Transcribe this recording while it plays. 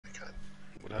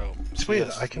It's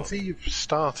weird. I can see you've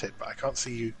started, but I can't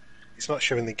see you. It's not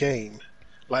showing the game,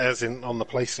 like as in on the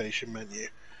PlayStation menu.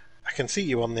 I can see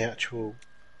you on the actual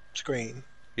screen.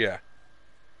 Yeah.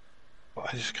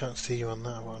 But I just can't see you on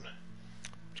that one.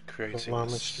 Creating a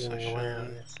session. Here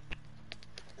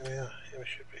we are. Here we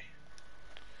should be.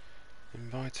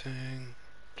 Inviting.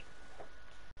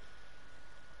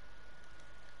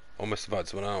 Almost invite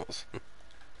someone else.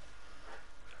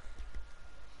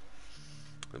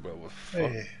 Well, what the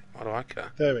fuck? Hey. Why do I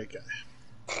care? There we go.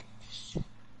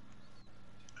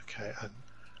 Okay, an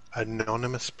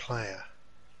anonymous player.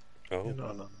 Oh. You're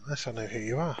not anonymous. I know who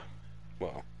you are.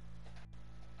 Well.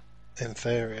 In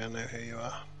theory, I know who you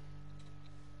are.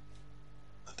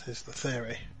 That is the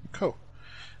theory. Cool.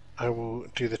 I will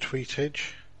do the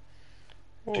tweetage.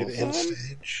 Do the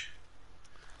instage.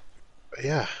 But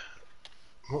yeah,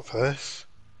 I'm up for this.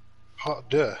 Hot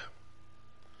duh.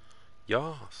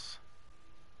 Yes.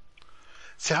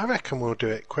 See, I reckon we'll do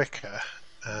it quicker.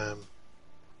 Oh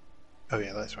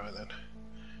yeah, that's right then.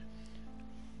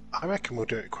 I reckon we'll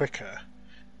do it quicker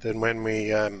than when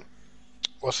we,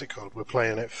 what's it called? We're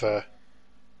playing it for,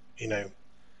 you know,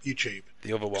 YouTube.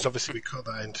 The other one. Because obviously we cut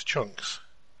that into chunks.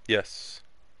 Yes.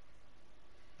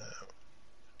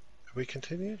 Have we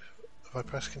continued? Have I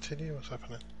pressed continue? What's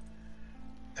happening?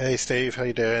 Hey Steve, how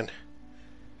you doing?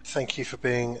 Thank you for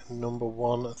being number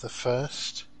one at the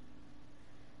first.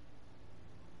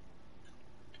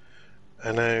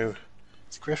 I know.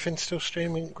 Is Griffin still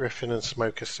streaming? Griffin and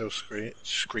Smoke are still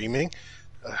screaming.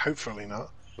 Hopefully not.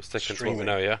 We're sticking to what we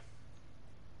know, yeah?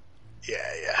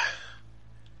 Yeah.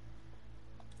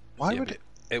 Why would it?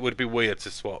 It would be weird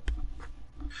to swap.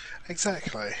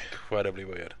 Exactly. Incredibly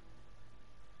weird.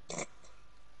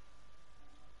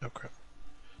 Oh crap.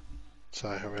 So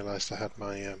I realised I had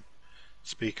my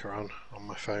speaker on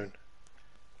my phone.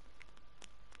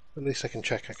 At least I can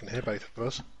check I can hear both of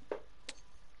us.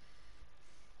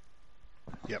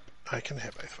 Yep, I can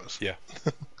hear both of us. Yeah.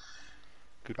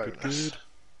 Good, Bonus.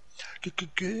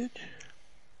 Good.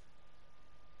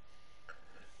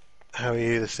 How are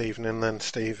you this evening then,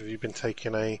 Steve? Have you been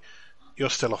taking a... You're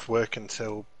still off work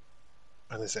until...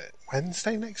 When is it?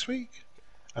 Wednesday next week?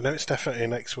 I know it's definitely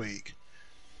next week.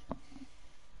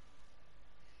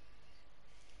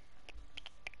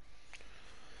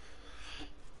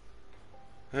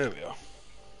 There we are.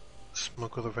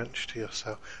 Smuggle the wrench to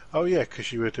yourself. Oh yeah,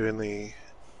 because you were doing the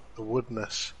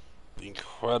woodness. The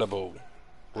incredible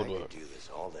woodwork. I could do this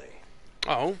all day.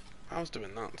 Oh, I was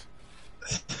doing that.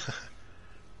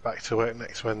 Back to work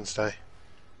next Wednesday.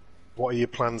 What are your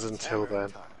plans until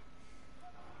then?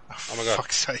 Oh my God.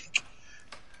 fuck's sake.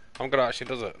 I'm gonna actually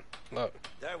does it. Look.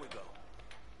 There we go.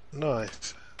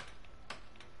 Nice.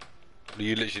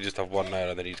 You literally just have one nail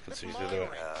and then you just continue to do it.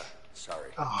 Sorry.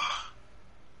 Ah.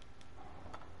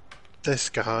 This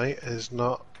guy is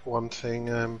not wanting.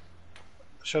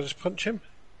 Shall I just punch him?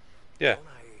 Yeah.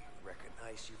 I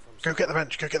recognize you from Go get the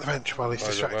wrench. Go get the wrench while he's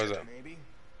distracted. Where is it? Maybe?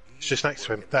 It's just next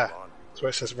to him. There. That's where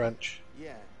it says wrench.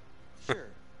 Yeah, sure.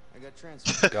 I got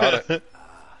transferred. Got it.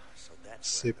 So that's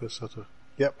Super subtle.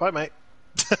 Yep. Bye, mate.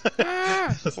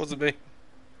 Wasn't me.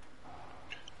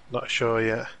 Not sure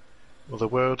yet. Well, the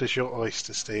world is your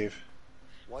oyster, Steve,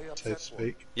 why you so upset to for?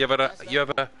 speak. You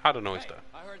ever had an oyster?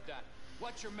 I heard that.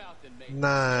 Watch your mouth and make. No,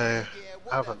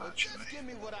 I haven't actually. Give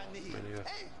me what I need. Me neither.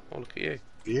 Oh, look at you.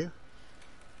 You?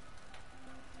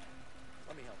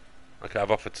 Let me help. Okay,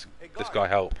 I've offered this guy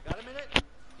help. Got a minute?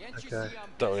 Can't you Okay. see I'm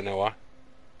Don't really busy? know why.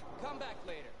 Come back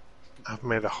later. I've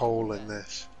made a hole in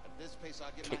this. At this pace,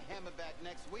 I'll get my hammer back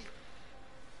next week.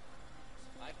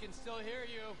 I can still hear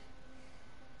you.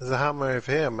 There's a hammer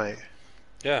over here, mate.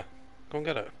 Yeah. Go and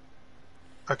get it.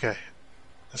 Okay.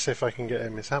 Let's see if I can get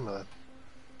him his hammer then.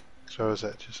 So is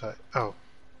it just like, oh,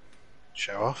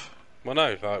 show off? Well,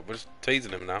 no, like, we're just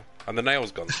teasing him now. And the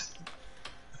nail's gone.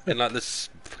 In like this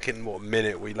fucking,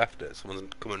 minute we left it,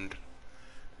 someone's come and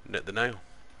knit the nail.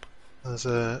 There's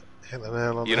a hit the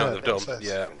nail on You the know head. what they've What's done? this?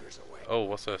 Yeah. Fingers away. Oh,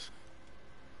 what's this?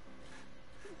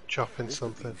 Chopping This would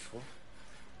be something. useful.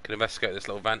 Can investigate this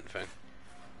little vent thing.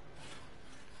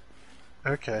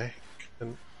 Okay.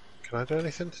 Can I do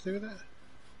anything to do with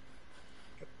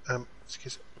it?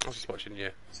 Excuse I was just watching you.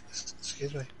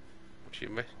 Excuse me.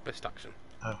 Watching your best action.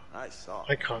 Oh, I saw.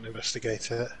 I can't investigate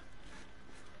it.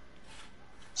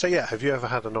 So yeah, have you ever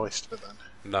had an oyster then?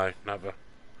 No, never.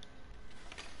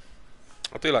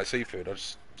 I do like seafood,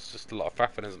 it's just a lot of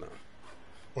faffing, isn't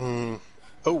it?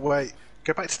 Oh wait,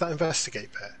 go back to that investigate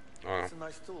bit. Oh, It's a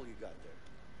nice tool you got there.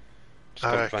 just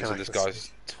Okay, complimenting I this can guy's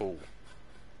see. tool.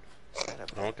 Gotta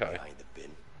put it Okay. behind the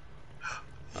bin.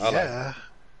 Hello. Yeah.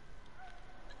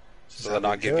 So then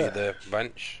I give you the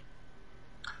wrench.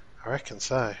 I reckon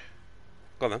so.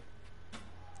 Go on then.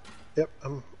 Yep,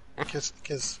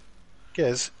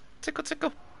 Giz. Tickle,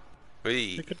 tickle.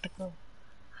 Whee. Tickle, tickle.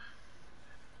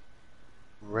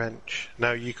 Wrench.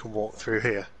 Now you can walk through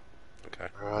here, Okay.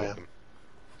 where I am. Welcome.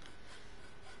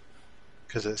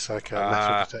 Because it's like a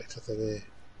metal detector thing here.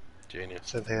 Genius.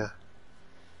 It's in here.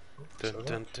 Dun,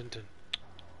 dun, dun, dun.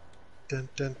 Dun,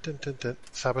 dun, dun, dun, dun.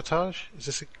 Sabotage? Is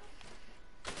this a...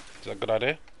 Is that a good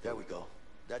idea? There we go.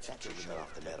 That should take it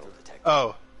off the metal detector.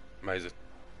 Oh, Amazing.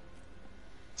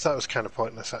 so that was kind of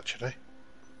pointless actually.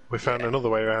 We found another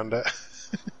way around it.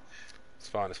 It's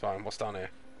fine, it's fine. What's down here?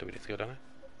 Do we need to go down here?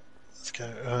 Let's go.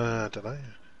 I don't know.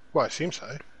 Well, I assume so.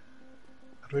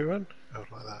 How do we run? Oh,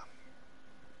 like that.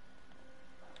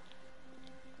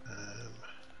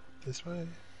 This way.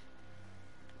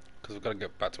 Because we've got to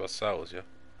get back to our cells, yeah?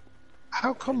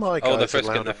 How come my Oh, they're guys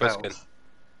frisking, allowed they're a belt? frisking.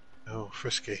 Oh,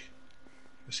 frisky.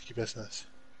 Frisky business.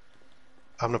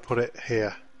 I'm going to put it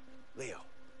here. Leo,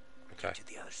 Okay. to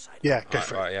the other side. Yeah, go Right,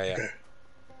 for right, it. yeah, yeah. Go.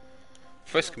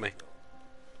 Frisk me.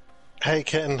 Hey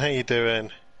Kitten, how you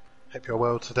doing? Hope you're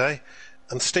well today.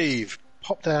 And Steve,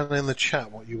 pop down in the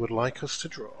chat what you would like us to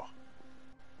draw.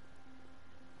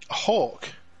 A hawk?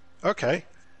 Okay.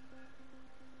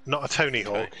 Not a Tony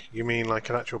Okay. hawk. You mean like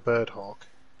an actual bird hawk?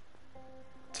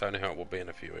 Tony Hawk will be in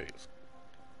a few weeks.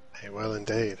 Hey, well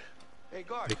indeed. Hey,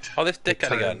 guard. Big Oh, this big dickhead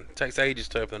time. again. Takes ages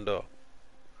to open the door.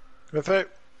 Go through.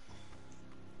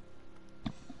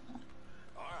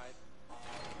 All right.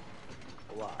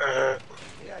 Wow.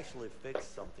 They actually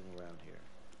fixed something around here.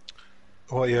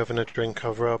 What are you having a drink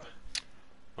of, Rob?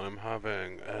 I'm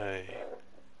having a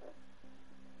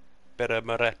Betta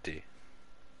Moretti.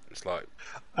 It's like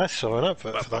I saw an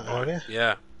advert for that earlier.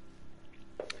 yeah.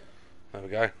 There we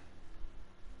go.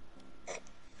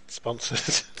 Sponsored.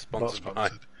 Not Sponsored by.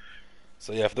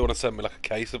 So yeah, if they want to send me like a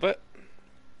case of it,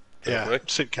 feel Yeah, free.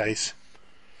 suitcase.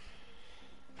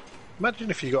 Imagine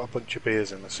if you got a bunch of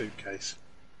beers in a suitcase.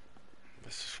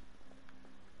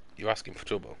 You're asking for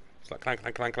trouble. It's like clank,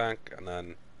 clank, clank, clank, and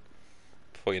then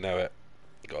before you know it,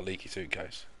 you got a leaky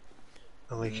suitcase.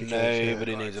 A leaky case, yeah.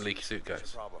 Nobody needs a leaky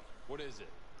suitcase. Problem. What is it?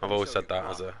 I've always said that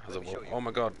as a oh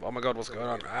my god, what's going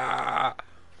on? Ah!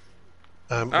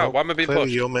 Well, why am I being clearly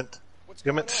pushed?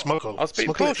 You're meant to smuggle. I was being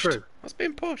Smuggle it pushed. through. I was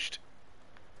being pushed.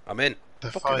 I'm in.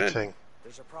 They're Fucking in. fighting.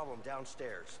 There's a problem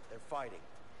downstairs. They're fighting.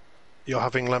 You're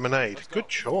having lemonade. Good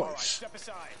All right, choice. step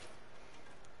aside.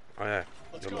 Oh yeah,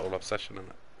 your little obsession, isn't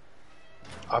it?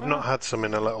 I've not had some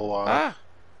in a little while. Ah!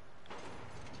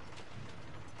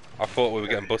 I thought we were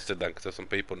getting busted then because some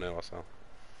people knew us. So.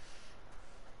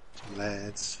 Some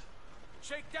lads.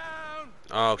 Shake down.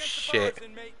 Oh Against the shit! bars,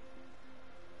 inmate.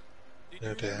 Did Oh,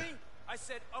 you dear. hear me? I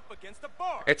said up against the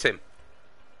bar. Hit him.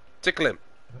 Tickle him.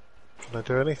 Can I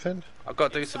do anything? I've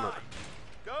got to do something.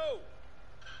 Go.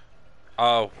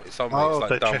 Oh, it's on me. Oh, It's they're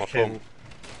like down my checking. thumb.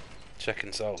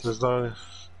 Checking cells. As long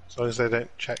as they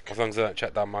don't check As long as I don't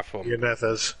check down my thumb. your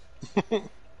nethers. And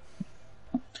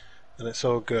it's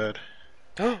all good.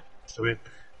 There's So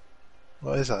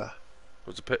what is that?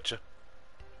 a picture.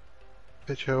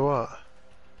 Picture of what?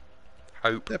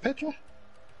 Hope. Is that a picture?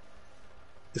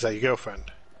 Is that your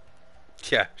girlfriend?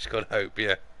 Yeah, she's got Hope,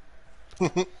 yeah.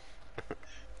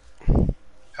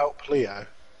 Help Leo.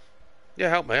 Yeah,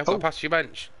 help me. I've got Oh. to pass your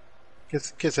bench.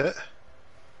 Giz it.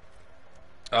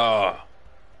 Oh.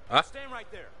 Stand right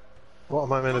there. What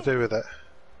am I meant to do with it?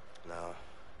 No.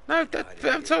 No,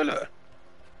 that toilet.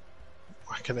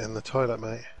 Whacking it in the toilet,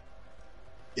 mate.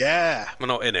 Yeah! I'm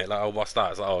not in it. Like, oh, what's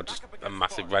that? It's like, oh, just a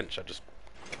massive wrench. I just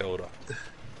killed her.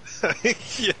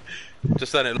 Yeah.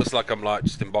 Just then it looks like I'm like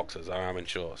just in boxers. I am in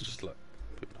shorts. Just like.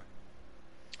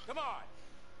 Come on.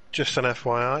 Just an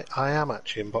FYI, I am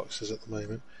actually in boxes at the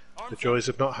moment. The joys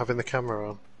of not having the camera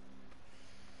on.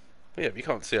 Yeah, but you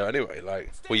can't see her anyway.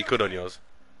 Like, well, you could on yours.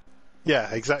 Yeah,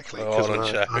 exactly. Oh, 'Cause hold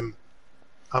on, check.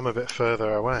 I'm a bit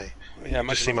further away. Yeah,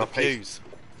 Just see imagine my all the views.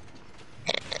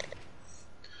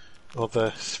 Or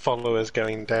the followers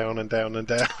going down and down and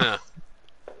down.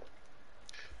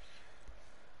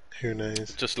 Who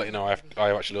knows? Just to let you know, I have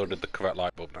actually ordered the correct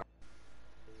light bulb now.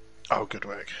 Oh, good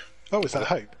work. Oh, is that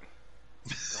Hope?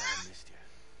 God, I missed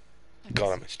you.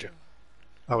 God, I missed you.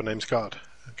 Oh, her name's God.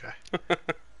 Okay.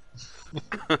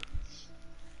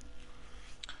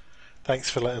 Thanks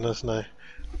for letting us know.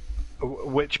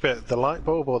 Which bit? The light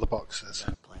bulb or the boxes?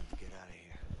 Plan to get out of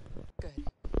here. Good.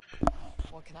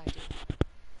 What can I do?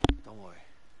 Don't worry.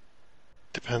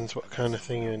 Depends what kind of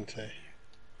thing you're into. Is-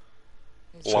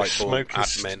 So Light bulb, smoke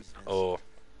is- admin, or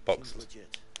Seems boxes.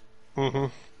 legit. Mm-hmm.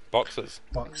 Boxes.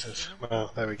 Boxes.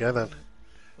 Well, there we go then.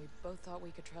 We both thought we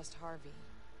could trust Harvey.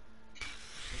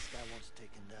 This guy wants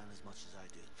taken down as much as I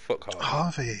do. Fuck hard.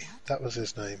 Harvey. That was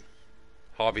his name.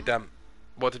 Harvey Dent.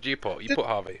 What did you put? You put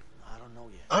Harvey. I don't know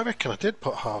yet. I reckon I did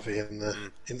put Harvey in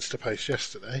the Insta post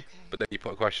yesterday. But then you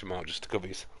put a question mark just to cover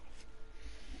yourself.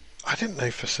 I didn't know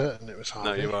for certain it was No,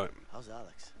 Harvey. you're right. How's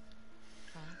Alex?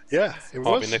 Yeah, it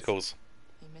Harvey was. Nichols.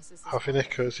 He misses his Harvey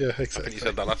Nichols, yeah, I think exactly. you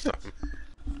said that last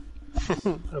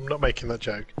time. I'm not making that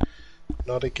joke.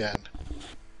 Not again.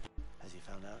 Has he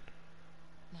found out?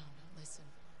 No, listen.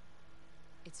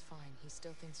 It's fine. He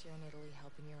still thinks you're in Italy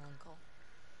helping your uncle.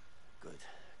 Good,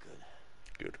 good.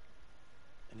 Good.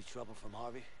 Any trouble from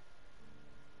Harvey?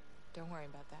 Don't worry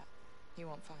about that. He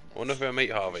won't find us. I wonder if we'll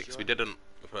meet Harvey, because we didn't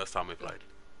the first time we played.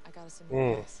 I got us a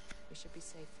new place. We should be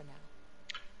safe for now.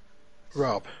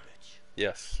 Rob, Bitch.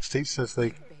 Yes. Steve says the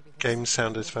Baby, game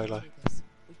sound is we'll very low. get through this.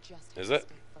 We just have Is to it?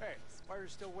 stay Hey, focused. why are you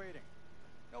still waiting?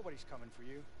 Nobody's coming for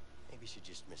you. Maybe she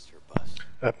just missed her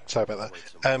bus. Sorry about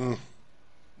that.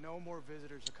 No more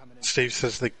visitors are coming in. Steve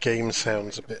says the game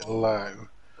sounds a bit low.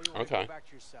 Or you want to Okay. go back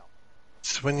to your cell.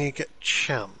 So when you get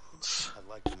chance, I'd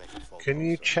like to make a phone can call,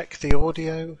 you sir. check the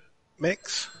audio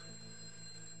mix?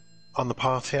 On the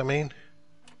party, I mean?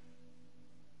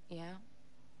 Yeah?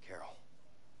 Carol,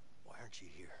 why aren't you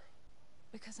here?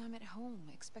 Because I'm at home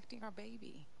expecting our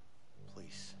baby.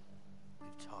 Please.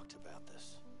 We've talked about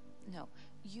this. No,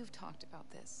 you've talked about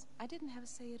this. I didn't have a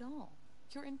say at all.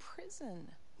 You're in prison.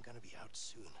 I'm gonna be out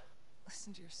soon.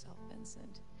 Listen to yourself,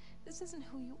 Vincent. This isn't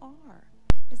who you are.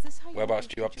 Is this how you Whereabouts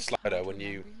want do you have your the future slider child to when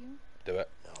you remember you? do it?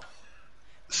 No.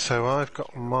 So I've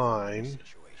got mine.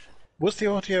 Situation. Was the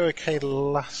audio okay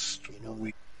last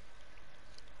week?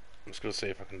 I'm just going to see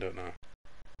if I can do it now.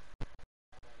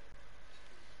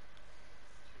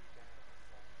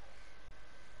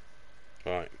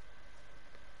 Right.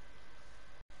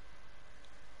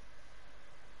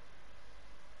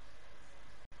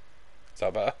 Is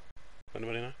that better?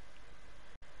 Anybody know?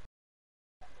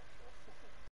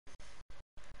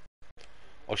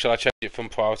 Or shall I change it from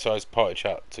prioritised party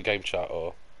chat to game chat,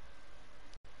 or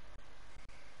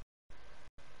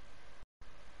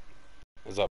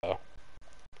is that better?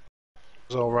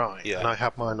 It was alright, Yeah. and I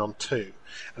have mine on 2.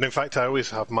 And in fact, I always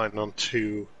have mine on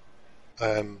 2,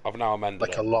 I've now amended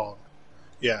like it. a long.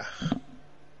 Yeah.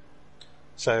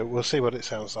 So we'll see what it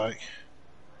sounds like.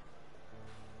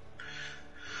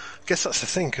 I guess that's the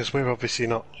thing, because we're obviously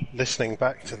not listening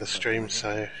back to the stream,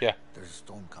 so Yeah. There's a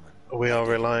storm coming. we are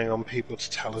relying on people to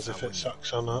tell us if it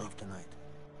sucks or not. Leave tonight.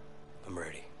 I'm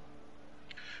ready.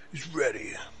 He's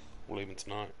ready. We're leaving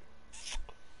tonight.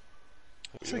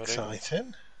 It's You ready?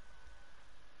 exciting.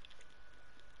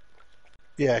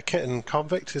 Yeah, Kitten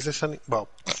Convict, is this any... Well,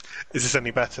 is this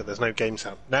any better? There's no game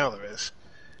sound. Now there is.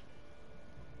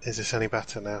 Is this any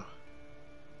better now?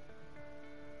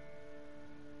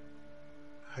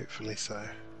 Hopefully so.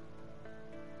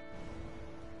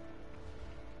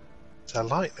 Is there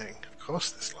lightning? Of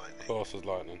course there's lightning. Of course, there's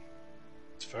lightning.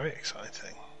 It's very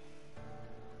exciting.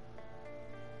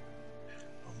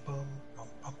 Bum, bum,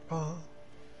 bum, bum,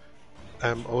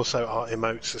 bum. Also, our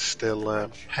emotes are still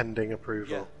pending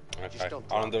approval. Just Okay. don't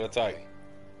How long drop did it it, take? okay?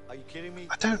 Are you kidding me?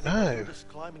 I don't know. Just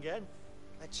climb again?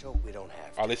 Let's hope we don't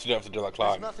have to. At least you don't have to do that There's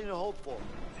climb. nothing to hope for.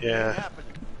 It Yeah. ain't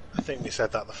happening. I think we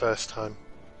said that the first time.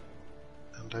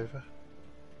 And over.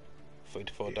 3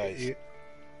 to 4 days.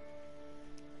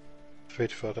 3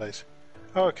 to 4 days.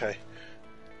 Oh, okay.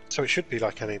 So it should be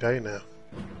like any day now.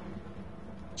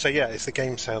 So yeah, is the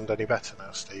game sound any better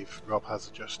now, Steve? Rob has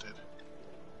adjusted.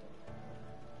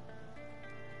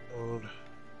 Oh.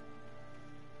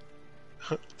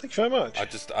 Thank you very much.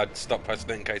 I'd stop pressing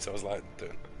it in case I was like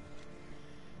doing.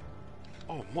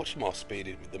 Oh, much more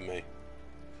speedy than me.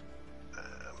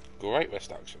 Great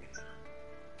wrist action.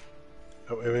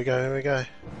 Oh, here we go, here we go.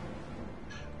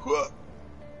 Whoa.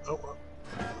 Oh, well.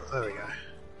 There we go.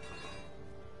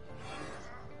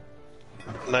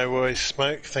 No worries,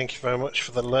 Smoke. Thank you very much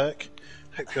for the lurk.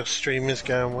 Hope your stream is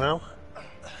going well.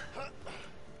 I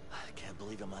can't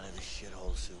believe I'm out of this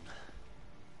shithole soon.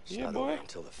 It's Yeah, not boy. over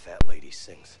until the fat lady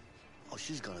sings. Oh,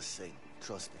 she's gonna sing.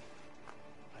 Trust me.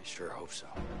 I sure hope so.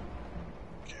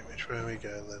 Okay, which way are we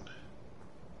going then?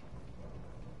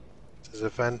 There's a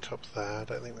vent up there. I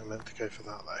don't think we're meant to go for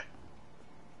that though.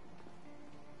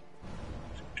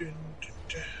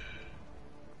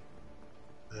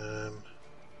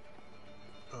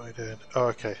 What are we doing? Oh,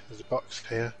 okay. There's a box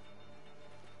here.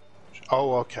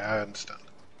 Oh, okay. I understand.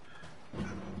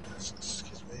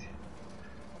 Excuse me.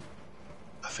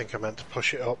 I think I meant to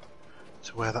push it up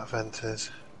to where that vent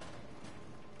is.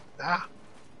 Ah!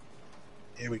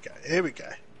 Here we go. Here we go.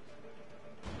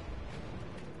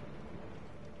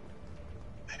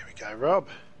 Here we go, Rob.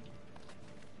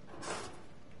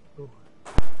 Ooh. So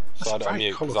I That's don't very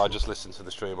mute because I colourful. just listened to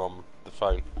the stream on the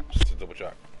phone just to double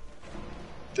check.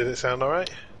 Did it sound alright?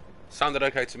 Sounded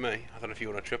okay to me. I don't know if you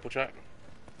want to triple check.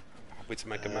 Happy to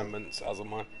make amendments as on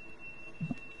mine.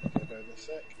 Hold on a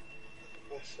sec.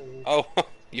 Listen. Oh,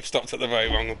 you've stopped at the very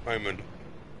wrong moment.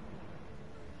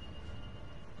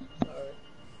 Sorry.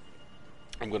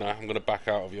 I'm gonna back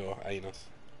out of your anus.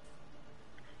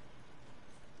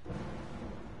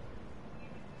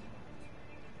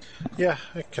 Yeah,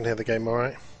 I can hear the game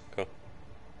alright. Cool.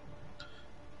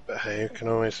 But hey, you can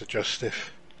always adjust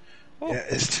if Oh.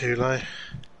 it's too low.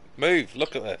 Move,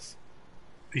 look at this.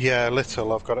 Yeah, a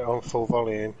little. I've got it on full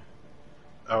volume.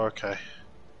 Oh, okay.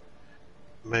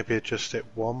 Maybe adjust it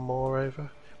one more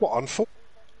over. What, on full?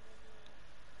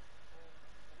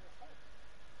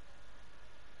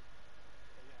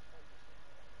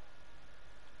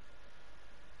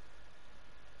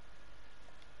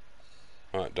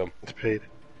 Alright, done. Speed.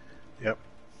 Yep.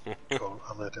 Cool.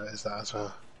 I'm going to do it as that as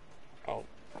well. Oh.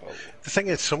 The thing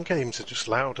is, some games are just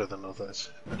louder than others,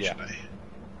 actually. Yeah.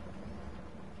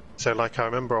 So, like, I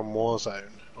remember on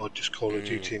Warzone, or just Call of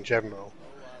Duty in general,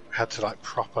 I had to, like,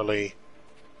 properly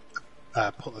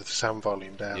put the sound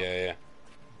volume down. Yeah.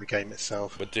 The game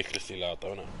itself. Ridiculously loud,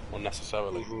 though, isn't it?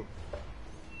 Unnecessarily. Mhm.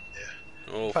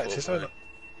 Oh, In fact, fuck is there me.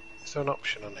 an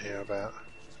option on here about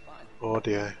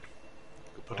audio?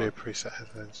 Audio preset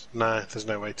headphones? No, there's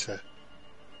no way to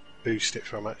boost it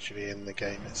from actually in the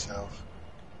game itself.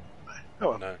 No. Oh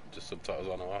well. No, just subtitles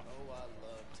on or off. Oh, I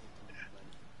love teaching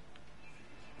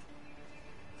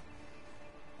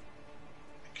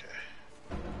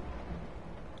women. Okay.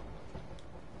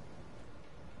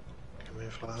 Can we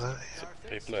move like that? Yeah.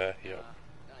 People are here.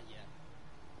 Not yet.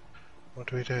 What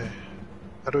do we do?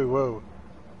 How do we whoa?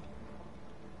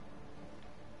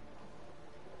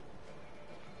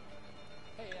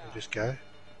 Hey, We just go?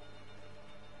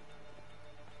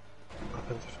 What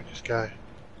happens if we just go?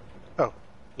 Oh,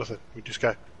 nothing. We just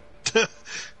go. hey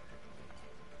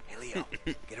Leo,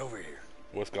 get over here.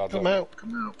 What's God's Come out,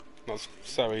 come out. That's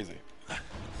so easy. Oh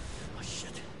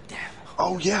shit! Damn.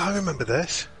 Oh yeah, I remember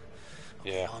this.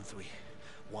 Yeah. On 3,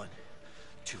 1,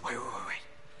 2. Wait.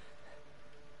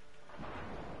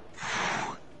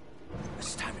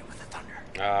 Let's time it with the thunder.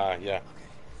 Ah, yeah.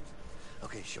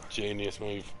 Okay, sure. Genius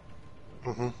move.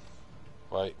 Mm-hmm.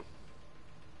 Right.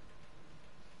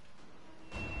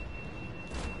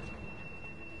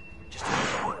 Just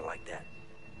hold it like that.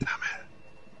 Damn it.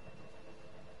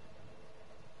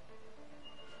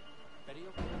 Ready?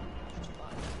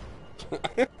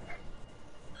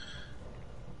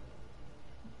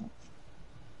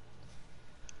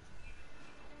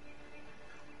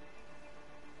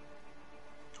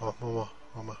 Oh,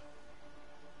 one more.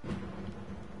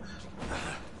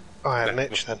 Oh, I had an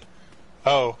itch then.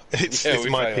 Oh, it's Yeah, we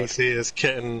my failed. PC as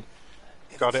Kitten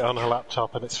got it on her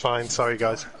laptop and it's fine. Sorry,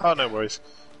 guys. Oh, no worries.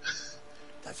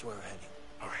 That's where we're heading.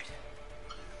 All right.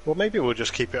 Well, maybe we'll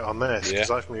just keep it on this because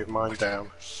Yeah. I've moved mine down.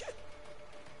 Shit.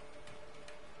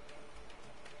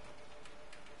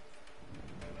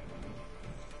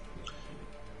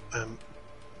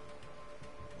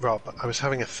 Rob, I was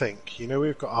having a think. You know,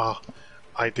 we've got our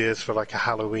ideas for like a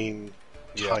Halloween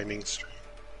Yeah. timing stream.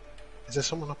 Is there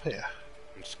someone up here?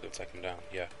 I'm just gonna take him down.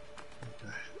 Yeah.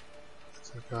 Okay. Is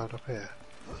there a guard up here?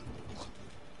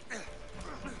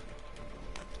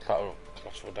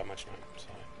 Collateral damage, mate.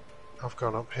 Sorry. I've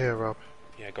gone up here, Rob.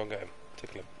 Yeah, go and get him.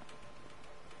 Tickle him.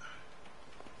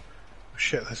 Oh,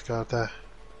 shit, there's a guard there.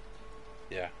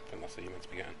 Yeah, I think that's what you're meant to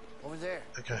be getting. Over there,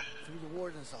 Okay. through the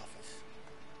warden's office.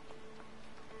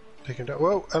 Take him down.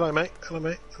 Whoa, hello mate.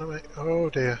 Oh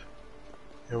dear.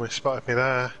 You almost spotted me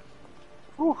there.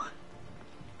 Whew.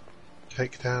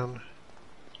 Take down.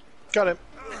 Got him.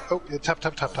 Oh, yeah, tap.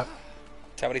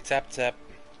 Tappity tap.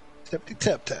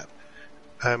 Tap.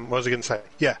 What was I going to say?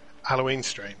 Yeah, Halloween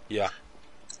stream. Yeah.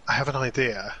 I have an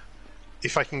idea,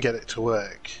 if I can get it to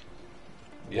work,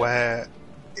 Yeah. where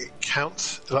it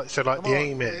counts. The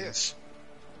aim is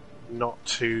not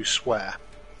to swear.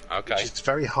 Okay. Which is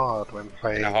very hard when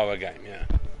playing. In a horror game, yeah.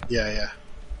 Yeah.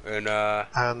 And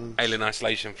And Alien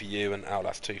Isolation for you and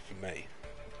Outlast 2 for me.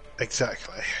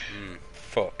 exactly.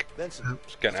 Fuck. Benson,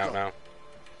 Just getting out now.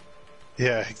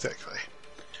 Yeah, exactly.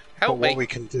 Help but me. what we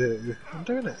can do, I'm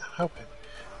doing it, helping.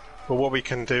 But what we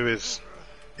can do is,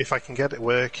 if I can get it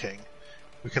working,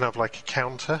 we can have like a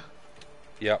counter,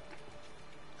 Yep.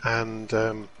 and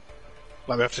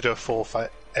like we have to do a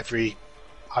forfeit every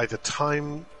either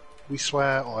time we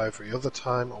swear or every other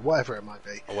time or whatever it might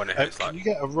be. Or when it hits Can like. you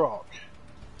get a rock?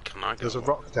 Can I get There's a one?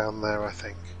 rock down there, I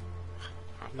think.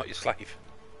 I'm not your slave.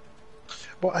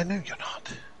 Well, I know you're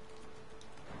not.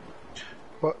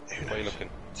 But who Where are you knows? looking?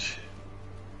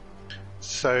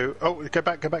 So, go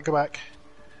back.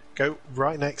 Go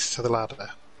right next to the ladder.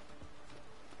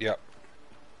 Yep.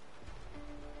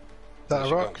 Is that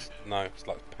a rock? No, it's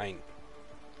like paint.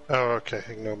 Oh, okay.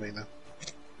 Ignore me then.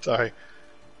 Sorry.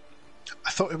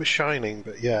 I thought it was shining,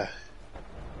 but yeah.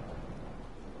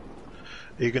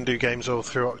 You can do games all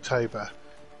through October.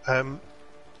 Well,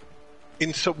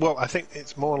 I think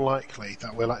it's more likely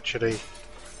that we'll actually.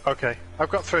 Okay, I've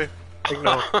got through.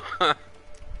 Ignore.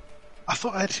 I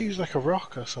thought I had to use like a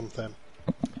rock or something.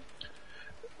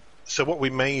 So what we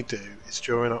may do is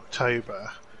during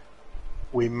October,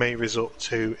 we may resort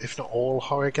to, if not all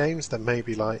horror games, then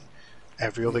maybe like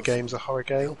every other game's a horror I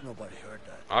game. hope nobody heard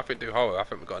that. I think do horror. I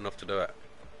think we've got enough to do it.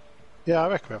 Yeah, I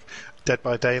reckon we have. Dead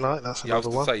by Daylight, that's Yeah, I was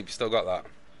another to one. say, you've still got that.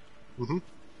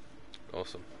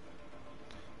 Awesome.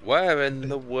 Where in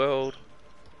the world?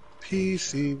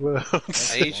 PC World.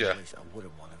 That's the one Asia. place I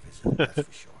wouldn't want to visit, that's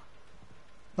for sure.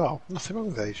 Oh, nothing wrong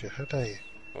with Asia, how dare you?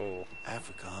 Oh,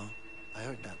 Africa, huh? I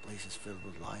heard that place is filled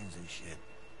with lions and shit.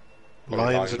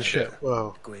 Probably Lions and lions, shit. yeah.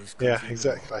 Well, The greatest yeah, country in the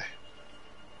exactly.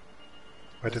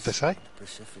 Where did they say? The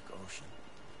Pacific Ocean.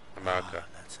 America.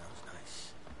 Ah, that sounds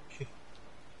nice. Do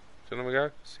you want to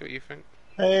go? See what you think.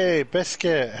 Hey,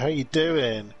 Biscuit, how you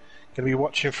doing? Gonna be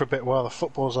watching for a bit while the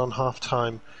football's on half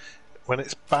time. When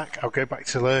it's back, I'll go back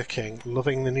to lurking.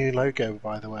 Loving the new logo,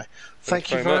 by the way. Thank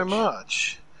you very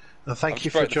much. And thank I've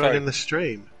you just for broke the joining phone. the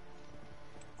stream.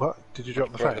 What? Did you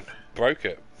drop the phone? Broke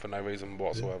it for no reason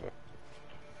whatsoever.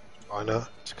 Why not?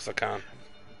 Just because I can.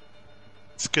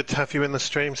 It's good to have you in the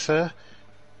stream, sir.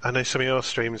 I know some of your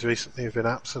streams recently have been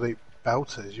absolute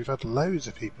belters. You've had loads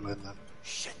of people in them.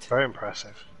 Shit. Very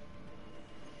impressive.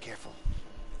 Careful.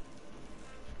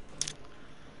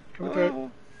 Can we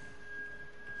go?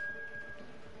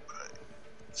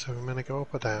 So we're gonna go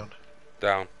up or down?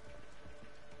 Down.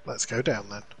 Let's go down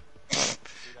then. See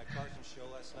that Carson show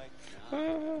last night?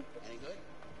 Any good?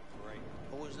 Great.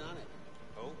 Who was on it?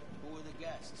 Who? Who were the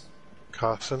guests?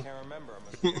 Carson. Can't remember. I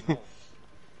must have been home.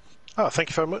 Oh, thank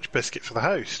you very much, Biscuit, for the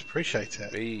host. Appreciate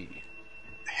it. B.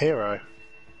 Hero.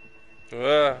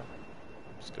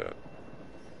 Let's go.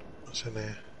 What's in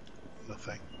here?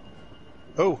 Nothing.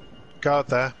 Oh, guard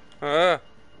there.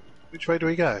 Which way do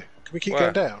we go? Can we keep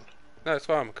Where? going down? No, it's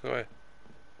fine. Go away.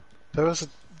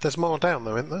 There's more down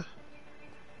though, isn't there?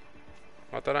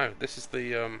 I don't know. This is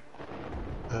the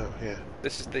Oh, yeah.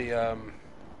 This is the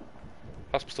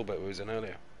hospital bit we was in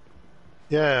earlier.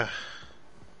 Yeah.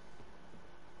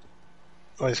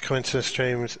 Oh, he's coming to the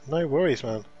streams. No worries,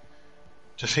 man.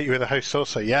 Just hit you with a host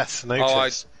also. Yes,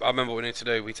 notice. I remember what we need to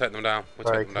do. We take them down. We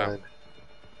Very take them kind. down.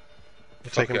 We'll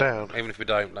Fuck take him it. down. Even if we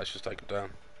don't, let's just take them down.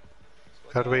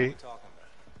 How do we... Talking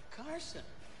about? Carson,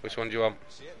 Which one do you want?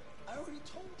 Shit. I already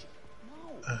told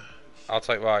you. No. I'll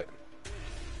take right.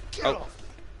 Oh,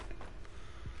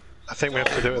 I think we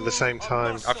have to do it at the same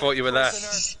time. I thought you were there.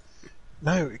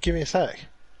 No, give me a sec.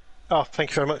 Oh, thank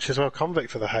you very much as well, Convict,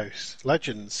 for the host.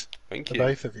 Legends. Thank To you.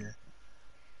 both of you.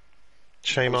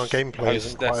 Shame our gameplay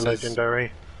isn't quite hostesses.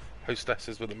 legendary.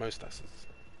 Hostesses with the mostesses.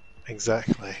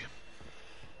 Exactly.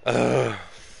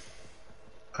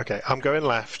 Okay, I'm going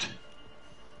left.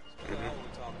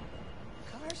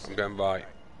 I'm going right.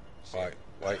 Right.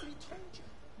 Wait.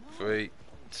 3,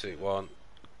 2, 1,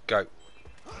 go.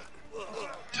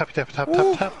 Tap, tap, tap,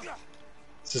 tap, tap.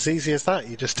 It's as easy as that.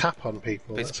 You just tap on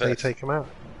people. Piece That's of how you piss. take them out.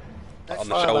 That's On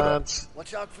the Hi, shoulder. lads.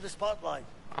 Watch out for the spotlight.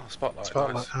 Oh, spotlight.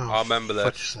 Spotlight. Nice. Oh, I remember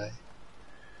fudge this. sake.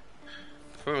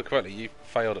 If I remember correctly, you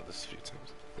failed at this a few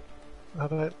times. I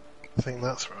don't think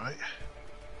that's right.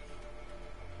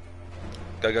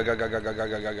 Go, go, go, go, go, go, go,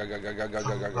 go, go, go, go, go, go,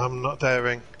 go, go, go. I'm not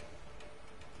daring.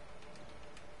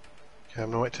 Okay,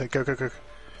 I'm gonna wait to go, go, go.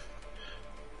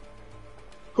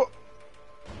 Whoa.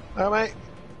 Oh, mate.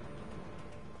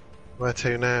 Where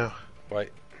to now? Wait.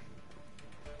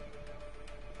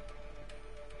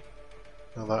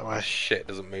 Oh, that way. Shit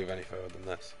doesn't move any further than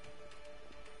this.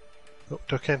 Oh,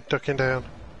 ducking down.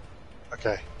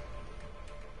 Okay.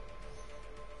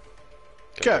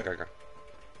 Go. Go, go, go.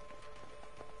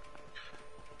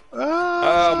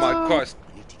 Oh, Oh my Christ.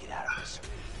 We need to get out of this.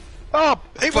 Oh,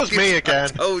 it was Fucking- me again. I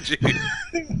told you.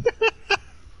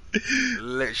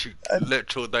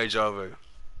 Literal deja vu.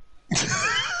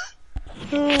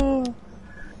 Oh.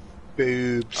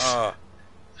 Boobs. Ah.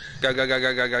 Go, go, go,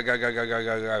 go, go, go, go, go, go, go,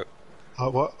 go, go. Oh,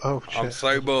 what? Oh, shit. I'm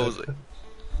so ballsy.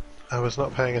 I was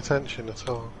not paying attention at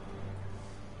all.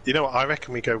 You know what? I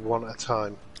reckon we go one at a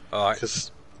time Alright.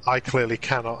 because I clearly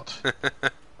cannot.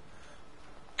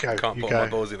 Go, Can't you put go. on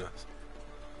my ballsiness.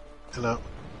 No,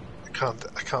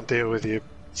 I can't deal with you.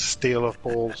 Steel of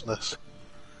ballsness.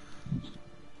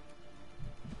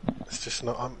 It's just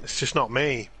not. It's just not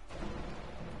me.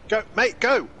 Go, mate,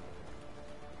 go.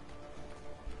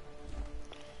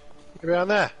 Get around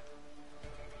there.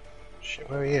 Shit,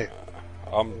 where are you?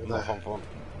 I'm not on fun.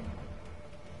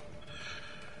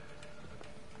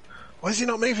 Why is he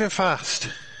not moving fast?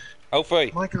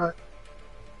 Alfie! My guy...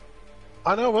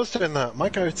 I know I was doing that. My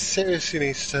guy seriously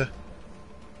needs to...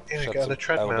 Shut get on a up,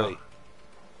 treadmill. LB.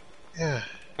 Yeah.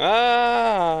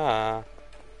 Ah!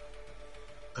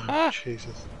 Oh, Ah.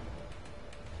 Jesus.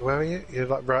 Where are you? You're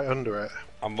like right under it.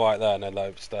 I'm right there, no, like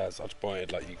upstairs. I just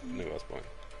pointed like you knew I was pointing.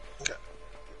 Okay.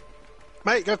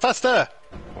 Mate, go faster!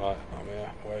 Right, I'm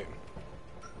here, wait.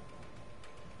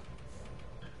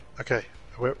 Okay,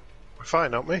 we're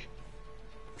fine, aren't we?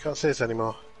 Can't see us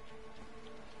anymore.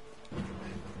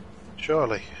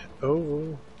 Surely.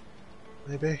 Oh,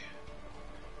 maybe.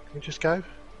 Can we just go?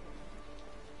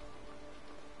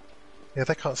 Yeah,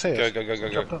 they can't see us. Go.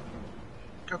 Go.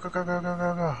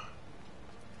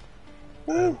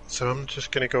 So I'm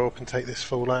just going to go up and take this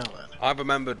fool out then. I've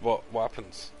remembered what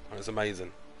happens, and it's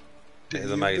amazing. Do It is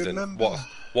you amazing. remember?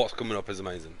 What's coming up is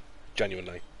amazing.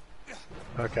 Genuinely.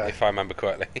 Okay. If I remember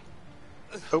correctly.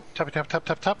 Oh,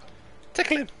 tap.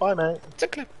 Tickle him! Bye, mate.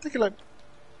 Tickle him! Tickle him.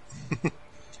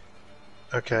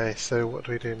 Okay, so what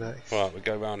do we do next? Right, we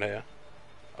go round here.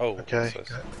 Oh, Okay. what's this?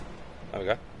 Go. There we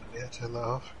go. Yeah, turn that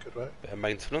off. Good work. Bit of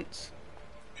maintenance.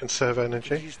 Conserve We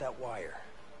energy. use that wire.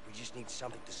 We just need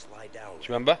something to slide down. Do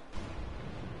you remember?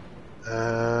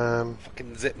 Um,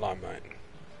 Fucking zip line, mate.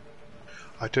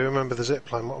 I do remember the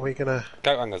zip line. What are we gonna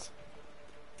Coat hangers.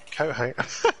 coat hang?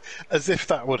 As if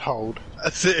that would hold.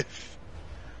 As if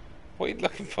What are you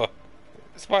looking for?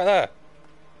 It's right there.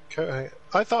 coat hang.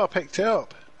 I thought I picked it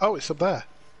up. Oh, it's up there.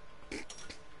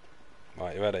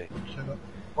 Right, you ready?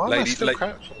 Why am I still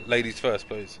crouching? Ladies first,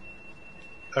 please.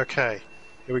 Okay,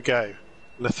 here we go.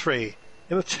 In a 3,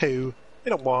 in a 2,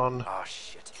 in a 1. Oh,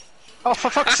 shit. Oh,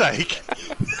 for fuck's sake!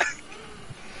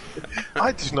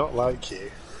 I do not like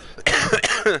you.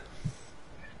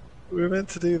 We were meant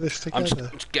to do this I'm together.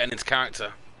 just getting into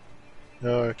character.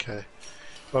 Oh, okay.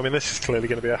 Well, I mean, this is clearly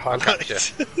going to be a I'll highlight.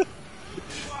 catch you.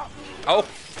 Oh,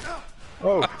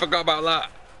 Oh, I forgot about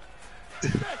that.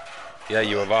 Yeah,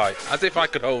 you were right. As if I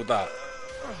could hold that.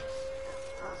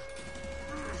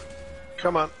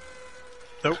 come on.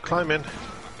 No, climb in.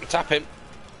 Tap him.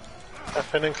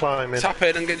 Tap in and climb in. Tap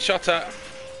in and get shot at.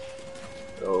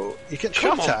 Oh, you get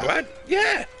Come shot on, at? Brad.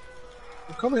 Yeah.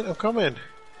 I'm coming.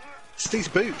 It's these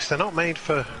boots, they're not made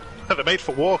for... They're made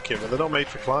for walking, but they're not made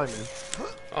for climbing.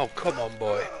 Oh, come on,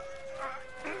 boy.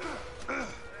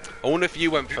 I wonder if you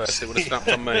went first, it would have snapped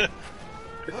on me.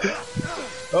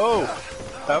 Oh,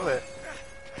 damn it.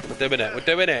 We're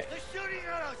doing it.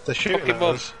 They're shooting Fucking at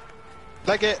bum. us.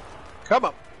 Leg it. Come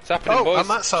on. It's happening, Oh, boys. on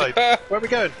that side. Where are we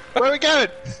going? Where are we going?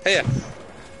 Here.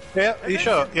 Yeah, are you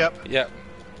sure? Yep. Yep.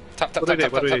 Tap, tap, What do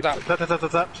tap, we do? tap, tap, tap,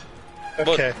 tap. Tap. Bud.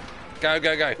 Okay,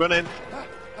 Go. run in.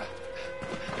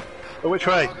 Oh, which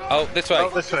way? Oh, this way. Oh,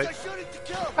 this way.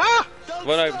 Ah!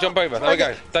 Well, no, jump over. There we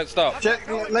go. Don't stop.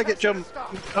 Leg it, jump.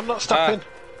 I'm not stopping.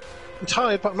 I'm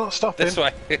tired, but I'm not stopping. This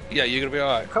way. Yeah, you're going to be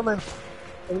alright. Come in.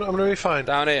 I'm going to be fine.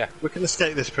 Down here. We can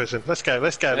escape this prison. Let's go.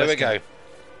 There we go.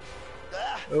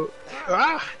 Oh.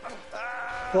 Ah!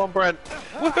 Come on, Brent.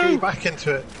 Get back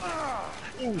into it.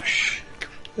 Oosh.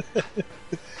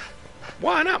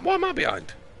 Why not? Why am I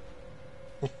behind?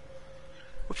 We've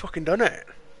fucking done it.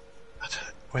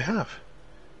 We have.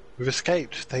 We've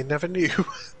escaped. They never knew.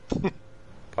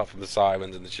 Apart from the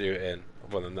sirens and the shooting.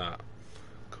 Other than that,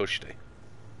 cushy.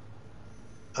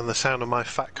 And the sound of my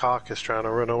fat carcass trying to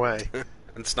run away.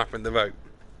 And snapping the rope.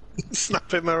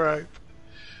 Snapping the rope.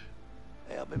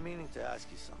 Hey, I've been meaning to ask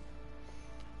you something.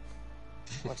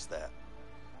 What's that?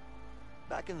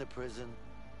 Back in the prison,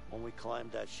 when we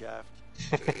climbed that shaft,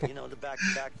 you know, the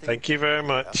back-to-back thing? Thank you very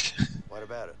much. Yeah. What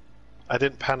about it? I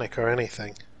didn't panic or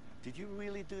anything. Did you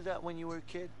really do that when you were a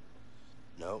kid?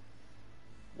 No.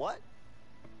 What?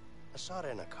 I saw it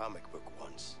in a comic book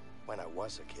once, when I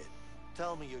was a kid.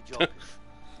 Tell me you're joking.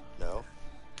 No.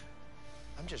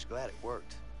 I'm just glad it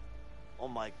worked. Oh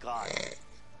my god.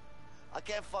 I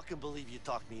can't fucking believe you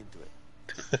talked me into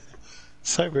it.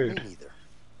 So Me rude. neither.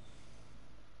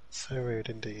 So rude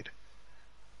indeed.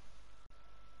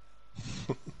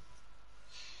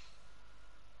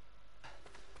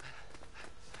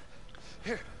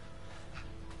 Here.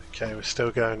 Okay, we're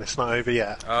still going. It's not over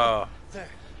yet. Oh. There.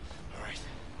 All right.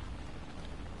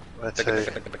 Where The to? The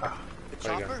There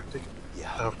you go. chopper?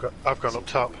 Yeah. I've gone up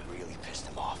top. Really pissed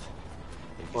him off.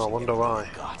 Well, I wonder why.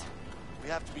 God. We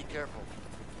have to be careful.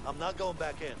 I'm not going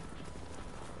back in.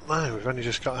 No, we've only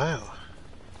just got out.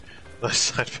 Nice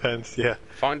sideburns, yeah.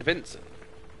 Find Vincent.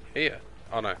 Here.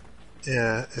 Oh no.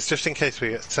 Yeah, it's just in case we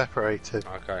get separated.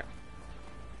 Okay.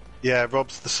 Yeah,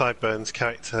 Rob's the sideburns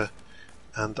character,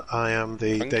 and I am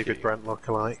the Thank David you. Brent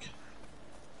lookalike.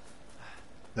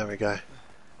 There we go.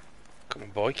 Come on,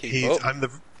 boy, keep up.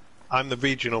 I'm the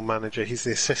regional manager. He's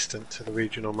the assistant to the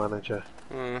regional manager.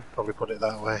 Probably put it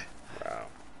that way.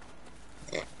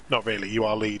 Wow. Not really. You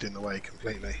are leading the way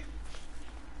completely.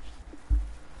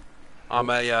 I'm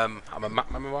a map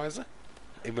memorizer.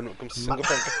 Even when it comes to single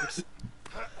player games.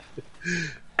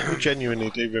 You genuinely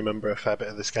do remember a fair bit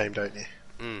of this game, don't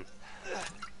you?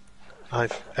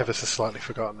 I've ever so slightly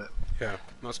forgotten it. Yeah,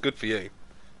 that's good for you.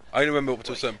 I only remember up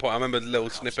to a certain point. I remember little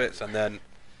snippets, and then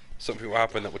something will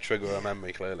happen that would trigger a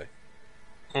memory clearly.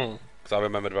 Because I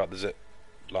remembered about the zip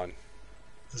line.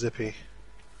 Zippy.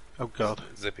 Oh god.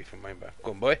 Zippy from Rainbow.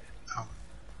 Go on, boy.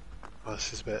 Oh,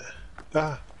 this is a bit...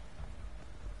 Ah!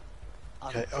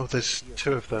 Okay, oh, there's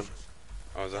two of them.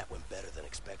 Oh, is that? Went better than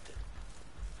expected.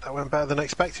 That went better than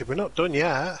expected. We're not done yet.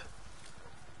 Oh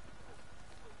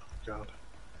god.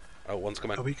 Oh, one's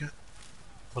coming. Are we good?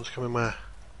 One's coming where?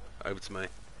 Over to me.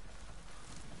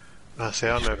 I see,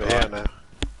 I'm over here now.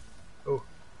 Oh.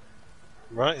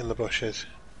 Right in the bushes.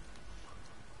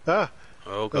 Ah!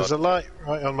 Oh god. There's a light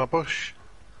right on my bush.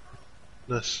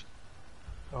 Goodness.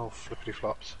 Oh, flippity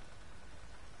flops.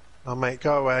 Oh, mate,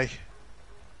 go away.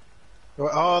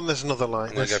 Oh, and there's another light.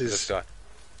 I'm gonna go for this guy.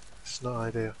 It's not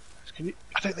ideal. Can you?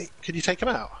 I don't think. Can you take him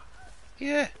out?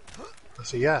 Yeah.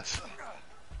 That's a yes.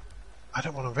 I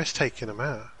don't want to risk taking him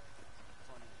out.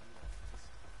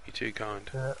 You're too kind.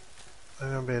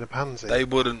 Maybe I'm being a pansy. They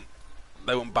wouldn't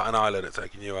bat an eyelid at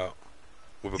taking you out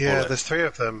with a bullet. There's three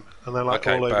of them, and they're like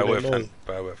Okay, all bear over with me. then.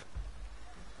 Bear with.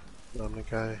 I'm gonna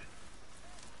go.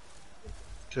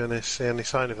 Do you see any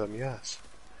sign of them? Yes.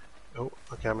 Oh,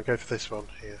 okay. I'm gonna go for this one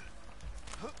here.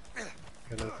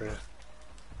 Going over here.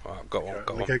 Right, I've got one. I'm Got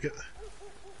gonna one. go get.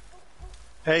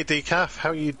 Hey Decaf, how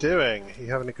are you doing? Are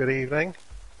you having a good evening?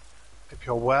 Hope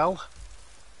you're well.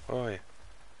 Oh yeah.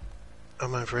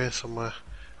 I'm over here somewhere.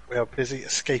 We are busy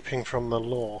escaping from the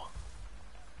law.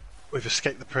 We've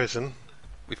escaped the prison.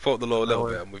 We fought the law a little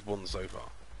bit and we've won so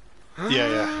far.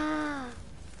 Yeah.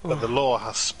 But the law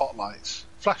has spotlights,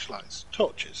 flashlights,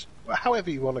 torches, however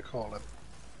you want to call them.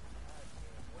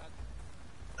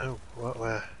 Oh, what?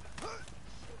 Where?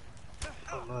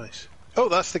 Oh, nice. Oh,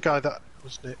 that's the guy that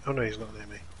was near. Oh no, he's not near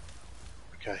me.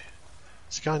 Okay,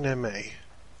 this guy near me.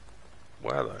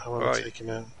 Where though? I want to take him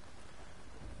out.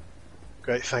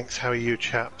 Great, thanks. How are you,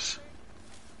 chaps?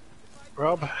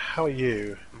 Rob, how are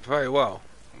you? Very well.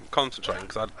 I'm concentrating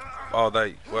because Oh,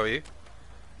 where are you?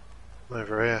 I'm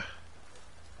over here.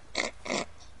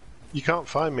 You can't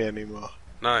find me anymore.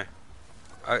 No.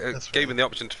 I That's gave right. me the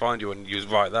option to find you and you was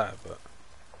right there, but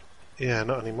Yeah,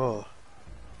 not anymore.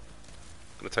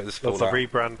 I'm gonna take this Love full the out.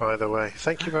 rebrand, by the way.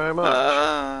 Thank you very much.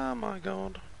 Oh my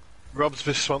god. Rob's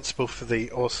responsible for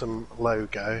the awesome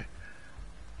logo.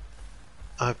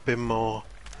 I've been more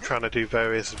trying to do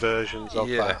various versions of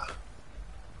Yeah.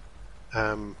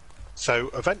 that. So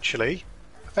eventually,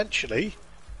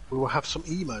 we will have some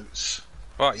emotes.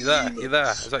 Right, you there? You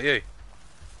there? Is that you?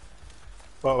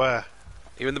 What, where?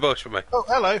 You in the bush with me? Oh,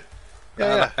 hello.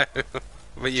 Yeah, yeah. Hello.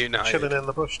 We're united. Chilling in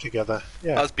the bush together.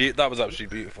 Yeah. That was actually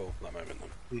beautiful, that moment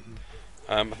then.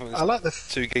 I think there's I like the.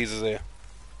 two geezers here.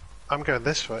 I'm going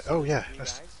this way. Oh yeah,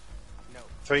 there's No.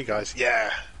 3 guys.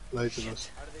 Yeah, loads of us.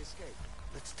 How did they escape?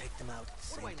 Let's take them out at the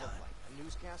same What do I time. look like? A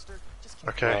newscaster? Just keep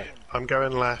Okay, Right. I'm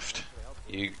going left,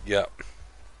 Yeah.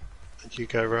 and you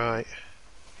go right.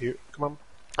 You come on.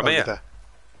 I'm Over here. there.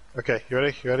 Okay, you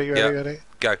ready? You ready? You Yeah. ready? You ready?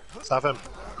 Go. Let's have him.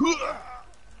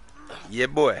 Yeah,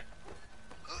 boy.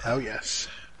 Oh yes.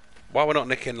 Why we're not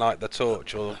nicking like the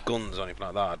torch or guns or anything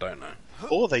like that, I don't know.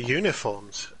 Or their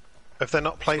uniforms. If they're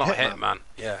not playing Not Hitman. Hitman,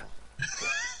 yeah.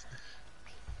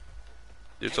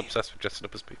 Dude's obsessed with dressing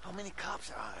up as people. How many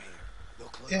cops are out here? No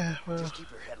clue. Yeah, well. Just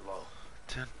keep your head low.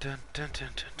 Dun, dun, dun, dun,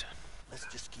 dun, dun. Let's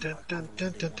just keep Dun, our dun, cool dun,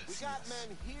 when they dun, won't dun. see We got us.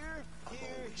 men here,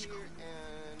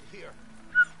 and here.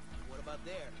 What about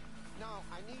there? No,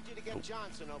 I need you to get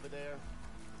Johnson over there.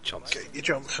 Johnson. Get your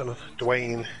Johnson,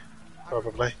 Dwayne,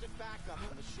 probably. Requested backup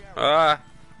from the sheriff. Ah! All right,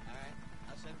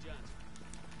 I'll send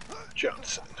Johnson.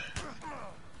 Johnson.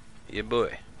 Yeah,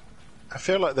 boy. I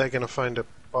feel like they're going to find a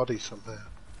body somehow,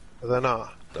 but they're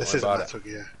not. Don't This worry isn't about Metal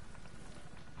Gear.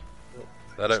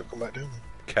 They don't Come back down.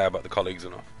 care about the colleagues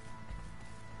enough.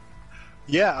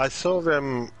 Yeah, I saw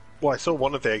them. Well, I saw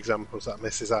one of the examples that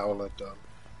Mrs. Owl had done,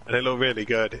 and it looked really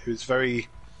good. It was very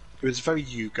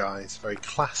you guys, very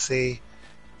classy,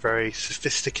 very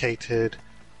sophisticated,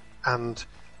 and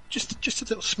just a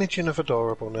little smidgen of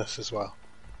adorableness as well.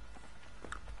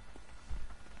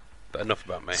 But enough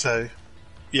about me. So,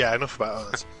 yeah, enough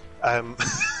about us.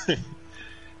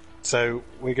 So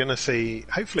we're going to see.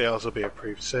 Hopefully, ours will be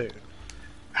approved soon.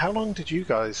 How long ago did you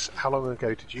guys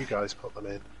put them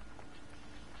in?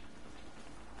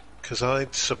 because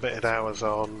I'd submitted ours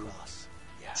on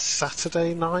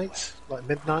Saturday night, like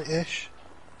midnight-ish.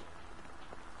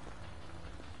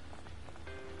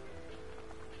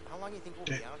 How long do you think we'll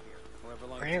be out here? However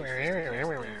long They're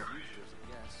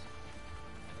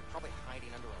probably hiding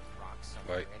under a rock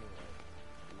somewhere Right. anyway.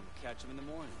 We'll catch him in the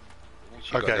morning.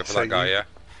 You gotta Okay, go for so that guy, you- yeah?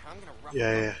 I'm gonna rough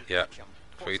Yeah, him yeah. up and Yeah. catch him,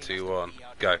 3, forcing 2, us to 1, be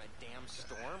out go. in a damn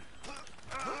storm.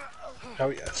 Oh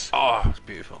yes. Oh, it's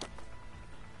beautiful.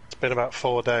 It's been about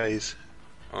 4 days.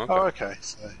 Okay. Oh, okay.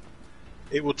 So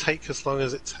it will take as long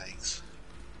as it takes.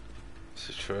 This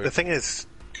is true. The thing is,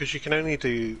 because you can only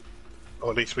do,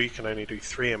 or at least we can only do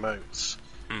 3 emotes.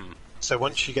 So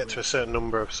once you get to a certain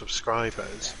number of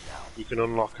subscribers, you can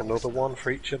unlock another one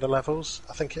for each of the levels.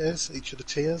 I think it is each of the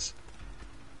tiers.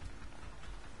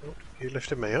 Oh, you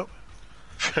lifted me up.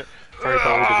 Very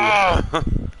bold of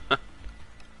you.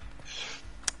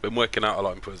 Been working out a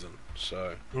lot in prison,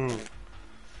 so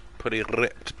pretty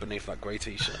ripped beneath that grey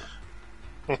t-shirt.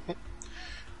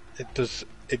 It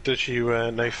does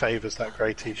you no favours, that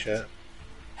grey t-shirt.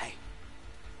 Hey,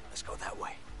 let's go that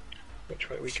way. Which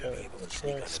way are we going? Which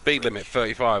way? Speed limit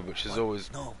 35, which is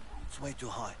always No, it's way too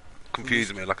high.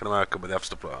 confusing me, like in America, but they have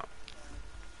stuff like that.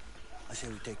 I say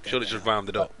we take that. Surely guy just out.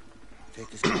 rounded up. Take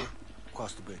this guy,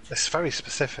 cross the bridge. It's very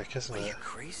specific, isn't Are you it?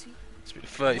 crazy? Speed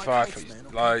 35, heights, man,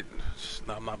 okay? like,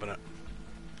 no, I'm not having it.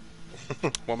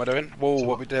 What am I doing? Whoa,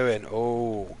 what are we doing?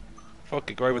 Oh,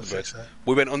 fucking go over the bridge.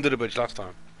 We went under the bridge last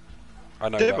time. I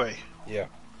know Did that. we? Yeah.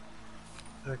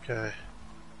 Okay.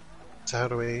 So how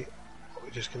do we? We're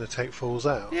just going to take fools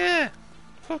out? Yeah.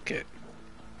 Fuck it.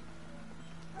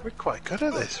 We're quite good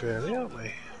at this, really, aren't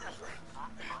we?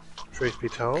 Truth be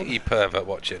told. You pervert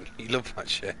watching. You love that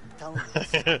shit. Tell him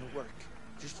it's gonna work.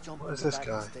 Just jump What in is the this back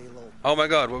guy? and stay low. Oh my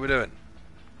god, what are we doing?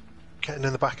 Getting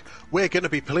in the back. We're going to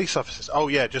be police officers. Oh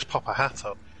yeah, just pop a hat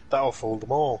on. That'll fool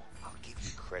them all. I'll give you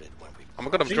credit when we. Oh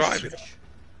my god, I'm Jesus. driving.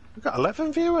 We've got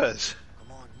 11 viewers.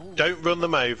 Come on, move. Don't run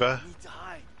them over. You need to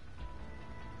hide.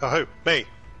 Oh, who? Me?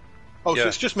 Oh, Yeah. so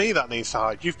it's just me that needs to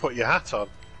hide. You've put your hat on.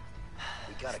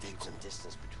 We gotta keep some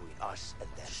distance between us and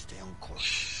them. Just stay on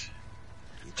course.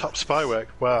 You Top got spy this. work.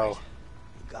 Well,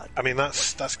 You got I mean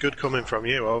that's good coming from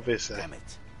you, obviously. Damn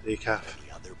it. Decaf.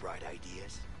 Any other bright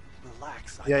ideas?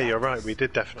 Relax. I Yeah, got you're right. this. We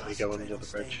did definitely go Concentrate under on the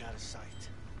staying bridge. out of sight.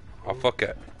 Oh fuck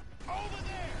it.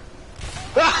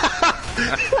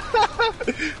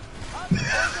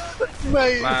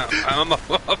 Mate, Man, I'm not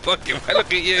fucking.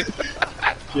 Look at you.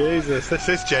 Jesus, this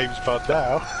is James Bond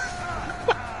now.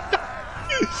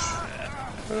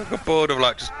 I got bored of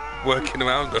like just working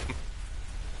around them.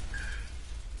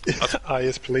 I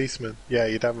as policeman. Yeah,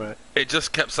 you're damn right. It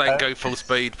just kept saying go full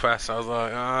speed, press. I was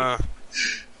like,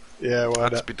 Yeah, why Had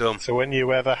to not? be done. So when you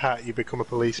wear the hat, you become a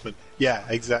policeman. Yeah,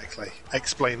 exactly.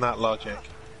 Explain that logic.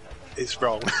 It's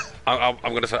wrong. I'm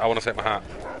gonna say I want to take my hat.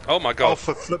 Oh my Oh, god.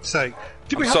 for flip's sake.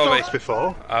 Did we I'm have sorry. dogs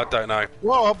before? I don't know.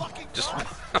 What? Just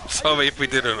I'm sorry if we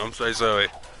didn't. I'm so sorry.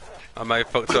 I may have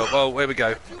fucked up. Oh, here we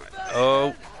go.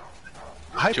 Oh,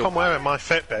 I hope Jump. I'm wearing my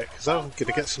Fitbit because I'm going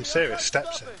to get some serious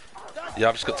steps in. yeah.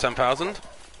 I've just got 10,000.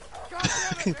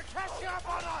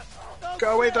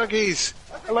 Go away, doggies!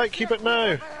 I like you, but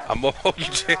no. I'm more you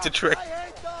here to trick.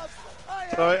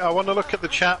 Right, I want to look at the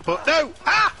chat, but no!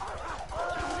 Ah!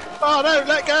 Oh no!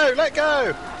 Let go! Let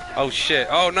go! Oh shit.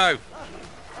 Oh no.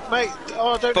 Mate!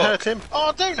 Oh, don't Fuck. hurt him!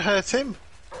 Oh, don't hurt him!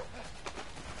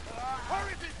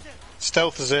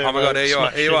 Stealth zero. Oh my god. Here you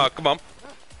are. Here you are. Come on.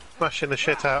 Smashing the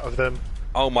shit out of them.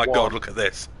 Oh my One. god. Look at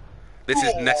this. This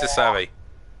is necessary.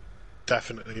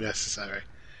 Definitely necessary.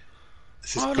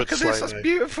 This is Oh good look at this. slow-mo. That's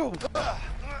beautiful.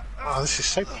 Oh, this is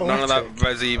so poetic. None of that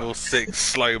Res Evil 6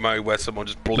 slow mo where someone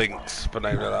just blinks for no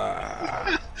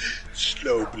reason.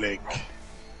 Slow blink.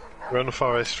 Run,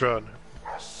 Forest, run.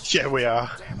 Yeah, we are.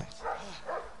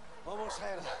 Almost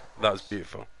had it. That was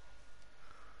beautiful.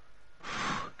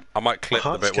 I might clip the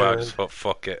heart's bit where I going. just thought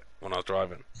fuck it when I was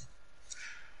driving.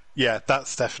 Yeah,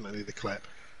 that's definitely the clip.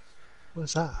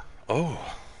 What's that?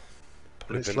 Oh.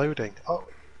 And it's loading. Oh,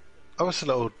 it's a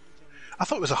little. I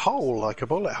thought it was a hole, like a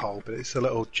bullet hole, but it's a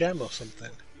little gem or something.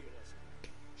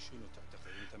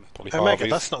 Probably Omega,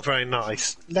 Harvey's. that's not very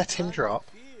nice. Let him drop.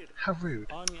 How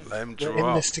rude. Let him We're in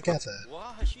drop. this together.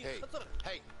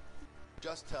 Hey,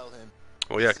 just tell him.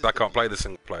 Well, yeah, 'cause I can't play the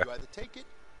single player. You either take it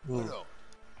or no.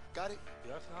 Got it?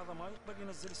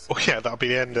 Oh yeah, that'll be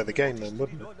the end of the game then,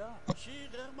 wouldn't it?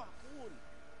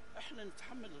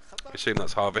 I assume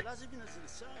that's Harvey.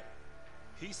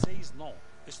 He says no.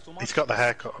 It's too much. He's got the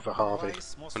haircut of a Harvey.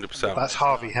 100%. That's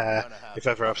Harvey hair, if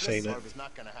ever I've seen it. Harvey's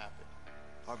not gonna happen.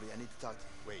 Harvey, I need to talk to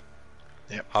you.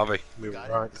 Wait, Harvey. We were Got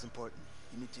it? right. it's important.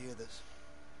 You need to hear this.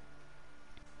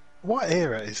 What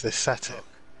era is this set in?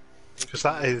 Because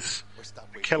that is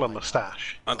a killer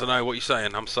moustache. I don't know what you're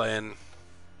saying. I'm saying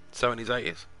 70s,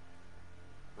 80s.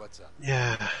 What's up?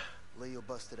 Yeah, Leo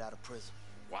busted out of prison.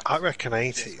 I reckon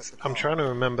 80s. I'm trying to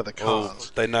remember the Oh,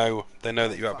 cars. they know that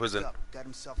you're out of prison. Got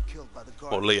himself killed by the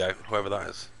guard. Or Leo, whoever that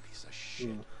is. Piece of shit.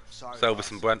 Sorry, It's Elvis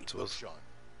boss. and Brent to Look, us. Sean.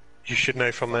 You should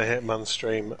know from the Hitman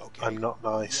stream, Okay. I'm not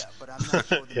nice. Yeah, but I'm not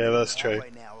sure Yeah, that's true.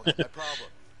 right now, okay? No problem.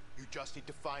 You just need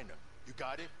to find him. You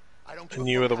got it? I don't give And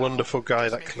a you were fuck the how. wonderful guy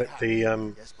Just that make it clipped happen.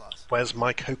 the Yes, boss. Where's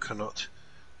My Coconut?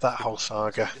 That whole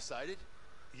saga. Decided?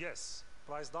 Yes.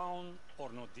 Price down or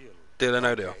no deal. Deal or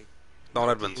no deal? Noel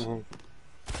Edmonds.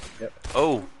 Yep.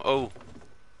 Oh.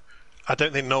 I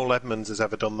don't think Noel Edmonds has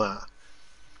ever done that.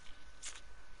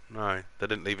 No, they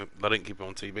didn't leave him. They didn't keep him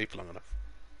on TV for long enough.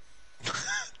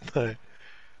 No.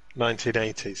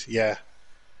 1980s, yeah.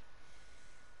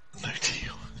 No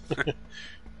deal.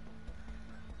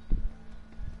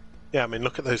 Yeah, I mean,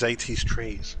 look at those 80s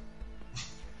trees.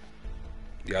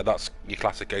 Yeah, that's your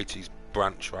classic 80s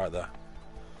branch right there.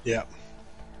 Yeah.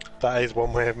 That is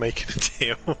one way of making a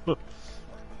deal.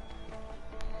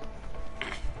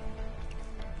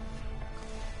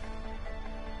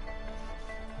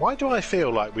 Why do I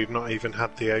feel like we've not even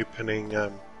had the opening,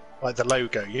 like the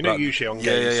logo? You know, Like- usually on yeah,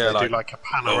 games yeah, they like- do like a Oh,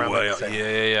 panoramic way, thing.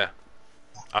 yeah.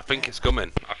 I think it's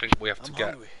coming. I think we have to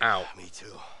get out. Me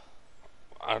too.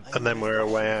 And then we're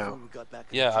away out. We got back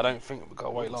in Yeah, the I don't think we've got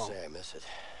to wait long. Say I miss it,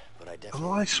 but I Am definitely.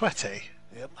 I sweaty?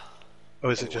 Yep.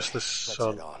 Or is it Anyway, just the let's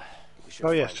sun? head on. We should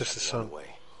Oh, yeah, find it's just the something on sun.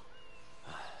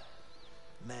 the way.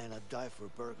 Man, I'd die for a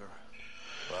burger.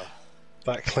 Well,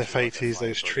 That cliff 80s,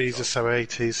 those trees are so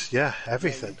 80s. Yeah,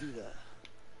 everything. Yeah, you do that.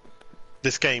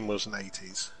 This game wasn't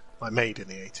 80s. Like, made in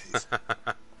the 80s.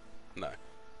 No,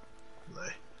 No.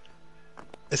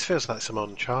 This feels like some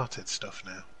Uncharted stuff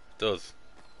now. it does.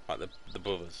 Like the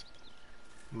brothers.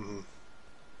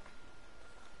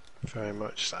 Very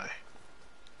much so.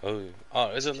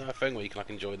 Oh, isn't there a thing where you can like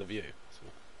enjoy the view?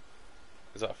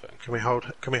 Is that a thing? Can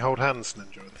we hold hands and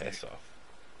enjoy the Piss off.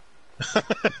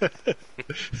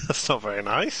 That's not very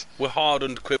nice. We're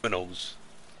hardened criminals.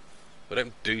 We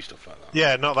don't do stuff like that.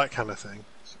 Yeah, not that kind of thing.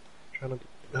 Trying to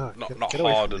Not get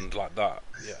away from hardened like that.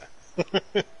 Yeah.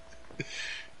 me.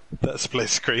 That split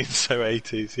screen so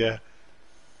 80s. Yeah.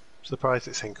 Surprised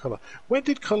it's in colour. When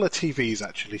did colour TVs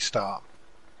actually start?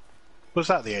 Was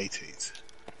that the 80s?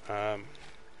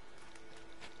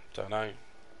 Don't know.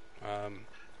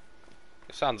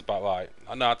 It sounds about right.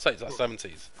 No, I'd say it's like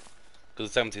 70s.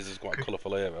 Because the 70s is quite a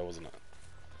colourful era, wasn't it?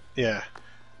 Yeah.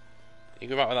 You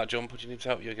go back with that jump, or do you need to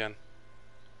help you again?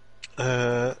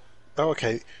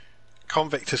 Okay.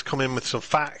 Convict has come in with some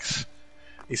facts.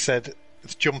 He said,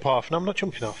 let's jump off. No, I'm not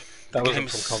jumping off. That wasn't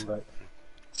game's- from Convict.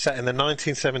 Set in the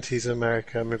 1970s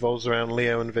America and revolves around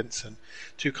Leo and Vincent,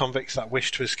 two convicts that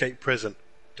wish to escape prison.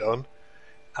 Done.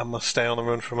 And must stay on the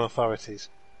run from authorities.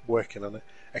 Working on it.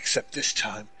 Except this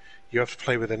time, you have to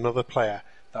play with another player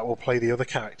that will play the other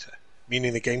character,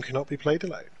 meaning the game cannot be played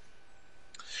alone.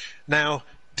 Now,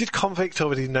 did Convict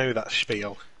already know that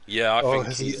spiel? Yeah, I Oh, think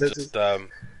has he's he- just.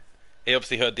 He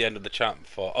obviously heard the end of the chat and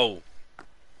thought, oh,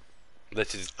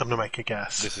 this is I'm going to make a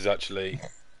guess. actually.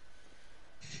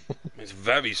 It's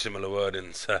very similar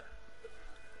wording to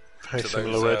Very to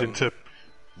similar those, wording to...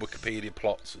 Wikipedia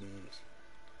plots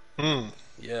and.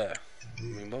 Yeah. I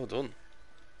mean, well done.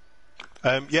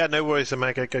 Yeah, no worries,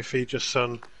 Omega. Go feed your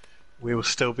son. We will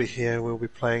still be here. We'll be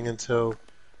playing until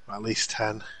at least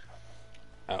 10.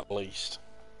 At least.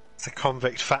 It's a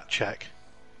Convict fact check.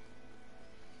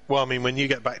 Well, I mean, when you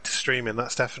get back to streaming,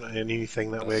 that's definitely a new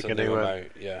thing that we're That's a going new to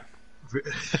amount, yeah.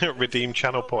 redeem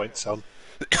channel points on.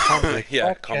 Yeah,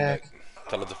 fact convict.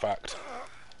 Tell us a fact.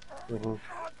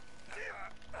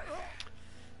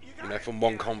 You know, from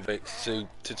one convict to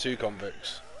two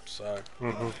convicts. So.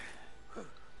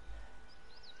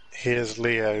 Here's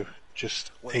Leo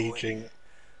just aging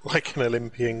like an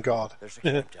Olympian god. there's a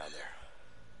camp down there.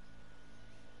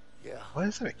 Yeah, Why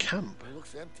is there a camp? it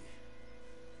looks empty.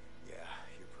 Yeah,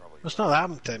 you're probably. It's not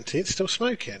that empty. It's still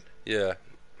smoking. Yeah.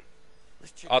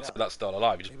 Let's check I'd it say out. that's still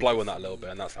alive. You just blow on that a little bit,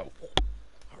 and that's how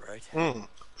All right.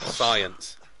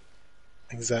 science.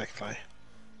 Exactly.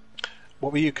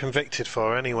 What were you convicted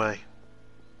for anyway?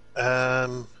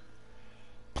 Do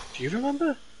you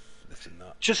remember? Listen,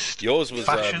 that. Just Yours was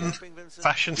fashion yours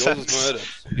sense. was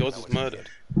murdered. Yours was murdered.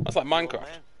 That's like Minecraft.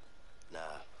 Nah,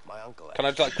 my uncle. Can I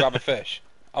just like grab a fish?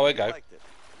 Oh, here we go. Liked it.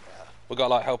 We got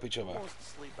to like help each other. Wants to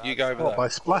sleep You go over What, there. by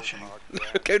splashing?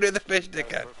 Go do the fish,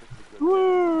 dickhead.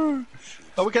 Woo!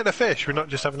 Oh, we're getting a fish. We're not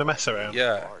just having a mess around.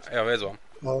 Yeah. Oh, here's one.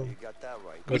 Oh, You got that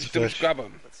right. We What's just, the we fish? just grab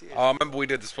them. Let's see it. Oh, I remember we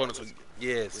did this for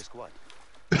years. Risk what?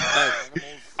 No,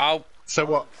 I'll so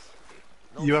what?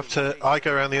 you have to. I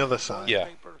go around the other side. Yeah.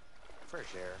 Fresh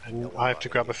air. And I have to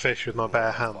grab a fish with my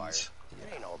bare hands,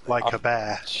 like a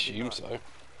bear. Assume so.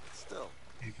 Still,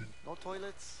 Even. no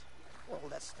toilets. Well,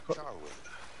 that's the charm with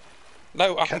it.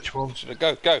 No, I Catch one.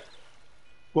 Go.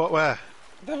 What? Where?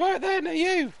 They're right there near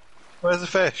you. Where's the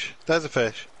fish? There's a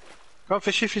fish. Go on,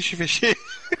 fishy, fishy, fishy.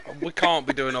 We can't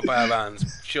be doing our bare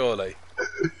hands, surely.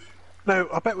 No,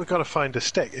 I bet we've got to find a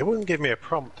stick. It wouldn't give me a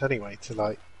prompt anyway to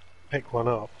like pick one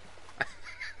up.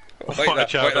 What a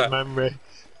child of memory.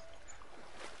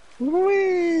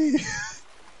 Whee!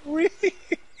 Whee!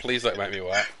 Please don't make me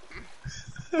wet.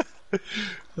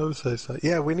 I'm so sorry.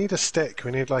 Yeah, we need a stick.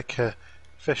 We need like a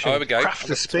fishing. Oh, there we go. Craft I've a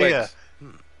got spear. twigs.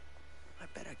 I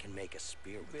bet I can make a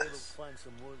spear Be with able to this. find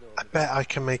some wood I bet I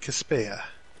can make a spear.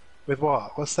 With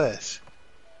what? What's this?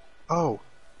 Oh.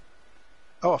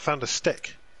 Oh, I found a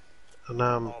stick. And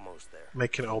now I'm Almost there.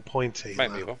 making it all pointy.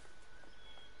 Make now. me one.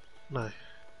 No.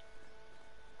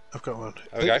 I've got one.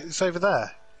 Okay. It's over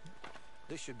there.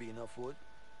 This should be enough wood.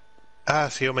 Ah,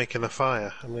 so you're making the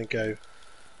fire. I'm going to go.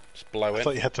 Just blow I in.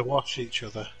 thought you had to wash each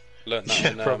other. Learned that Yeah,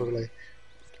 in, probably.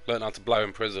 learned how to blow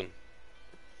in prison.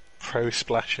 Pro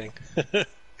splashing.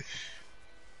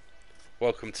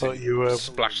 Welcome Thought to you were.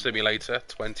 Splash Simulator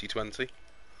 2020.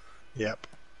 Yep.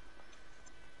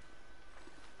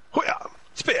 Hoo-yah!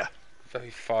 Spear! Very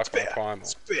far from Spear! primal.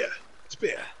 Spear!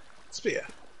 Spear! Spear!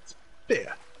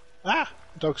 Spear! Ah!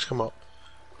 Dogs come up.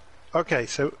 Okay,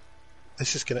 so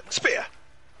this is gonna. Spear!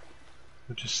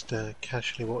 We'll just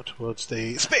casually walk towards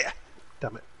the. Spear!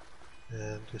 Damn it.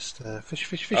 And just fishy,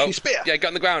 fishy, fishy, Oh, spear! yeah, get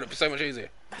on the ground, it'd be so much easier.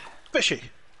 Fishy!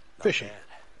 Fishy!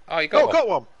 Oh, you got Oh, one. got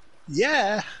one!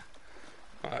 Yeah!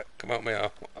 Alright, come help me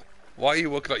out. Why are you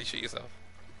walking like you shoot yourself?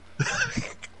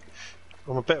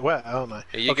 I'm a bit wet, aren't I?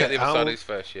 Yeah, you okay, get the other side of these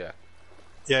first, yeah.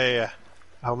 Yeah.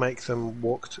 I'll make them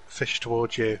walk fish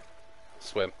towards you.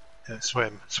 Swim.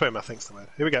 Swim. Swim, I think's the word.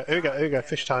 Here we go.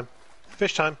 Fish time.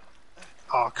 Fish time.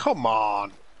 Oh, come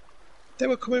on. They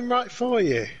were coming right for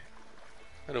you.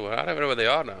 I don't know where they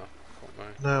are now.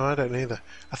 No, I don't either.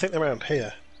 I think they're around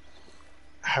here.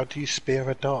 How do you spear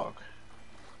a dog?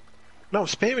 No, I'm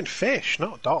spearing fish,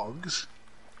 not dogs.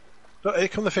 Look, here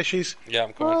come the fishies. Yeah,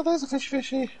 I'm coming. Oh, there's a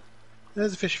fishy.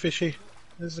 There's a fishy.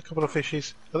 There's a couple of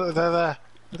fishies. Look, they're there.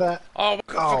 They're there. Oh, I can't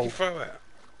fucking Oh. throw it.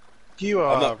 You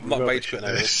are I'm not made rubbish to at it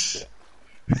now. this.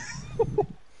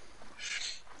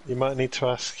 You might need to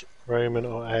ask Roman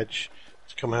or Edge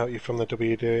to come help you from the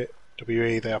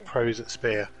WWE. They are pros at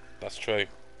spear. That's true.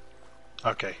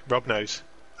 Okay, Rob knows.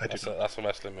 That's a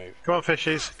wrestling move. Come on,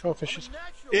 fishies.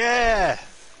 Yeah!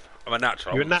 I'm a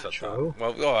natural. You're a I wouldn't have said natural?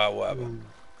 that. Well, whatever.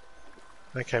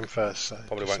 I came first, so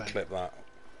Probably just won't saying. clip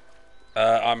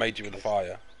that. I made you with the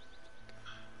fire.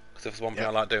 Because if there's one thing Yeah.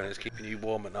 I like doing, it's keeping you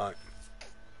warm at night.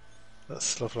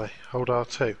 That's lovely. Hold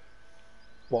R2.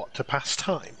 What, to pass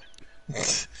time?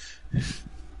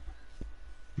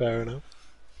 Fair enough.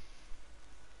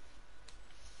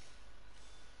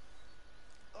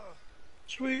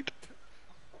 Sweet.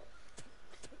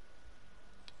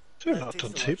 So not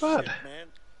done too bad. Man.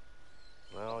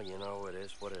 Well, you know, it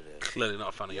is what it is. Clearly not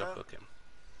a fan of your Yeah. cooking.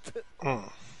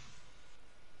 Mm.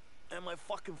 And my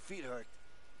fucking feet hurt.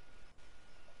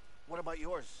 What about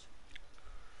yours?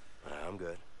 I'm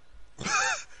good.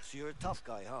 So you're a tough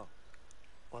guy, huh?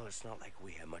 Well, it's not like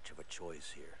we have much of a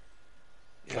choice here.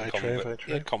 Very true, very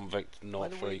true. Yeah, convict, not By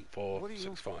the way, 3, 4, what are you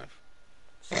 6, 5.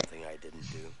 Something I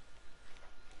didn't do.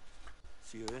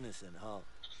 So you're innocent, huh?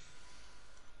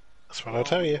 That's what I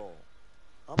tell you. Oh,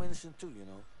 I'm innocent too, you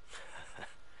know.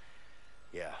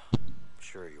 Yeah,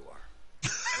 sure you are.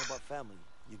 What about family?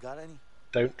 You got any?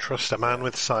 Don't trust a man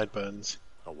with sideburns.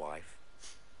 A wife.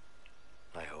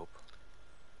 I hope.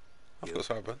 I've You? got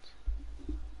sideburns.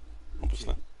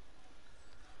 Obviously.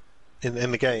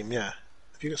 In the game, yeah.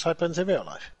 Have you got sideburns in real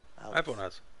life? Alex. Everyone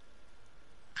has.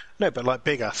 No, but like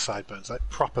big ass sideburns, like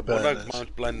proper Well, burners. no, mine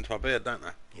blend into my beard, don't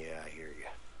they? Yeah, I hear you.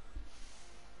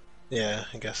 Yeah,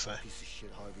 I guess so. Piece of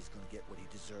shit Harvey's gonna get what he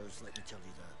deserves, let me tell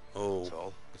you that. Oh,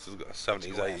 So, this has got a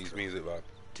 70s, go 80s after music vibe.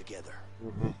 together.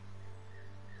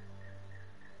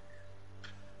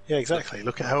 Yeah, exactly.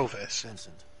 Look at Elvis.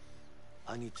 Vincent,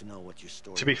 I need to know what your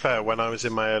story To be fair, when I was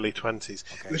in my early 20s,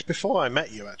 Okay. it was before I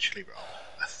met you actually, Rob,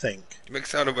 I think. You make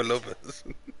sound of a lovers.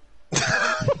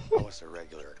 I was a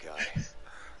regular guy.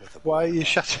 With a Why are boy you about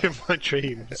shattering my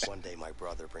dreams? One day my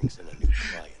brother brings in a new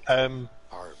client.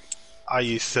 Harvey. I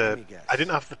used to. Let me guess. I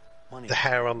didn't have Money. the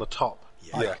hair on the top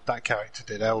like Yeah. that character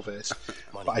did, Elvis,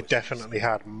 Money but I was definitely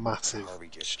had massive, Harvey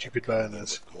just stupid kept coming in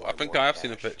burners. with more I and think more I have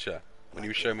seen a cash. picture when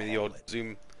you were showing me the old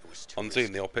Zoom, It was too on Zoom,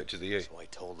 risky. the old pictures of you. So I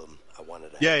told him I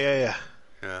wanted to Yeah, help yeah, yeah.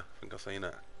 Yeah, I think I've seen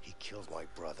it. He He killed my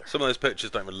brother. Some of those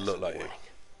pictures don't really look like you.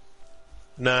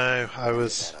 No, I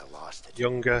was Then I lost it.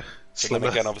 younger, But then slimmer.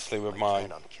 again, obviously with my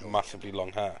plan on killing massively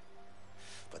long hair.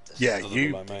 But the Yeah, doesn't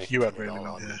you look like me. you had pin it really all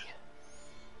long on hair. me.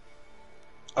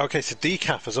 Okay, so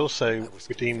Decaf has I also was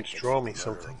redeemed convicted Draw for Me the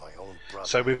murder of something. my own brother.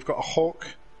 So we've got a Hawk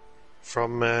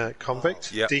from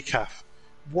Convict. Yep. Decaf,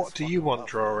 what That's do you fucking want rough,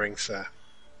 drawing, sir?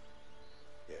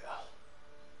 Yeah.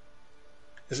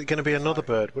 Is it going to be another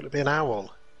bird? Will it be an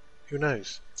owl? Who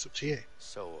knows? It's up to you.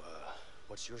 So,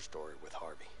 what's your story with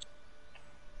Harvey?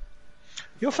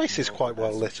 Your face is quite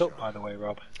well lit up, by the way,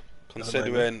 Rob.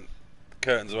 Considering the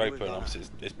curtains are open, obviously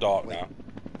it's dark now,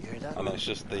 You hear that? and it's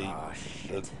just the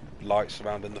shit. light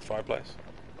surrounding the fireplace.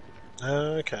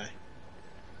 Okay.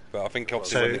 But I think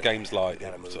obviously So- when the game's light,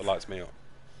 gotta it move. sort of lights me up.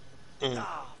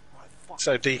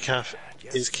 So Decaf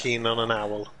is keen on an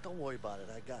owl. Don't worry about it.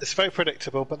 I got It's very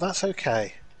predictable, but that's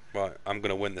okay. Right, I'm going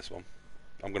to win this one.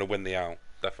 I'm going to win the owl,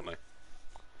 definitely.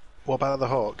 What about the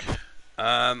Hawk?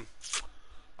 I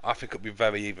think it'll be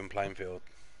very even playing field.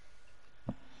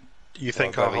 You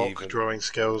think Well, our very Hawk even. drawing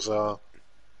skills are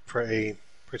pretty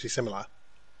similar?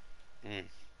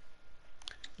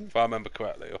 If I remember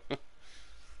correctly.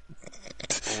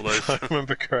 All those, I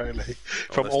remember correctly.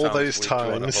 From those all times those we've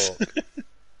drawn a times. hawk.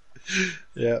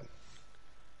 Yeah.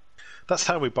 That's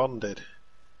how we bonded.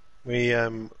 We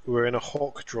were in a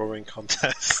Hawk drawing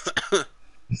contest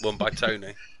Won by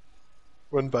Tony.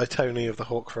 run by Tony of the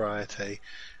Hawk variety,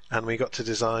 and we got to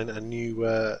design a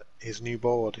new his new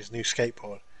board, his new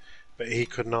skateboard. But he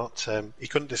could not. He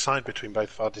couldn't decide between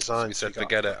both of our designs. We said, got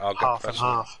forget it, I'll get half and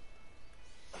professional. half.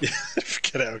 Yeah,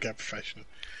 forget it. I'll get professional.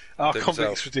 Our Do it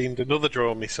convicts yourself. redeemed another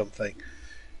draw me something.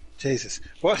 Jesus,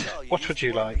 what Oh, you what used would to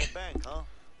you work in like? the bank, huh?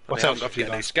 What They else haven't would you got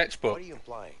a new like? sketchbook. What are you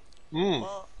implying?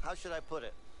 Well, how should I put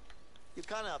it? You're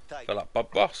kind of uptight. Feel like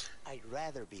Bob Boss. I'd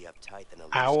rather be uptight than a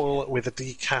loose Owl cannon. with a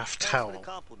decaf Thanks for the towel.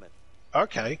 compliment.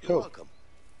 Okay, You're cool. welcome.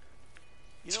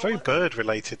 You It's know very what? bird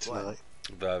related What? tonight.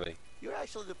 Very. You're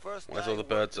actually the first Where's guy all the who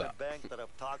worked birds in a at? bank that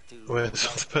I've talked to. Where's without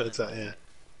all the birds spending at? money. Yeah.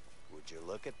 Would you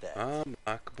look at that? I'm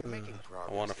like, making I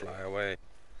progress want to there. fly away.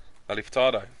 Ali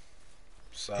Furtado.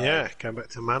 So, Yeah, going back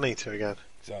to Manito again,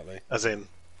 exactly. as in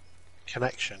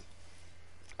connection.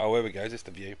 Oh, here we go. Is this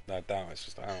the view? No, doubt it's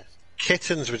just a house.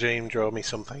 Kitten's redeemed draw me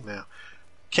something now.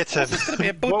 Kitten, this gonna be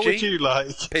a what would budgie? you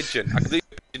like? Pigeon. I can do a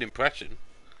pigeon impression,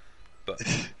 but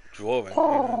drawing.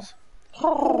 who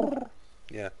knows?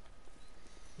 Yeah.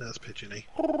 That's pigeony.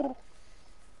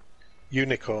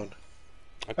 Unicorn.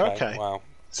 Okay. Okay. Wow.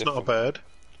 It's not a Different. bird.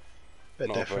 Bit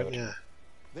Not a different, bird. yeah.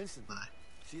 Vincent, No.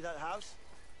 see that house?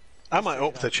 I might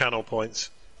up the channel points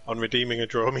on redeeming a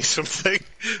draw me something.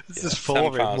 This is 4 in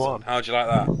 10,000. 1. How'd you like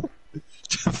that?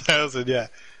 10,000, yeah.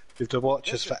 You have to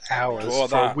watch us for hours, Draw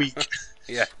for a that. week.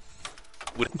 Yeah.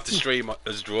 With the stream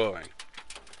as drawing.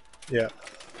 Yeah.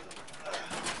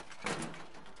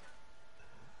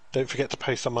 Don't forget to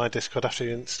post on my Discord after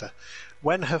your Insta.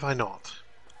 When have I not?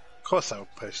 Of course I'll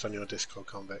post on your Discord,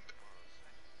 Convict.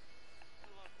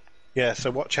 Yeah,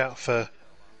 so watch out for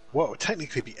what would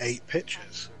technically be 8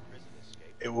 pictures.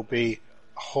 It will be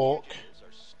Hawk,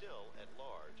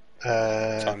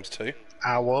 Times 2.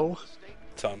 Owl,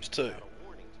 Times 2.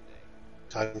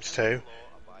 times 2,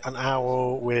 an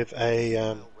owl with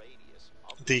a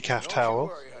decaf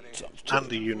towel,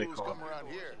 and a unicorn. Come around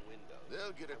here.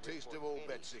 They'll get a taste of old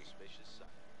Betsy.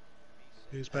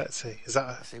 Who's Betsy? Is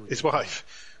that say we his can-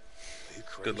 wife? Are you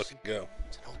crazy? Good looking girl.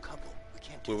 It's an old couple. We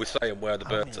can't do Well, we're that. saying where the I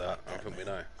don't birds mean are. like I that, think we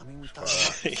man. know. I mean, we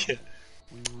thought Yeah.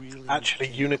 we really Actually,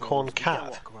 can't unicorn we can't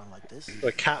cat. walk around like this.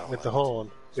 A cat with the horn,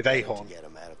 with a horn. To get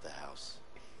him out of the house.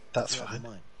 That's You have fine. in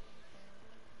mind.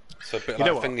 So a bit You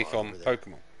know like what? Thingy from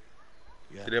Pokemon.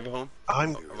 Yeah. Did you ever horn?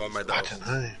 I'm. Have I made I that don't up?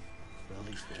 know. Well, at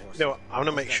least the horse. You know what? I'm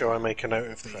gonna make sure I make a note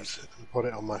of these and put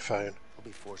it on my phone. He'll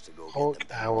be forced to go Hawk, get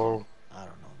them. owl, I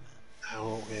don't know, man.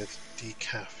 owl with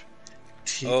decaf.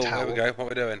 Tea Oh, towel. here we go. What are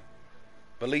we doing?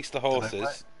 Release the Dunno, horses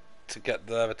what? to get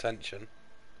their attention,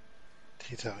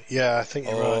 Tea towel. Yeah, I think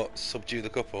you're or right. subdue the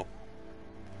couple.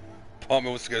 Palmer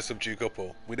wants to go subdue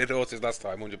couple. We did horses last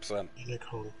time, 100%.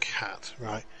 Unicorn cat.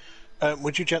 Right.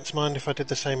 Would you gents mind if I did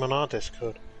the same on our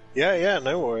Discord? Yeah,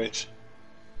 no worries.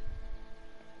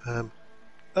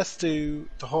 Let's do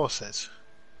the horses.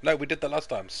 No, we did that last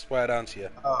time. Swear down to you.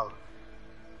 Oh.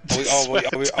 Are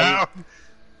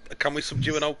we- Can we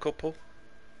subdue an old couple?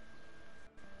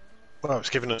 Well, it's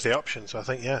given us the option, so I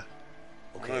think yeah.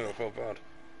 Okay. No, I feel bad.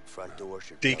 Front door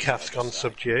should be on the Decaf's other gone side.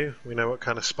 subdue. We know what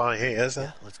kind of spy he is.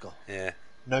 Yeah, let's go. Yeah,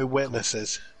 No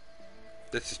witnesses.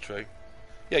 this is true.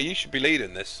 Yeah, you should be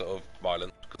leading this sort of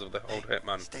violence because of the old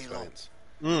hitman Stay low. experience.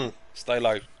 Mm. Stay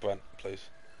low, Brent, please.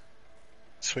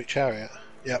 Sweet chariot.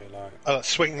 Yeah. Be like, Oh,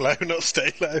 swing low, not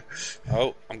stay low.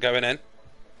 oh, I'm going in.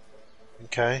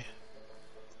 Okay.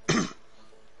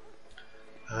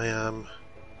 I am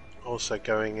also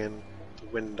going in the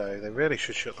window. They really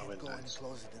should shut the Can't go any windows.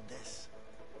 closer than this.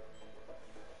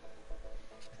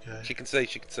 Okay. She can see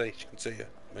you.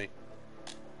 Me.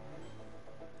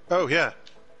 Oh, yeah.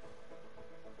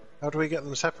 How do we get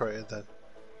them separated then?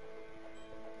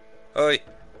 Oi!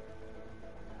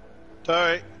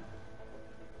 Sorry.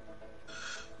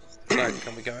 Right,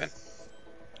 can we go in?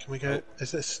 Can we go? Oh.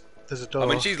 Is this? There's a door. I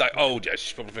mean, she's like, oh, yeah,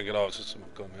 she's probably thinking, oh, it's just something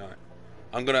going behind.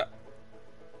 I'm gonna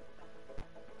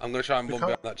try and We run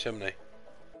can't- behind that chimney.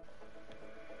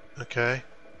 Okay.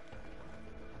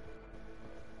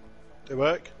 Did it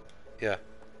work? Yeah.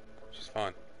 She's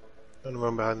fine. I'm gonna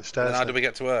run behind the And stairs. then how do then. we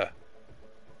get to her?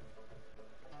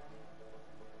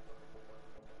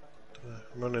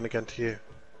 I'm running again to you.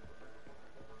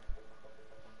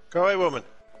 Go away, woman.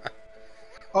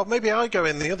 Oh, maybe I go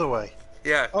in the other way.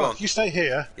 Yeah, go Oh, on. you stay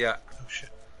here. Yeah. Oh shit.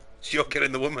 You're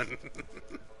killing the woman.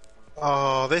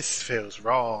 Oh, this feels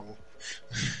wrong.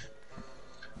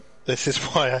 This is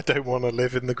why I don't want to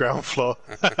live in the ground floor.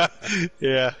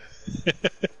 Yeah.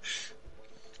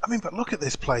 I mean, but look at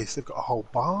this place. They've got a whole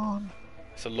barn.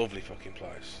 It's a lovely fucking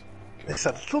place. It's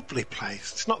a lovely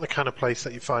place. It's not the kind of place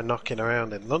that you find knocking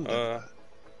around in London. but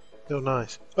still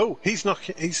nice. Oh, he's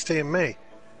knocking. He's seeing me.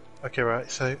 Okay, right.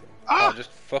 So, Oh, just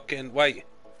fucking wait.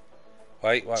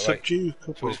 Wait. subdue Should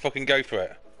we couple. just fucking go for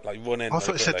it? Like run in. I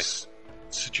thought it said quickly.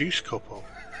 seduce couple.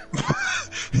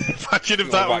 Imagine if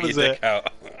What that about was your it. dick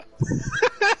out?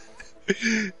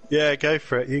 Yeah, go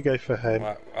for it. You go for him.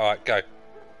 Alright, go.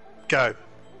 Go.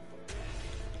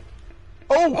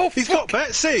 Oh, Oh, he's fuck. got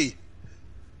Betsy.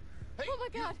 Oh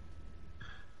my god!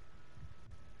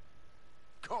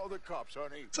 Call the cops,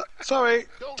 honey. Sorry.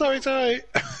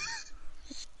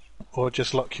 Or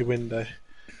just lock your window.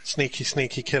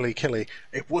 Sneaky, killy.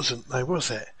 It wasn't, though,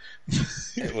 was it?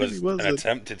 It really was an wasn't.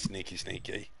 attempted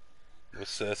sneaky. It was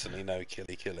certainly no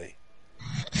killy.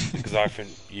 Because I think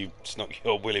you snuck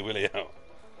your willy out.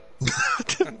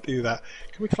 Didn't do that.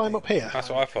 Can we climb up here? That's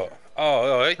what I thought.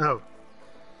 Oh, alright. Oh,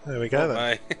 there we go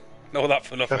then. Mate. Not that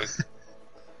for nothing.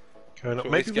 Going up. Shall we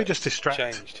Maybe just we get just distract.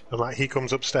 changed? And like he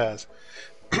comes upstairs,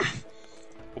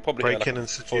 We'll probably break in and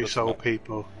seduce old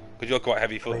people. Because you're quite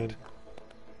heavy-footed.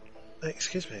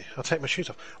 Excuse me, I'll take my shoes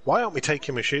off. Why aren't we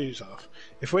taking my shoes off?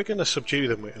 If we're going to subdue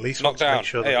them, we at least Knock want to down. make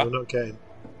sure There that you we're not getting.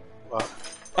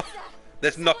 What?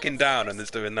 There's knocking down and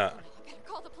there's doing that. I better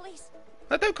call the police.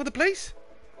 No, don't call the police.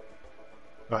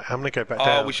 Right, I'm going to go back Oh,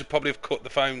 down. we should probably have cut the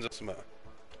phones or something.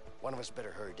 One of us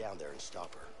better hurry down there and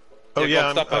stop her. Oh Yeah, yeah, go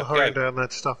on, stop I'm her, hurrying go. down there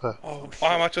to stop her. Oh,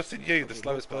 why am I trusting you, the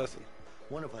slowest person?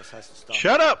 One of us has to stop.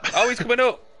 Shut up! Oh, he's coming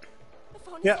up. The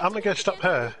phone is Yeah, I'm going to go activated stop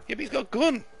again. her. Yeah, but he's got a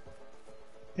gun.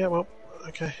 Yeah, well,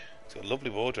 okay. He's got a lovely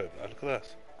wardrobe now, look at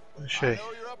that. Where's she? I know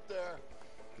you're up there.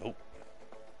 Nope.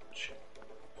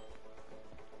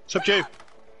 Subdue!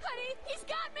 Honey, he's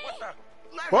got me!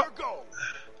 Let What? her go.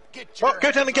 Get your Oh,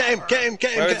 go down and get him! Get him!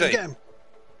 Where is he? Get him!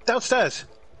 Downstairs!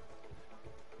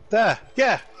 There!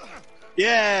 Yeah!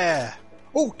 Yeah!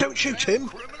 Oh, don't shoot him!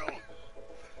 criminal.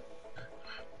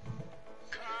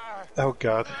 Oh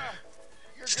god.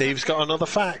 Steve's got another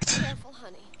fact. Careful,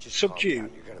 honey. Just calm Subdue.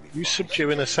 down, you're gonna be Use fine. subdue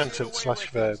in a sentence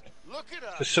 / verb. Look at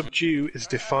To us. subdue is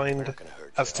defined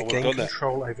as to Oh, we've gain done that.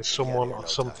 control over someone or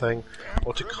something,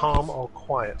 or to calm or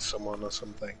quiet someone or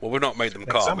something. Well, we've not made them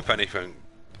calm, Example. if anything.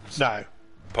 No.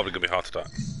 Probably going to be heart attack.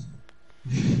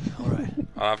 Alright.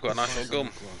 I've got a nice little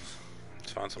gum.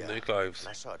 Let's find some Yeah. new clothes.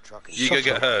 I saw a truck in You go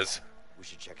get hers. We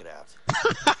should check it out.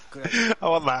 Good idea. I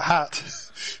want that hat.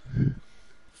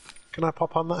 Can I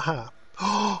pop on that hat?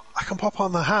 Oh, I can pop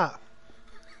on the hat.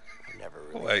 I've never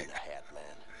really Wait. been a hat man.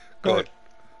 Good.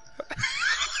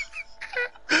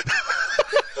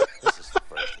 This is the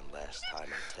first and last time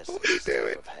I'm testing What are you this type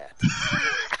doing? of hat.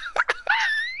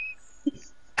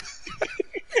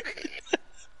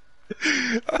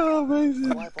 Oh, amazing.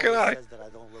 My wife Can always I? says that I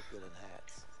don't look good in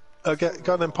hats. Okay,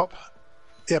 go on then, pop.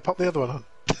 Yeah, pop the other one on.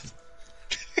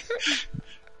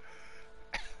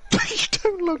 You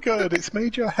don't look good. It's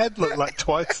made your head look like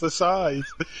twice the size.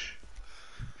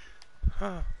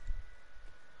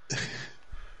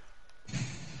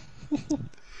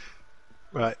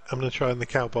 Right, I'm going to try on the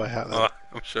cowboy hat then. Oh,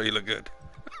 I'm sure you look good.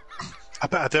 I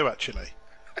bet I do, actually.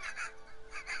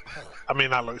 I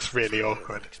mean, that looks really Better than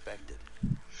awkward. expected.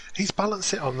 He's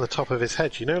balanced it on the top of his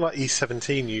head, you know, like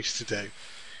E17 used to do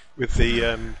with the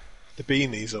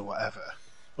beanies or whatever,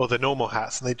 or the normal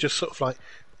hats, and they just sort of like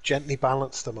gently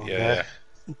balance them on Yeah.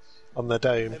 on the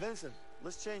dome. Hey, Vincent,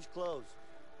 let's change clothes.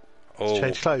 Oh,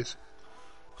 Change clothes.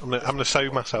 I'm gonna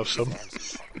sew myself some.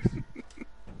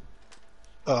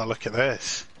 Oh, look at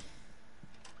this.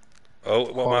 Oh, what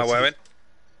am I Quality. wearing?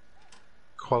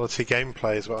 Quality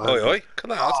gameplay is what I'm Oi, doing. oi. Look at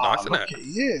that. That's nice, isn't look it? at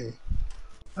you.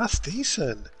 That's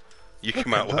decent. You Look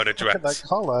come at out wearing a that, look at that dress.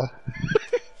 collar.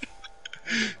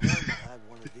 Fullama had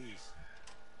one of these.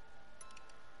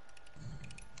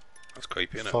 That's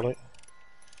creepy, isn't it? Follow.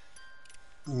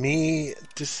 Mi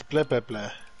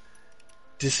dispiace.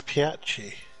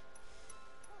 Dispiace.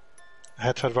 I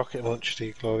had to add rocket launcher to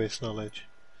your glorious knowledge.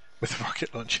 With a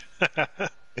rocket launcher.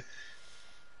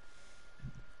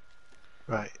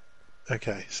 Right.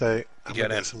 Okay, so I'm get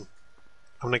gonna in. I'm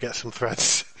gonna get some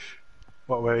threads.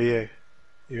 Where are you?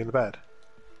 You in the bed?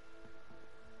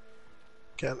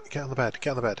 Get on the bed. Get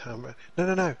on the bed.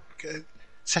 No.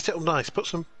 Set it up nice. Put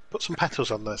some petals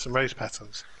on there. Some rose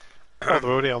petals. Oh, they're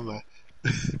already on there.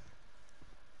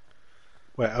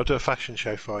 Wait, I'll do a fashion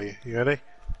show for you. You ready?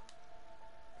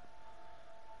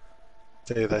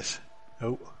 Do this.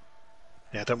 Oh.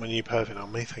 Yeah, I don't want you perving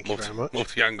on me. Thank you very much.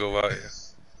 Multi-angle right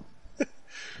here.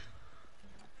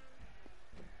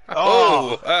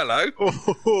 Oh! Hello.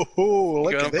 Oh,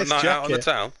 look Going at up a this night out on the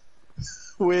jacket. town.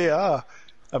 We are.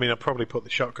 I mean, I'll probably put the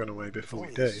shotgun away before we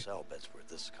Only do. the cell beds were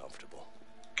this comfortable.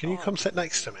 Can you come sit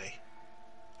next to me?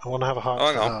 I want to have a heart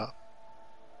Hang to on. heart.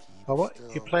 Oh, what?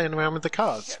 You're playing around with the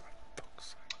cards?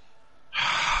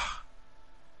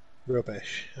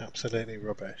 Rubbish. Absolutely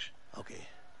rubbish. Okay,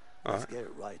 All let's right. get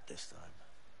it right this time.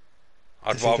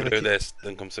 I'd Is he rather gonna do keep- this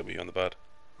than come sit with you on the bed.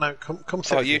 No, come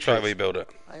sit Oh, with you me, try and please. rebuild it.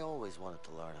 I always wanted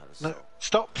to learn how to No, sew.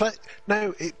 stop play.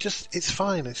 No, it's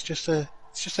fine. It's just a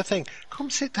thing. Come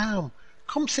sit down.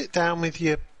 Come sit down with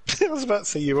your. I was about to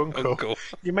say your uncle. Uncle.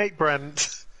 Your mate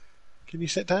Brent. Can you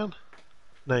sit down?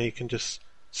 No, you can just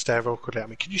stare awkwardly at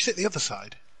me. Can you sit the other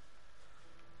side?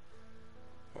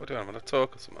 What do I want to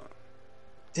talk or something?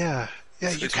 Yeah, you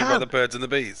Speak can. about the birds and the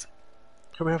bees.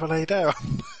 Can we have a lay down?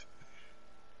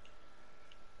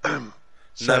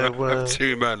 Never have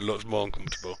two men looks more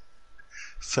uncomfortable.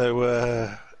 So,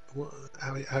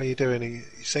 how are you doing? Are you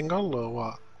single or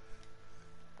what?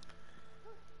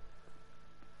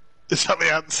 Is that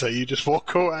the answer? You just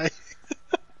walk away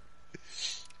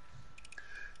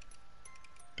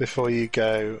before you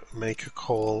go. Make a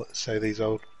call so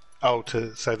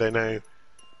so they know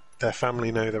their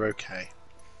family know they're okay.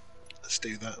 Let's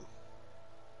do that.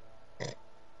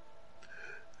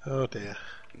 Oh dear.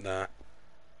 Nah.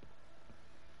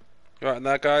 You right in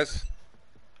there, guys?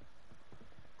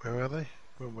 Where are they?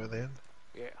 When were they in?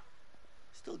 Yeah.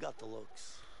 Still got the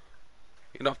looks.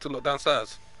 You don't have to look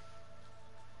downstairs.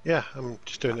 Yeah, I'm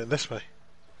just doing it this way.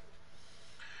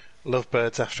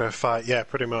 Lovebirds after a fight. Yeah,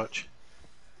 pretty much.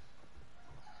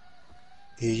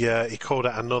 He called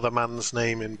out another man's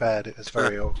name in bed. It was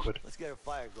very awkward. Let's get a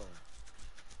fire going.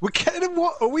 We're getting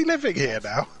what? Are we living here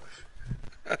now?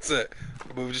 That's it.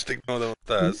 We'll just ignore them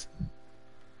upstairs.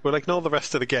 We'll ignore the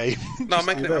rest of the game. No, I'm Just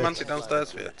making do it this. romantic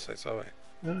downstairs for you. Say sorry.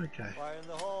 Okay. Fire in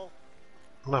the hole.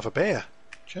 I'll have a beer.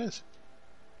 Cheers.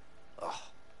 Oh,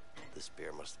 this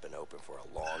beer must have been open for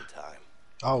a long time.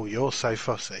 Oh, you're so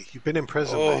fussy. You've been in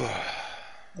prison, Oh, mate.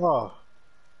 Oh.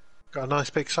 Got a nice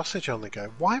big sausage on the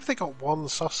go. Why have they got one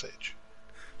sausage?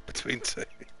 between two.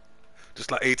 Just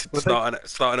like eating, Well, they-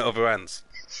 starting at other ends.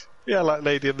 Yeah, like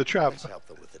Lady and the Tramp. Let's help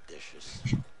them with the dishes.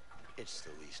 It's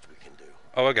the least we can do.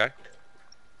 Oh, okay.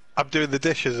 I'm doing the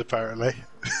dishes, apparently.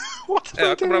 What am Yeah, I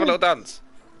I'll come and have a doing? little dance.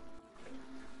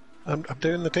 I'm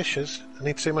doing the dishes. I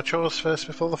need to do my chores first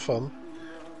before the fun.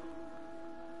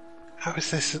 How is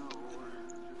this?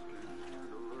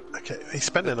 Okay, he's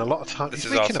spending a lot of time. This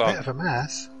He's is our making a bit song. of a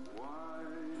mess.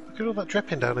 Look at all that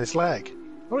dripping down his leg.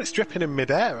 Oh, it's dripping in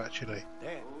midair, actually.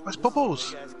 Damn. There's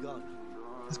bubbles. Guy's gun.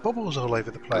 There's bubbles all over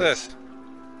the Look at place. this.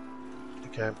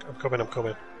 Okay, I'm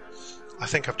coming. I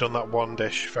think I've done that one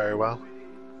dish very well.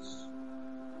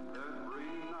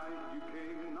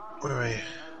 Where are you?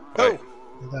 Wait. Oh!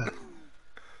 You're there.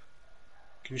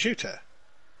 Can you shoot it?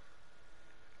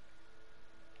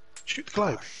 Shoot the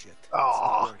globe. Oh, shit. It's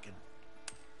Aw. not working.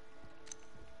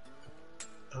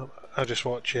 I'll just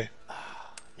watch you.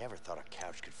 Never thought a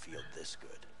couch could feel this good.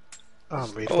 I'll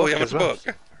read Oh, a you book have as a well.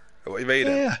 book? What are you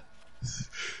reading? Yeah.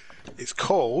 It's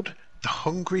called The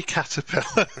Hungry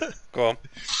Caterpillar. Go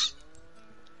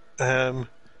on.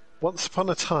 Once upon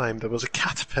a time, there was a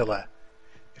caterpillar.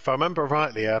 If I remember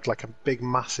rightly, he had like a big,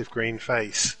 massive green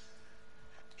face.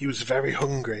 He was very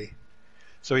hungry.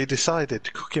 So he decided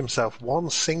to cook himself one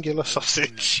singular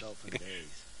sausage. Myself in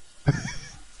days.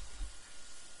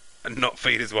 And not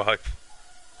feed his wife.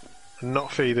 And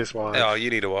not feed his wife. Oh, you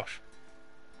need a wash.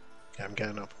 Yeah, I'm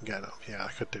getting up. Yeah, I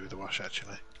could do with the wash,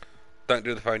 actually. Don't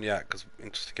do the phone yet, because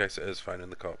just in case it is phoning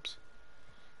the cops.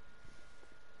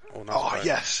 Oh, nice Oh, phone.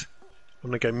 yes. I'm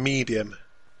gonna go medium.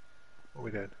 What are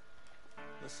we doing?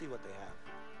 Let's see what they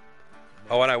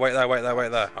have. Oh, no, wait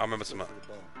there. I remember something. For the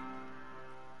bone.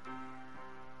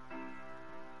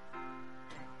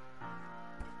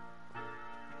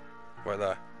 Wait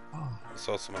there. I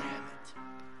saw something.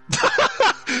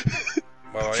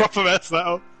 Where are you? Proper mess that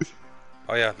up.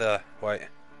 Oh yeah, there. Wait.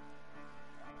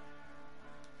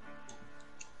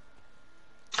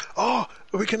 Oh,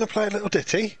 are we gonna play a little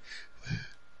ditty?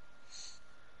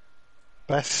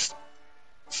 Best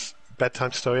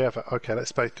bedtime story ever. Okay,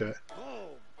 let's both do it.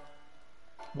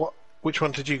 What? Which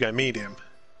one did you go? Medium.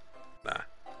 Nah.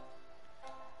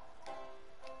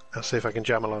 I'll see if I can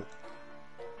jam along.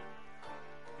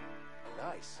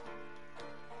 Nice.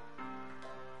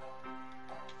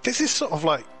 This is sort of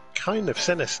like kind of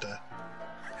sinister.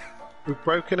 We've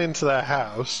broken into their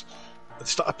house and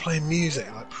started playing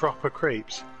music like proper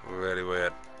creeps. Really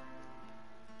weird.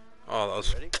 Oh, that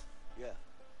was. Ready? Yeah.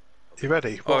 You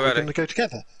ready? Oh, What, we're ready. going to go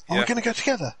together? Oh, Yeah. we're going to go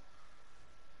together.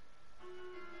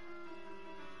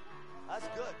 That's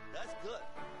good. That's good.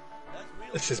 That's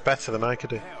really This is better than I could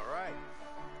do. Yeah, all right.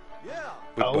 Yeah.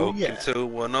 We Oh, broke yeah. into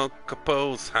one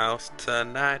Okapo's house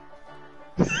tonight.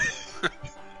 Oh,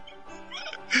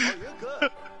 you're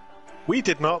good. We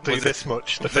did not do Was it- this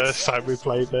much the was it- first time we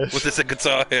played this. Was this a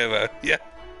Guitar Hero? Yeah.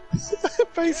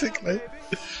 Basically.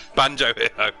 Banjo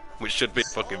Hero, which should be a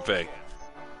fucking thing.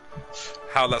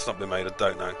 How that's not been made, I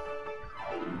don't know.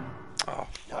 Oh,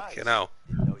 fucking hell.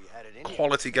 Know you had it in you.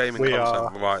 Quality gaming We content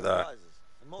are- right there. Surprises.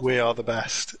 And most We people- are the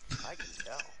best. I can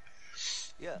tell.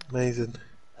 Yeah, Amazing.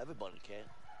 everybody can.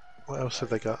 What else have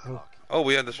they got? Oh, Oh,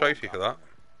 we had the trophy for that.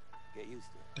 Get used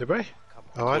to did we?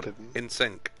 Oh, I didn't. In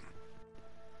sync.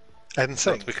 NSYNC.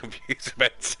 Not to be confused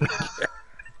with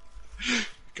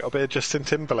Got a bit of Justin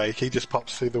Timberlake. He just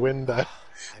pops through the window. I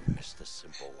miss the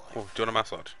simple life. Oh, do you want a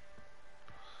massage?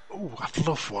 Oh, I'd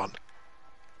love one.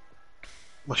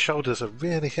 My shoulders are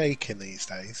really aching these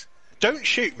days. Don't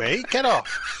shoot me! Get off!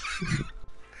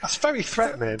 That's very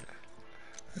threatening.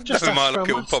 Just Never mind, ask look,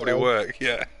 for it a would probably massage. work,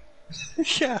 yeah.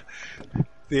 Yeah.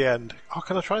 The end. Oh,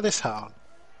 can I try this hat on?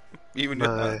 Even your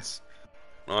No. nuts.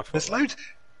 No, I There's thought- loads.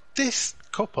 This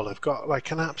couple have got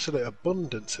like an absolute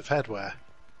abundance of headwear.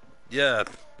 Yeah,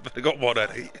 they got one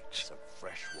at each. Some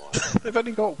fresh water. They've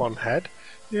only got one head.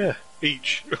 Yeah,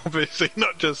 each, obviously,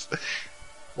 not just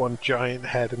one giant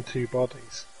head and two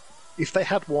bodies. If they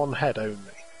had one head only,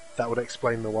 that would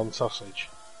explain the one sausage.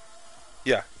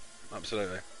 Yeah,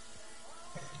 absolutely.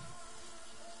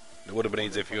 It would have been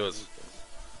easier for yours.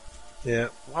 Yeah.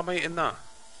 Why am I eating that?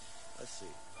 Let's see.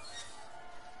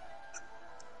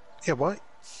 Yeah, why?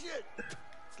 Shit!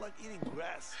 It's like eating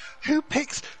grass. Who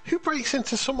breaks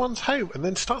into someone's home and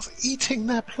then starts eating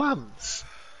their plants?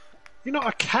 You're not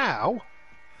a cow.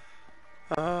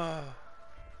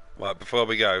 Right, before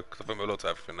we go, because I think we've looked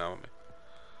at everything now, haven't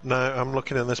we? No, I'm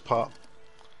looking in this part.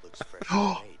 Looks fresh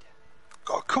Oh. made.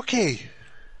 Got a cookie.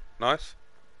 Nice.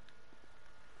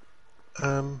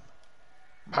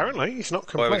 Apparently he's not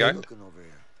There we go. complained. Looking over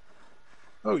here.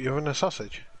 Oh, you're in a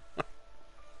sausage.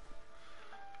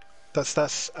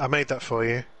 That's. I made that for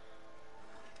you.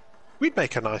 We'd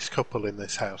make a nice couple in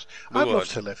this house. We I'd love would.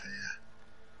 to live here.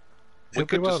 We It'd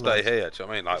be could well just stay nice. here, do you know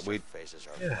what I mean? Like, we'd Faces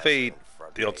are Yeah. feed fashion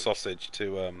front the odd page. sausage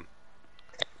to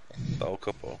the old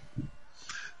couple.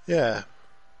 Yeah,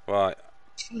 Right.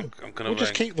 I'm gonna we'll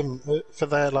just ring. keep them for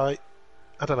their I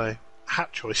don't know,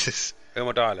 hat choices. Who am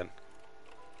I dialing?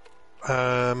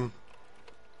 I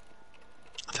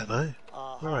don't know.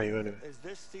 Where are you anyway? Is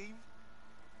this Steve?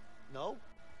 No?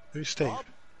 Who's Steve? Bob?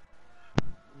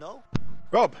 No?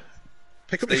 Rob,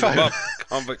 pick up Steve your and phone. Bob.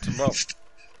 Convict and Bob.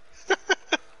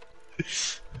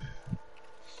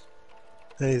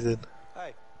 Nathan.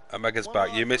 Hey. Omega's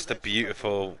back. You missed a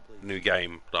beautiful new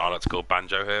game that I like to call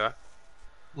Banjo Hero.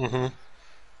 Mm-hmm.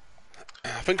 I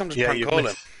think I'm just Yeah, prank you've calling.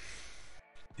 missed,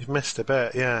 you've missed a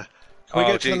bit, yeah. Can we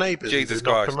Oh, go to the neighbours Jesus and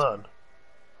knock Christ. them on?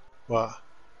 What?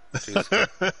 Jesus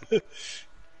Christ.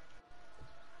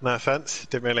 No offence,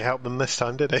 didn't really help them this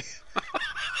time, did he?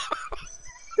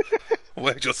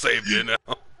 Where'd your saviour now?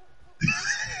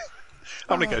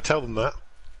 I'm gonna go tell them that.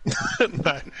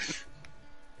 No.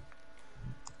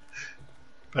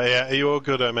 But yeah, are you all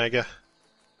good, Omega?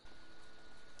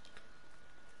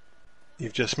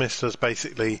 You've just missed us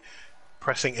basically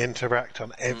pressing interact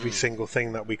on every single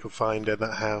thing that we could find in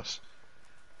that house.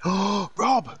 Oh,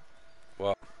 Rob!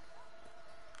 What?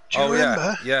 Do you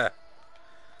remember? Yeah.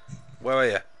 Where are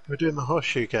you? We're doing the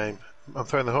horseshoe game. I'm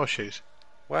throwing the horseshoes.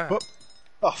 Where? What?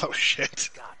 Oh, that was shit.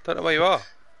 Don't know where you are.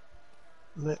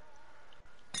 Isn't it?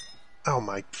 Oh,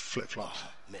 my flip-flops.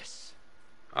 Miss.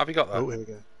 Have you got that? Oh, here we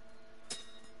go.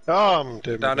 Oh, I'm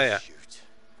doing Down my here. Shoot.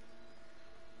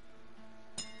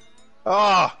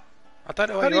 Ah! I don't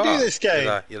know How where do you you do are. this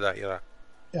game? You're there.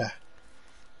 Yeah.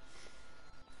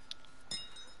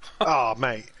 Oh,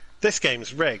 mate. This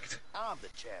game's rigged. I'm the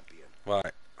champion.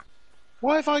 Right.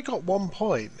 Why have I got 1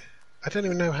 point? I don't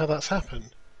even know how that's happened.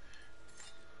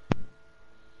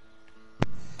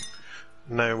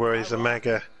 No worries,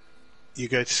 Omega. You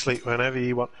go to sleep whenever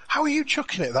you want. How are you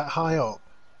chucking it that high up?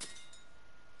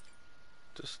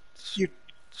 Just You...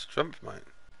 strength, mate.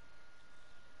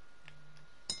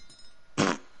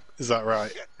 Is that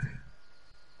right?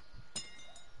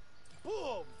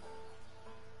 Boom!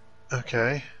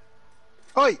 Okay.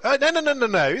 Oi!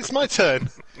 No! It's my turn.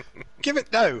 Give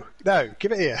it... No,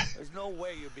 give it here. There's no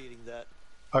way you're beating that.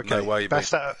 Okay, No way,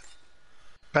 best out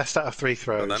of 3 Well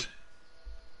throws.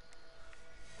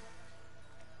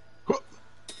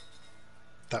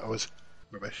 That was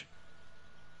rubbish.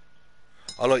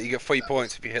 Oh look, you get 3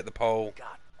 points if you hit the pole.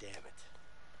 God damn it.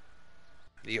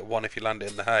 You get 1 if you land it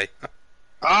in the hay.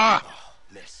 Ah! Oh,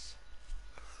 miss.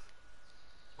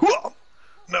 Whoa!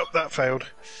 Nope, that failed.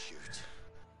 Shoot.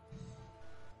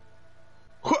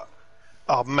 Whoa!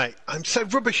 Oh, mate, I'm so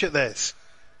rubbish at this.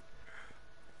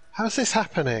 How's this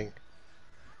happening?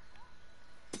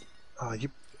 Oh, you...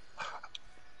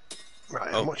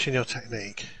 Right, I'm watching your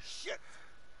technique. Shit.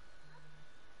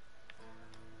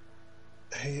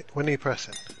 Hey, when are you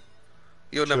pressing?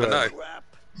 You'll never know. Crap.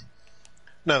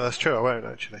 No, that's true, I won't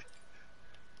actually.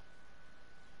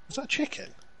 Was that chicken?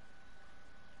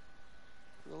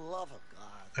 For the love of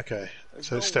God. Okay, There's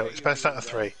so no still, way it's you're best out beating of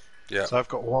that. 3. Yeah. So I've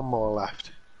got 1 more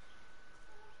left.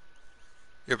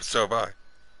 Yeah, but so have I.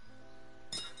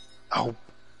 Oh!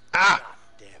 Ah! God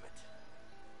damn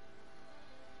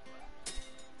it.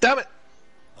 Damn it!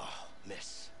 Oh,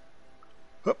 miss.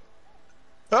 Oh,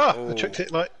 I Oh. chucked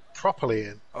it like properly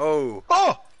in. Oh!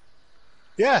 Oh!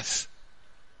 Yes!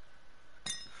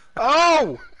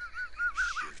 Oh!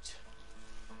 Shoot.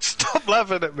 Stop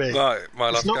laughing at me. Right, my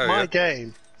It's last not go, my yeah?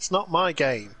 game. It's not my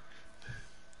game.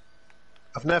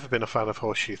 I've never been a fan of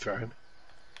horseshoe throwing.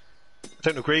 I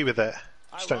don't agree with it.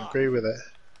 I just don't agree with it.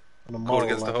 On a Call moral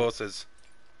against the level. horses.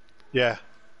 Yeah.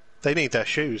 They need their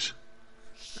shoes.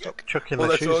 Stop chucking All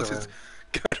their those shoes horses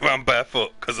around. going around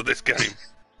barefoot because of this game.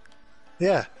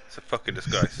 Yeah, It's a fucking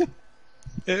disgrace.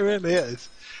 it really is.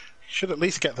 Should at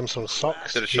least get them some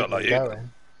socks. Should've to keep shot like them you.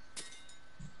 going.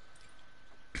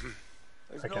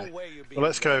 There's Okay. no way you're beating Well,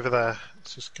 let's go that. over there.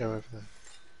 Let's just go over there.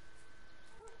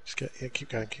 Just get... Yeah, keep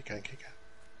going.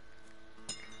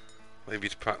 Maybe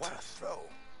to What a practice. throw.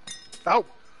 Oh!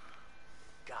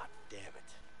 God damn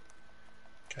it.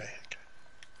 Okay.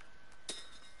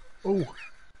 Ooh.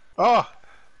 Ah!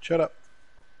 Shut up.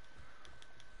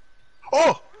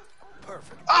 Oh!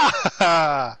 Perfect.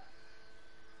 Ah!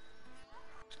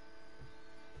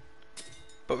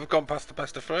 But we've gone past the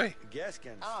best of 3.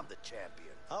 Gaskins. I'm the champion.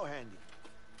 How handy.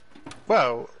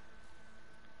 Well...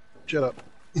 Shut up.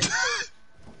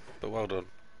 But well done.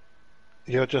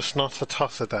 You're just not a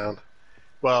tosser down.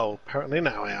 Well, apparently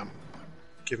now I am.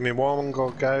 Give me 1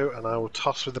 good go and I will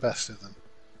toss with the best of them.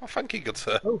 Oh, thank you, good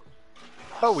sir. Oh,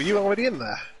 were you already in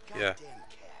there? Yeah. Damn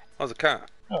cat. I was a cat.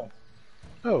 Oh.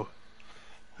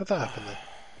 How'd that happen then?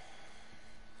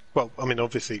 Well, I mean,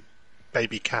 obviously,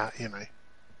 baby cat, you know.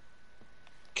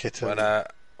 Kitten. When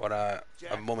a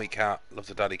mummy cat loves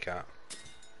a daddy cat.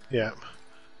 Yeah.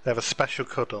 They have a special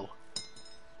cuddle.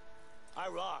 I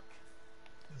rock.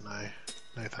 No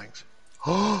thanks.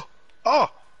 Oh! Oh!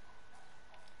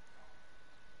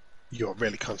 You're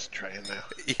really concentrating now.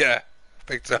 Yeah,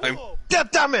 big time. Yeah,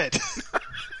 damn it!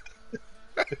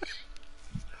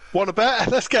 Want a bet?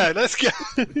 Let's go.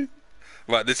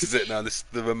 Right, this is it now. This is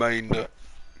the remainder.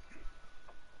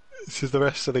 This is the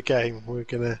rest of the game. We're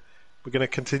gonna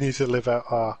continue to live out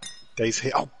our days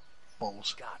here. Oh,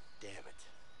 balls! God damn it.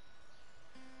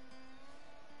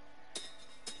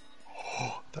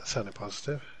 Oh, that sounded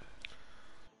positive.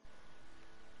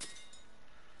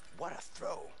 What a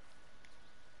throw.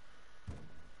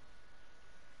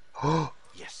 Oh,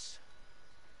 Yes.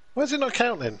 why is it not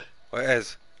counting? Well, it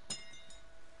is.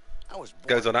 I was born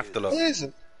Goes on to after do look. It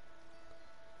isn't.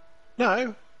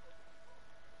 No.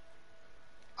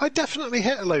 I definitely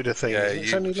hit a load of things. Yeah,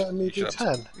 It's only letting me do should 10.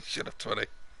 have, you should have 20.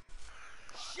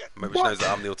 Maybe she What? knows that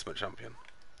I'm the ultimate champion.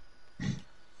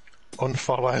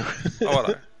 Unfollow. Oh,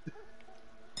 hello.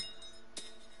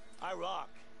 I rock.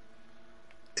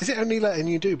 Is it only letting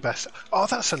you do best? Oh,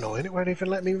 that's annoying. It won't even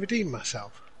let me redeem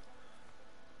myself.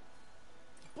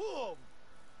 Boom.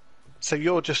 So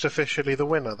you're just officially the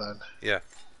winner then? Yeah.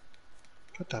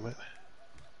 God damn it.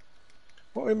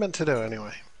 What are we meant to do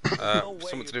anyway?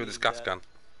 Something to do with this gas gun.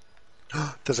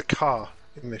 There's a car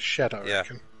in this shed, I Yeah.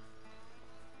 reckon.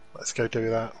 Let's go do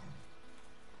that.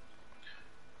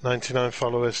 99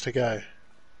 followers to go.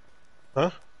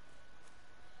 Huh?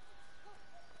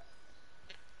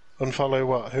 Unfollow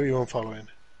what? Who are you unfollowing?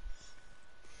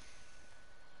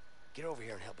 Get over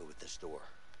here and help me with this door.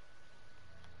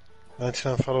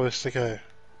 99 followers to go.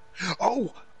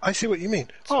 Oh! I see what you mean.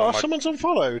 Oh, on my- someone's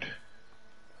unfollowed.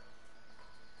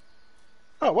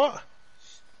 Oh, what?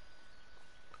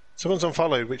 Someone's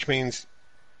unfollowed, which means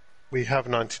we have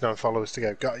 99 followers to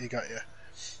go. Got you.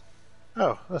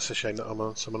 Oh, that's a shame that I'm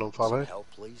on someone Some unfollowed. help,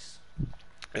 please.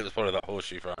 It was probably that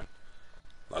horseshoe throwing.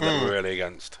 Like they were really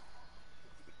against.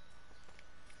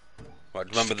 Right,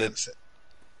 remember the Against it.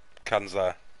 cans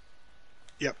there?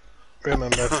 Yep,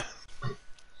 remembered.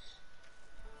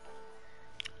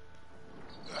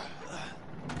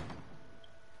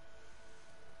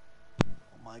 Oh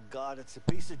my God, it's a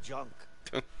piece of junk.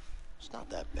 It's not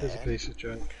that There's a bad. piece of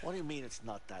junk. What do you mean it's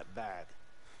not that bad?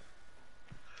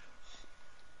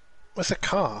 What's a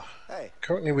car? Hey,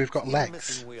 Currently we've got see the legs.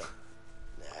 missing wheel.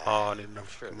 Oh, I didn't know. I'm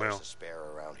sure Fucking there's well. a spare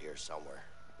around here somewhere.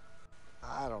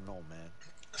 I don't know, man.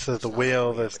 So there's the It's not wheel,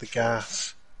 like we there's have the a choice.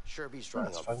 gas. Sherby's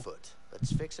running That's on fine. foot.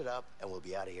 Let's fix it up and we'll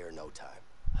be out of here in no time.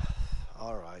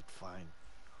 All right, fine.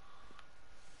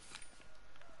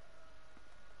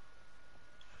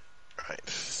 Right,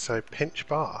 so pinch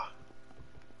bar.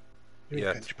 You mean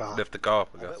Yeah, pinch bar. lift the car up,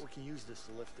 I I guess. bet we can use this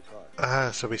to lift the car.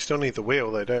 Ah, so we still need the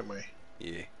wheel though, don't we?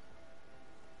 Yeah.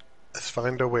 Let's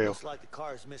find a wheel. Looks like the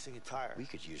car is missing a tire. We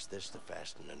could use this to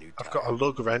fasten a new tire. I've got a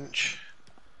lug wrench.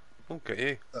 Look at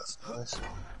you. That's nice.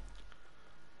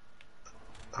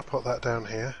 I'll put that down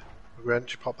here. A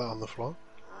wrench, pop that on the floor.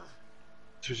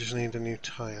 So we just need a new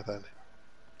tyre then.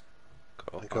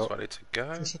 Cool. I That's got- ready to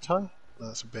go. Is this a tyre? No,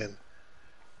 that's a bin.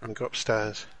 I'm going to go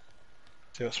upstairs.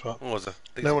 See what's what. What was it?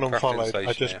 No one Decent crafting unfollowed. I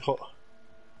station just here. put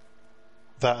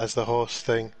that as the horse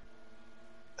thing.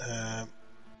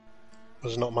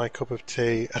 Was not my cup of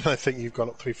tea, and I think you've gone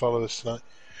up 3 followers tonight.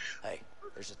 Hey,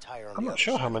 there's a tire on I'm the not other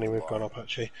sure side how of many the we've bar. gone up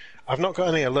actually. I've not got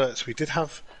any alerts. We did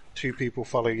have 2 people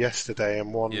follow yesterday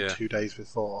and 1 Yeah. 2 days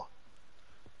before.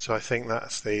 So I think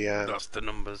that's the. That's the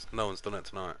numbers. No one's done it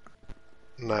tonight.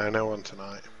 No one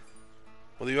tonight.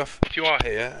 Well, if you are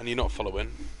here and you're not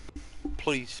following,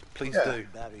 please Yeah. do.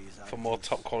 Battery is out For of more juice.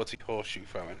 top quality horseshoe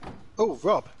throwing. Oh,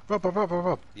 Rob. Yeah, Come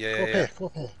up yeah.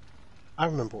 here. I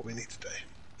remember what we need to do.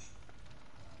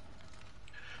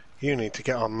 You need to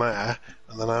get on there,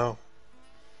 and then I'll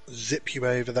zip you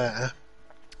over there.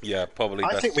 Yeah, probably. I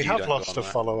best think we you have don't go lost on a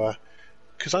there. follower,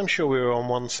 because I'm sure we were on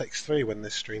 163 when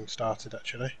this stream started,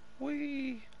 actually.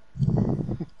 Whee.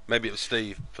 Maybe it was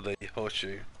Steve for the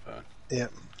horseshoe phone. Yeah,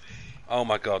 Oh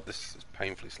my god, this is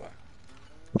painfully slow.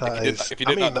 that is. If you I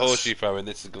didn't mean, like the that's- horseshoe throwing,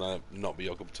 this is gonna not be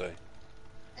your cup of tea.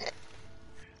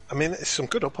 I mean, it's some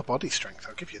good upper body strength.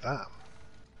 I'll give you that.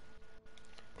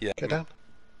 Yeah, Get down.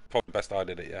 probably best I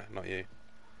did it. Yeah, not you.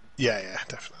 Yeah,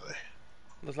 definitely.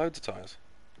 There's loads of tyres.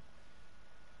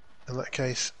 In that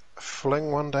case,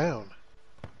 fling one down.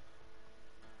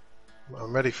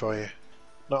 I'm ready for you.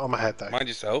 Not on my head though. Mind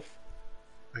yourself.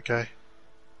 Okay.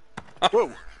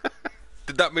 Whoa!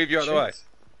 Did that move you out of the way? Jeez.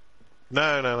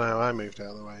 No. I moved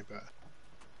out of the way, but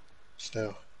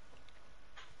still.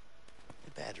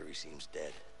 The battery seems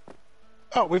dead.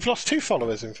 Oh, we've lost 2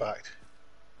 followers, in fact.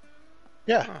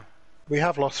 Yeah, Oh. we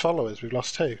have lost followers. We've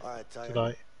lost 2 All right, tire.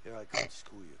 tonight. Here I come to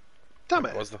school you. Damn it!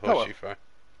 It was the Oh, well. horseshoe throw. I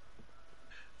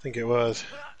think it was.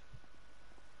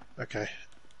 Okay,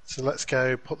 so let's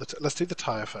go. Let's do the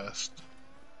tire first.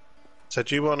 So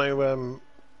do you want to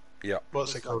Yeah.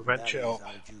 what's it Looks called? like the Wrench it battery up. is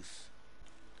out of juice.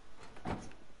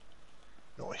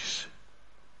 Nice.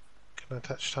 Can I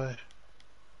attach tire?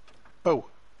 Oh.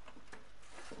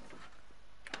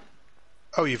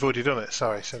 Oh, you've already done it.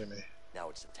 Sorry, silly me. Now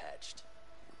it's attached.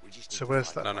 We just need So to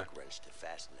where's find that? a No. lug wrench to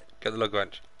fasten it. Get the lug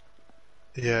wrench.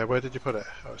 Yeah, where did you put it?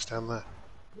 Oh, it's down there.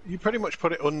 You pretty much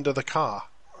put it under the car.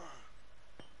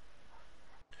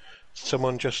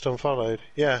 Someone just unfollowed.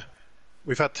 Yeah,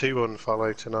 we've had 2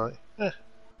 unfollow tonight.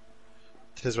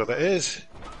 It is what it is.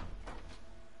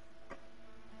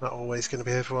 Not always going to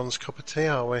be everyone's cup of tea,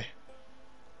 are we?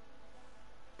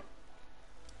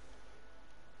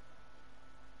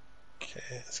 Okay,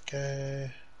 let's go.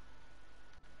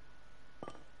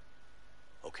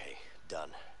 Okay, done.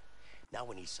 Now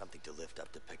we need something to lift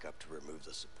up to pick up to remove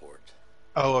the support.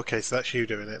 Oh, okay, so that's you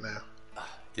doing it now.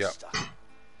 Yeah. Stuck.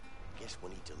 Guess we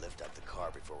need to lift up the car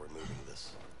before removing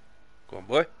this. Go on,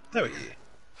 boy. There we go.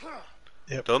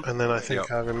 Yep, Done? and then I think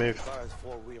Yep. I remove. The car has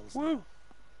 4 wheels. Woo. Now.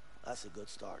 That's a good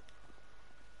start.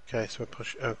 Okay, so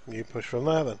push. Oh, you push from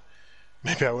there then.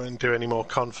 Maybe I won't do any more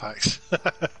confacts.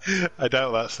 I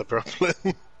doubt that's the problem.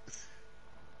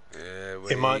 Here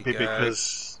It might be we go.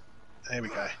 because. There we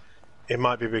go. it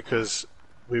might be because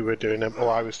we were doing or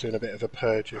I was doing a bit of a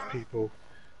purge of people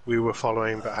we were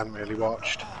following but hadn't really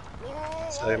watched.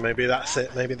 So maybe that's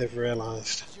it. Maybe they've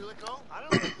realised.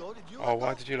 Oh,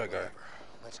 why did you let go?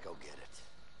 Let's go get it.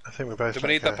 I think we both. Do we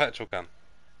need that petrol can?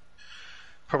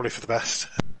 Probably for the best.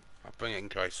 I'll bring it in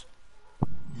case.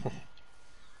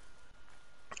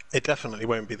 It definitely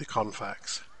won't be the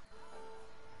Confax.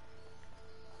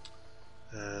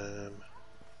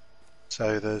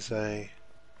 So there's a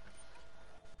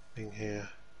thing here.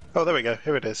 Oh, there we go.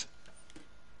 Here it is.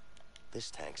 This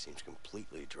tank seems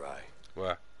completely dry.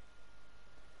 Where?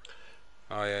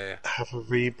 Oh, yeah. Have a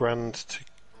rebrand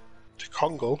to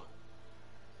Kongal.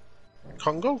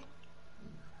 Kongal?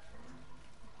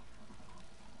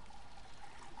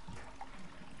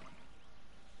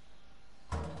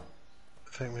 I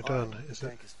think we're done. Is it?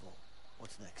 Tank is full.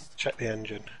 What's next? Check the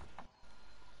engine.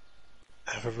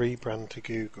 Have a rebrand to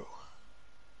Google.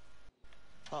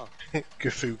 Huh.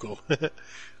 Google.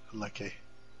 Unlucky.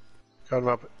 Go on,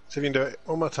 Rob. See if you can do it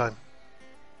one more time.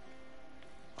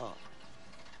 Oh.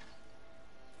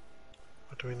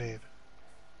 What do we need?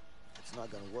 It's not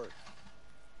gonna work.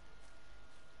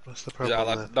 What's the Is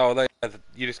problem that like, no,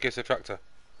 you just give the tractor.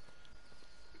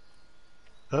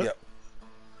 Huh? Yep.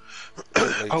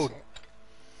 Oh,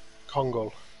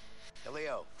 Kongal.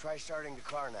 Leo, try starting the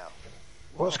car now.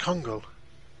 What's Kongal?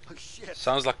 Oh shit!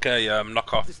 Sounds like a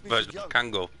knockoff This piece version of of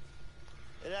junk. Kangol.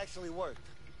 It actually worked.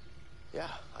 Yeah,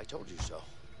 I told you so.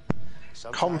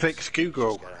 Sometimes Convicts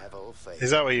Google. you just gotta have a little faith.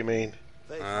 Is that what you mean?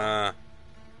 Faith, Ah,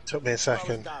 Took me a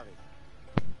second.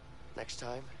 Next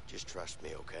time, just trust me,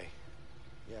 okay?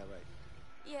 Yeah, right.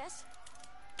 Yes?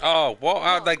 oh, what?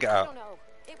 How'd they get I out? don't know.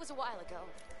 It was a while ago.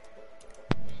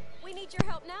 We need your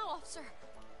help now, officer.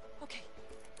 Okay,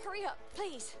 hurry up,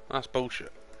 please. That's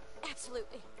bullshit.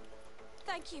 Absolutely.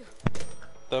 Thank you.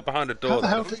 They're behind a How door. the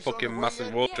hell There's a did- fucking massive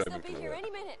Yes, wardrobe. they'll be here any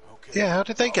minute. Yeah, how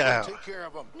did they get out? Take care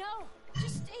of them. No,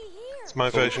 just stay here. It's my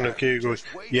version of Google.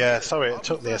 Yeah, sorry, it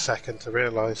took me a second to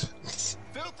realise.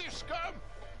 Filthy scum!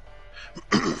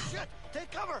 Shit!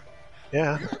 Take cover!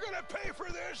 Yeah, You're gonna pay for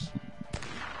this!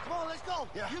 Come on, let's go!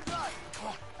 Yeah. You got it! Come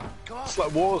on! Come on! it's like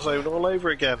Warzone all over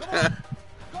again. Go,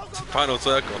 go, go! Final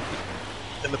circle.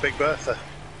 In the Big Bertha.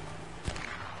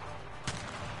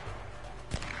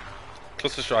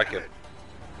 Cluster striking.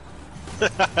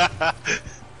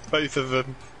 Both of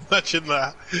them. Imagine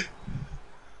that.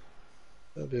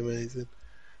 That'd be amazing.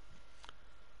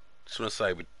 Just want to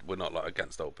say we're not like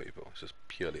against old people. It's just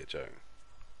purely a joke.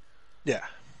 Yeah,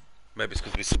 Maybe it's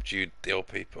because we subdued the old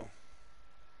people.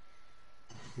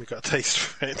 we got a taste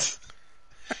for it.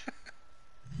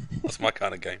 That's my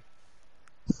kind of game.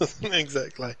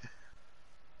 Exactly.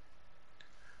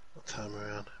 What time are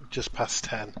we on? Just past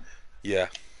 10. Yeah.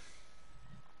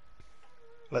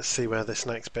 Let's see where this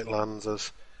next bit lands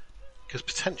us. Because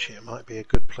potentially it might be a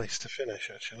good place to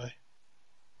finish, actually.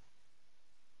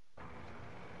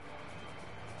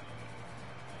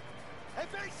 Hey,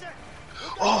 Basic!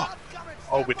 Oh!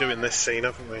 Oh, we're doing this scene,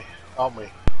 haven't we? Aren't we?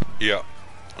 Yeah.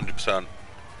 100%.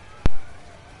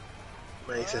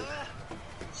 Amazing.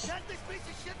 Get this piece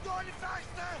of shit going any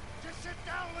faster! Just sit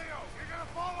down, Leo! You're gonna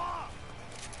fall off!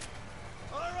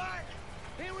 Alright!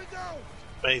 Here we go!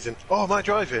 Amazing. Oh, am I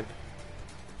driving?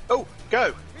 Oh, go!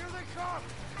 Here they come!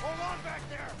 Hold on back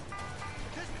there!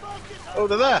 Just focus on Oh,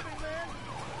 they're there. me, man.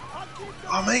 I'll keep them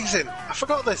Oh, amazing. I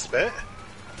forgot this bit.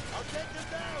 I'll take them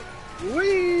down!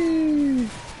 Whee!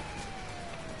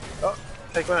 Oh,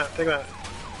 take him out, take him out.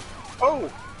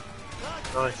 Oh!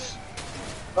 Nice.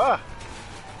 Ah!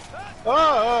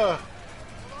 Ah!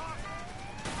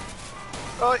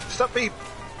 Right, stop beep.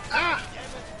 Ah!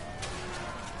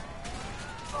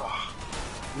 Oh,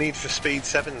 Need for Speed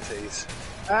 70s.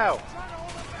 Ow!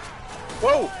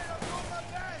 Whoa!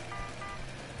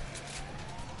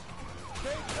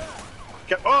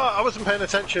 Oh, I wasn't paying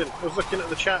attention. I was looking at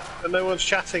the chat, and no one's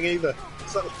chatting either.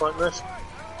 So that was pointless.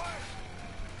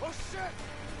 Oh shit!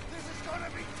 This is gonna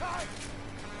be tight!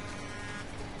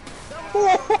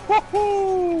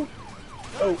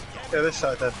 Oh, yeah, this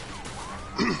side then.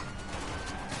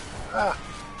 Ah!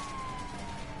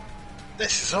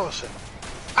 This is awesome.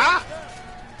 Ah!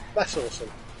 That's awesome.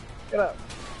 Get up.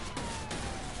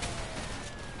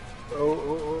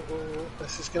 Oh,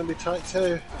 this is going to be tight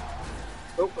too.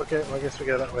 Oh, okay, well, I guess we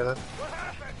go that way then. What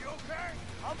happened? You okay?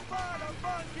 I'm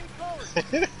fine,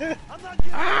 keep going! I'm not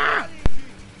getting ah!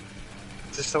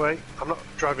 Is this the way? I'm not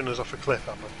driving us off a cliff,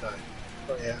 am I?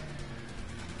 No. Not yet.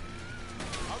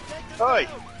 Hi!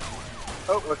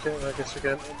 Oh, okay, I guess we're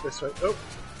going this way. Oh!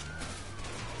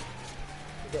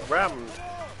 We got rammed.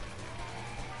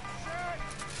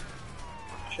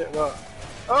 Shit, what?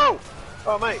 Oh!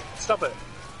 Oh, mate, stop it.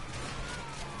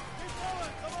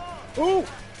 Ooh!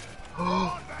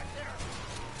 Oh.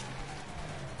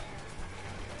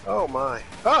 Oh my.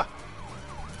 Ah!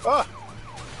 Ah!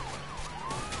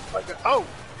 Oh!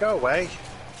 Go away.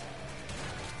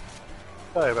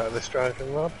 Sorry about this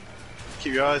driving, Rob.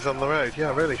 Keep your eyes on the road. Yeah,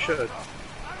 I really should.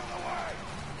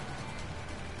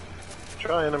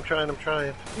 I'm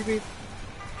trying. Beep, beep.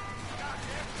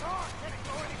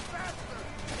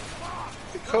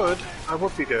 If it could, I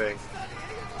would be doing.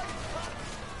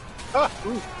 Ah!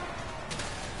 Ooh.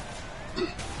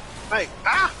 Hey!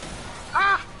 Ah!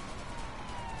 Ah!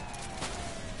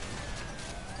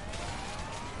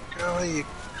 Go away, you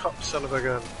cop son of a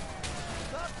gun.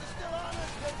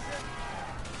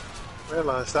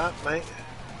 Realise that, mate.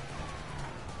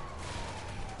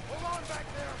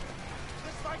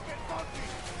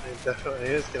 It definitely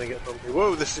is going to get bumpy.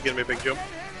 Whoa, this is going to be a big jump.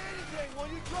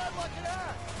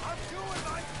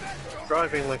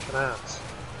 Driving like an ass.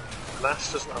 An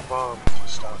ass doesn't have arms for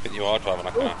start. I think you are driving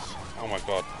like an ass. Oh my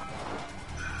god.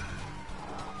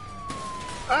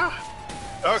 Ah!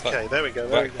 Okay, there we go.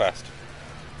 There we go. Fast.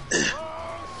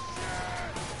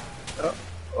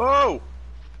 Oh!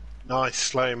 Nice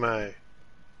slow-mo.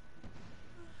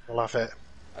 I love it.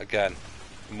 Again,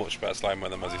 much better slow-mo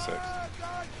than Muzzy 6.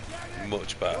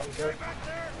 Much better.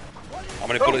 How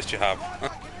many bullets do you have?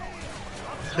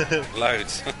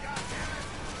 Loads.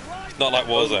 It's not like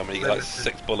Warzone where you get like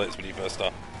 6 bullets when you first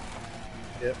start.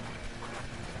 Yep.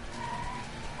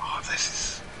 Oh, this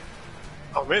is...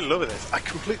 I'm really loving this. I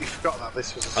completely forgot that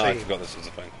this was a scene. I forgot this was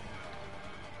a thing.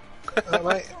 Oh,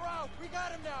 mate.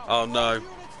 Oh no.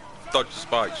 Dodge the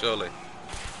spike, surely.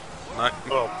 No.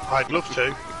 Well, I'd love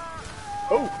to.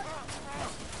 Oh!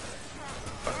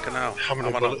 Fucking hell. How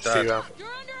many bullets do you have?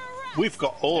 We've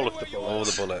got all of the bullets. All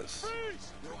the bullets.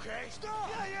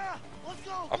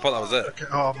 I thought that was it. Okay,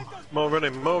 oh, more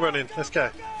running. Let's go.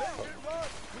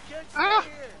 Ah!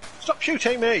 Stop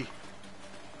shooting me!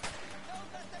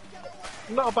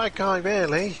 I'm not a bad guy,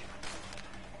 really.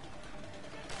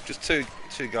 Just two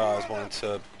guys wanting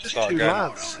to Just start two again.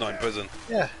 lads. Not in prison.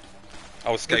 Yeah.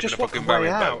 I was escaping just a fucking want a way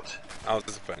wearing out. boat. I was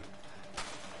disappointed.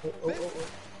 Oh.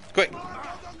 Quick!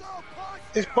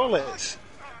 It's bullets.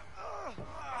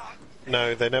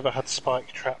 No, they never had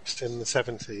spike traps in the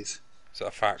 70s. Is that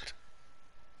a fact?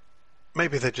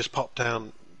 Maybe they just popped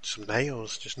down some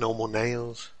nails, just normal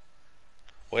nails.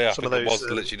 Well, yeah, Some I think of it those,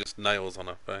 was literally just nails on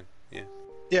a thing. Yeah.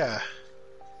 Yeah.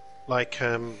 Like,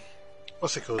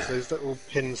 what's it called? Those little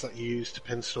pins that you use to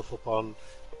pin stuff up on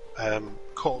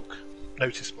cork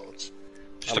notice boards.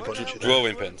 Just a bunch of them.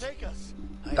 Drawing pins.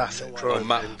 That's it, Or drawing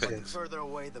map pins. pins. Further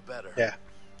away, the better. Yeah.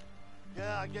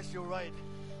 Yeah, I guess you're right.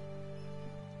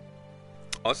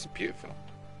 Oh, this is beautiful.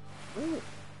 Ooh,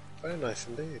 very nice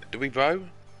indeed. Do we row?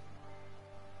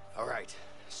 All right,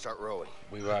 start rowing.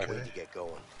 We row. Okay. We need to get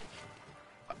going.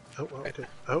 Oh, okay.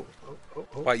 Oh.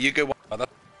 Wait, you go.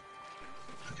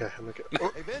 Okay, I'm gonna go.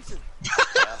 Hey, Vincent.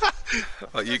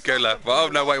 Right, you go left. Oh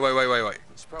no, wait.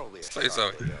 It's probably a So shark,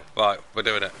 sorry. Leo. Right, we're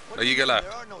doing it. No, you go left.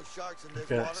 There are no sharks in this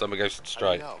Okay. water. Someone goes I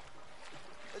straight. know.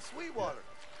 It's sweet water.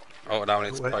 Oh, now we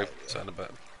need to Wait. both turn a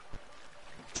bit.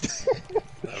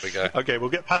 There we go. Okay, we'll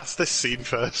get past this scene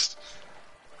first.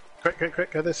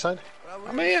 Quick, go this side. But I really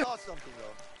I'm here. saw something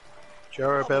though.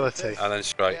 Durability. And then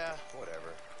straight. Yeah,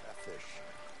 whatever. That fish.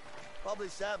 Probably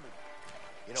salmon.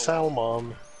 You know what?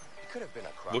 Salmon. It could have been a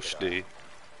crocodile. Wushty.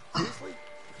 Seriously?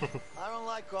 I don't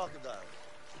like crocodiles.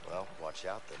 Well, watch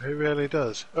out then. It really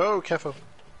does. Oh, careful.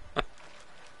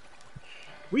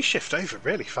 We shift over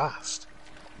really fast.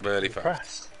 Really fast.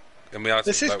 Impressed. And we are.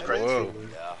 This is boat. crazy. Whoa.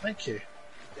 Yeah. Thank you.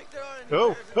 Think there are any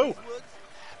Oh, bears in oh. these woods?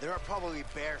 There are probably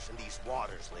bears in these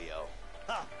waters, Leo.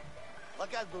 Ha!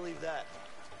 Like I'd believe that.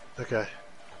 Okay.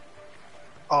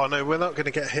 Oh no, we're not going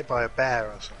to get hit by a bear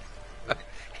or something.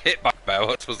 Hit by bear.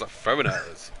 What was that throwing at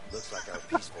us? Looks like our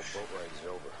peaceful boat ride is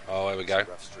over. Oh, here we go. Some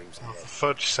rough streams Oh, ahead. for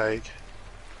fudge's sake.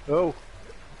 Oh.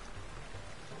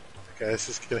 Okay, this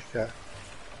is going to get...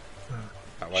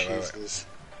 Oh, wait. Jesus.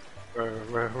 Row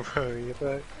your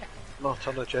boat. Not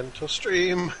on a gentle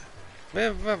stream.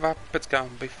 River rapids can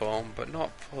be formed, but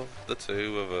not for the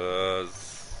two of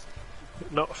us.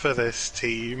 Not for this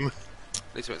team.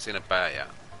 At least we haven't seen a bear yet.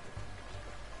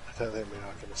 I don't think we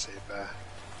are going to see a bear.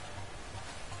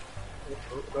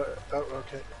 Oh,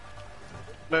 okay.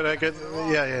 No, good.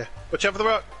 Yeah. Watch out for the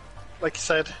rock, like you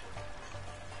said.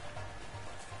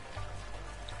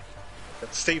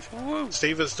 Steve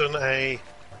has done a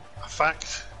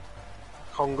fact.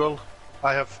 Congal.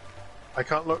 I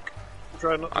can't look. I'm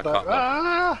trying not to I die. can't look.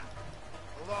 Ah!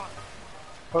 Hold on.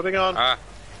 Holding on.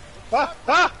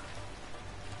 Ah,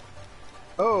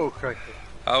 Oh, crikey.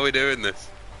 how are we doing this?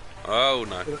 Oh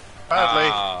no. Badly.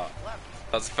 Ah,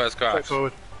 That's the first crash.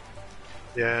 Straightforward.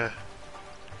 Yeah.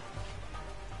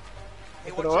 Hey,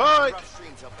 Looking watch out, alright. rough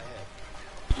streams up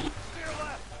ahead. Steer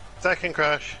left. Second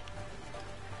crash.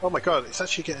 Oh my god, it's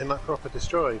actually getting that proper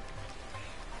destroyed.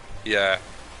 Yeah.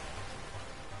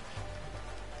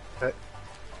 Okay.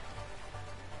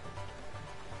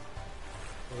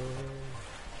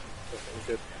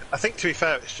 Good. I think, to be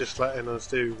fair, it's just letting us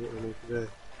do what we need to do.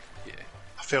 Yeah.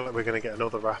 I feel like we're going to get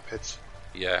another rapids.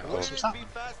 Yeah. Wouldn't What's it that? be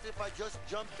faster if I just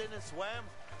jumped in and swam?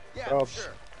 Yeah, Probs.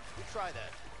 sure. You try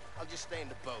that. I'll just stay in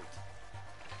the boat.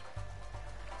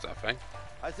 Is that a thing?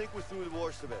 I think we're through the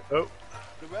worst of it. Oh,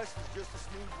 The rest is just a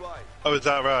smooth ride. oh, is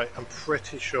that right? I'm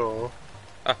pretty sure.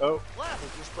 Oh, Left.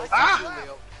 You're supposed Ah! to,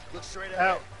 Leo. Look straight ow.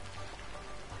 ahead.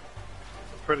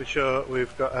 I'm pretty sure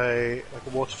we've got a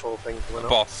waterfall thing coming up.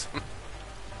 Boss.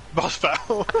 Boss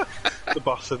battle. The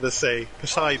boss of the sea,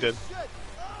 Poseidon. Shit!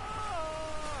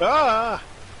 Ah!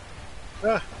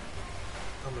 Ah!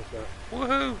 Oh my god.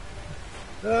 Woohoo!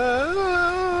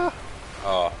 Ah!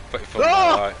 Oh, pretty fun.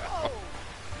 Ah! Right.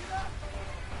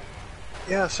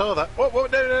 Yeah, I saw that. Whoa, whoa,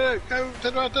 no, no, no, go,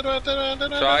 turn around, turn around, turn around,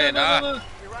 turn around. Trying, no, no, no, no.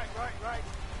 You're right.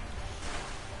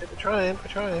 Yeah, we're trying, we're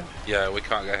trying. Yeah, we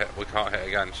can't get hit. We can't hit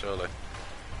again, surely.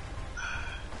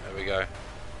 There we go.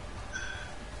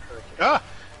 Ah!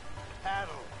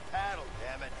 Paddle. Paddle,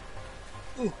 damn it.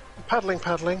 Ooh, paddling,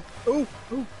 paddling. Ooh,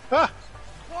 ooh, ah!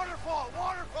 Waterfall!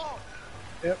 Waterfall!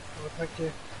 Yep, well, thank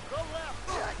you. Go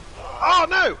left! Oh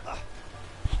no!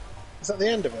 Is that the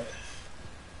end of it?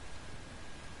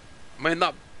 I mean,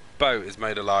 that boat is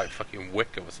made of like fucking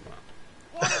wicker or something.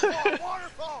 Waterfall!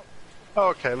 Waterfall! Oh,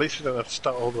 okay, at least we don't have to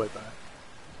start all the way back.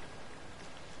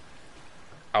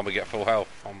 And we get full health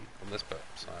from this bit,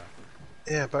 so.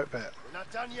 Yeah, boat bit. We're not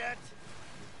done yet.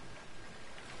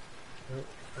 Oh,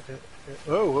 okay.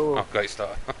 Oh, whoa, whoa. Oh, great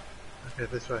start. Okay,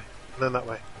 this way. And then that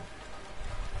way.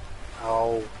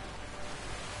 Oh.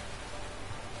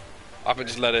 I think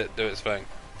just let it do its thing.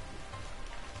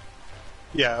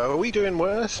 Yeah, are we doing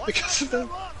worse because of them?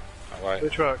 Look! Oh, wait.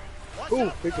 Which rock? Watch Ooh,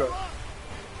 out, big look! rock.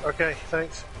 Okay,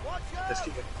 thanks. Watch out! Let's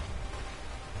keep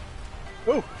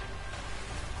going. Ooh.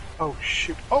 Oh,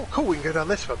 shoot. Oh, cool, we can go down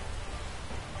this one.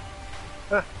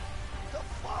 Ah, The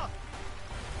fuck?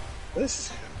 this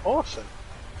is awesome.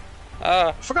 Ah,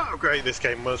 I forgot how great this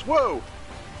game was. Whoa!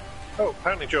 Oh,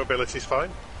 apparently durability's fine.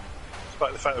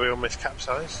 Despite the fact that we almost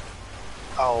capsized.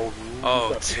 Oh, oh,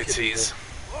 you've got to be kidding me. titties.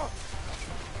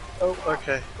 Oh,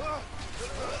 okay.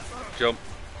 Jump.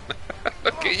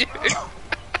 Look at you.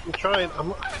 I'm trying.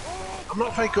 I'm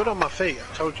not very good on my feet.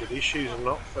 I told you, these shoes are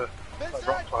not for like,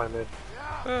 rock climbing.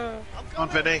 Come on,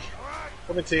 Vinny.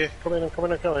 Coming to you. Come in, I'm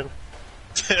coming, I'm coming.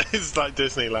 It's like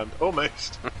Disneyland.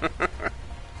 Almost.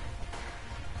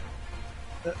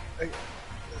 I'm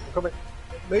coming.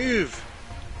 Move!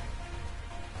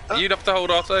 You'd have to hold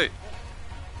R2.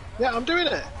 Yeah, I'm doing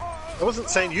it. I wasn't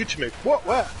saying you to move. What?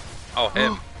 Where? Oh,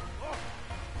 him.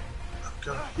 Oh,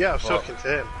 God. Yeah, I was Well. talking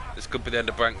to him. This could be the end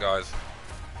of Brent, guys.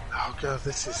 Oh, God,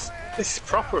 this is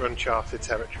proper Uncharted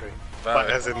territory. Like,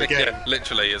 as in the game. Yeah,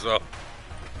 literally as well.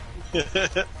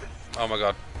 Oh my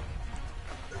god.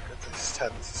 This is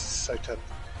tense. This is so tense.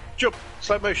 Jump!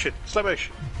 Slow motion. Slow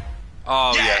motion.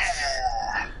 Oh, yes.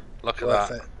 Look at Worth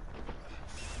that. it.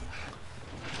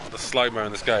 The slow-mo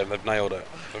in this game, they've nailed it.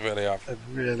 They really have. I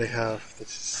really have.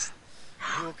 This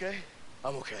You okay?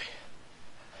 I'm okay.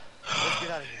 Let's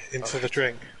get out of here. is into the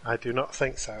drink. I do not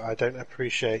think so. I don't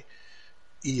appreciate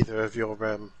either of your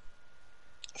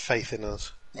faith in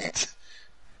us.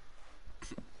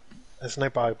 There's no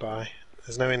bye-bye.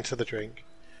 There's no into the drink.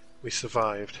 We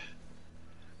survived.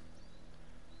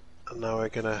 And now we're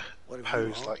gonna What have you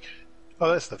pose wrong? like...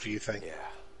 Oh, that's the view thing. Yeah.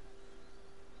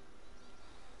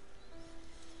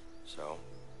 So,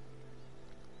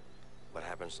 what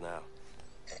happens now?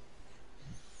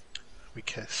 We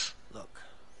kiss. Look.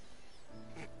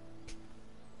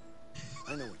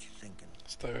 I know what you're thinking,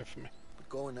 Stay away from me. but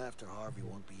going after Harvey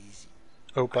won't be easy.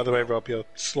 Oh, by the way, Rob, you're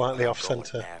slightly I'm off going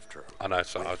centre. after him. I know,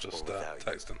 so With I was or just without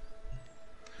you. texting.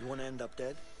 You want to end up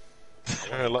dead?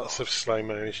 There are lots of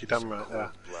slow-mos. You're damn right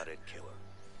there. Cold-blooded killer.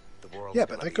 The world's Yeah,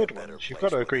 but gonna they're be a good better ones. You've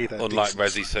place got to for agree that. they're Unlike decent.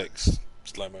 Resi 6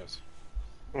 slow-mos,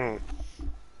 Mm.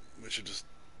 which are just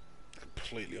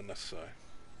completely unnecessary.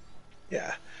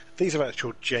 Yeah, these are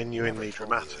actual genuinely Never told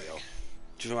me, dramatic. Leo.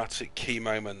 Dramatic key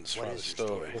moments What throughout the is your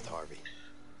story story. with Harvey?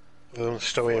 The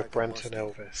story of Brent and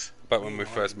Elvis. But when we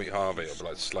first meet Harvey, it'll be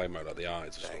like slow-mo, like the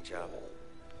eyes. or Bang something.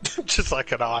 job. Just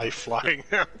like an eye flying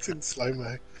out in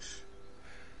slow-mo.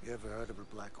 You ever heard of a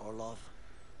Black Orlov?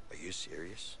 Are you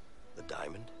serious? The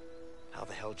diamond? How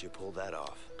the hell did you pull that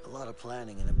off? A lot of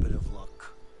planning and a bit of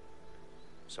luck.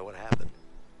 So what happened?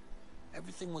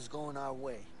 Everything was going our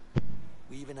way.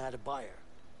 We even had a buyer.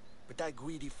 But that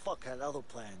greedy fuck had other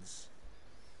plans.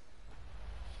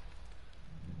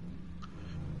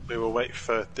 We will wait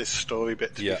for this story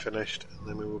bit to Yeah. be finished, and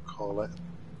then we will call it.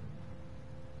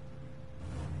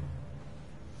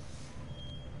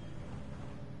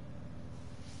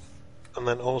 And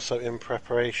then also in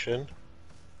preparation,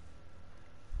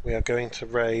 we are going to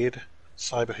raid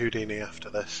Cyber Houdini after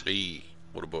this. Hey,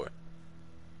 what a boy.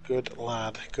 Good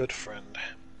lad, good friend.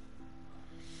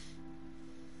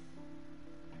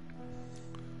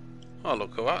 I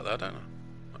look alright there, don't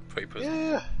I? Like pretty prison.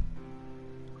 Yeah,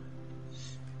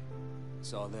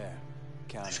 It's all there.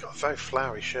 Count he's it. got a very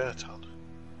flowery shirt on,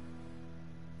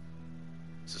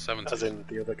 It's a 70s. as in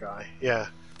the other guy. Yeah,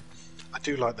 I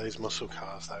do like those muscle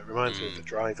cars though. It reminds me of the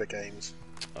driver games.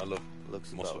 I love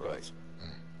Looks muscle about right. cars.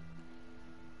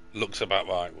 Looks about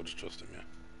right, we'll just trust him,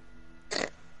 yeah.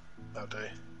 That'll do.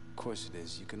 Of course it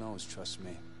is. You can always trust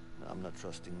me. I'm not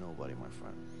trusting nobody, my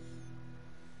friend.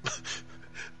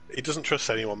 He doesn't trust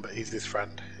anyone, but he's his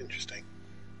friend. Interesting.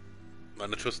 Man,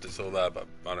 the trust is all there, but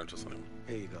I don't trust anyone.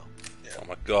 Here you go. Oh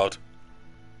my god.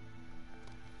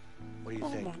 What do you Oh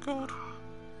think? my god.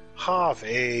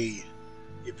 Harvey,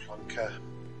 you plonker.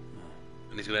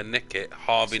 And he's gonna nick it,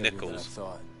 Harvey Said more than I Nichols.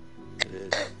 thought. It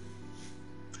is.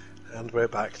 And we're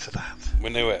back to that. We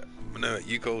knew it. We knew it.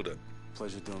 You called it.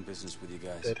 Pleasure doing business with you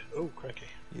guys. Did oh cracky.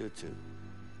 You too.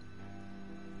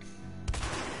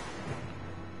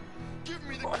 Give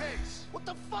me the case. What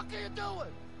the fuck are you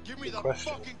doing? Give me Good the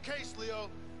question. fucking case, Leo.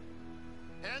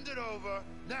 Hand it over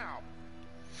now.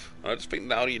 I just think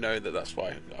now you know that that's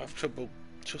why I have trouble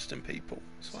trusting people.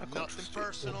 That's why I can't Nothing trust you.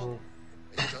 personal.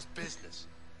 It's just business.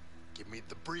 Give me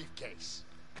the briefcase.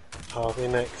 Harvey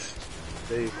next.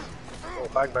 Steve. Oh,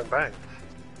 bang, bang, bang.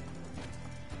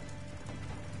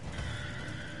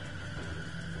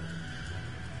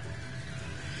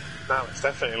 Now it's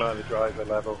definitely like the driver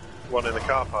level. One in the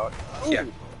car park. Ooh, Yeah.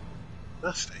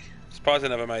 nasty. Surprised they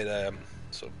never made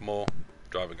sort of more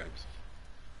driver games.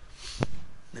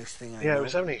 Next thing I Yeah, know, it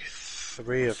was only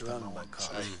 3 of them, I surrounded by want to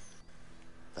cars. say.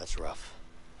 That's rough.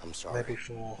 I'm sorry. Maybe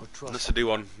 4. But trust Let's do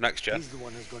one next gen. he's the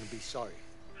one who's going to be sorry.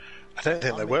 I don't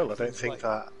think I'll they make will. I don't things think right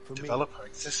that for me. developer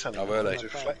exists anymore. really? It's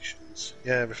Reflections.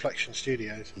 Yeah, Reflection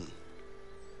Studios.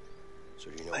 So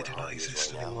you know They where do not Harvey is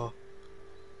exist right now? anymore.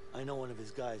 I know one of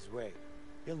his guys, Ray.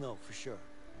 He'll know for sure.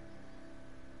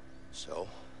 So,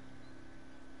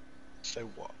 So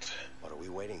what? what are we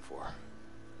waiting for?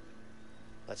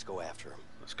 Let's go after him.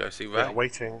 Let's go see We're Ray.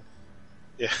 waiting.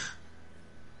 Yeah.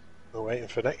 We're waiting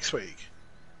for next week.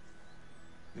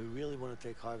 You really want to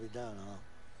take Harvey down, huh?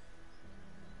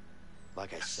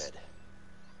 Like I said,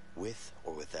 with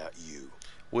or without you.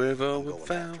 With or I'm going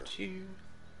without after you.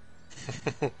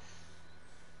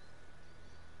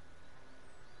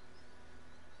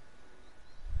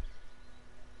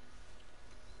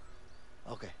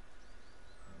 Okay.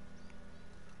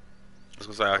 I was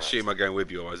gonna say, I assume I'm going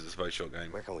with you, otherwise it's a very short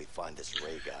game. Where can we find this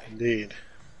Ray guy? Indeed.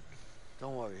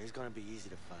 Don't worry, he's going to be easy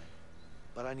to find.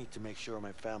 But I need to make sure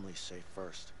my family's safe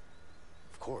first.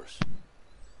 Of course.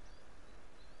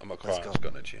 I'm not Let's crying, go. it's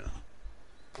got it, you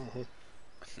know.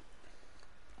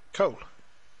 Cool.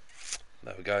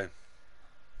 There we go.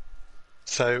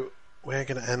 So we're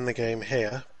going to end the game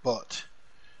here, but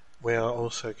we are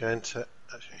also going to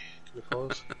actually. Can we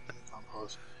pause? Can't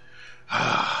pause.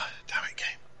 Ah, damn it, game.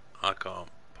 I can't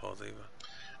pause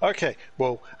either. Okay,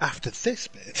 well after this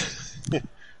bit.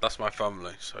 That's my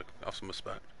family, so have some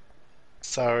respect.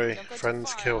 Sorry, Don't go too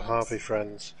friends far, kill Alex. Harvey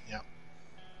friends. Yeah.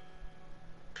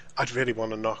 I'd really want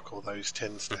to knock all those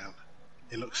tins down.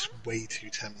 It looks way too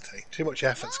tempting. Too much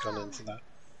effort's gone into that.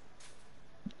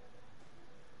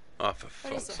 Oh, for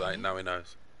What is fuck's it, sake, honey? now he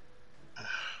knows.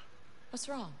 What's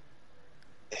wrong?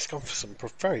 It's gone for some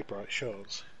very bright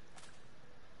shorts.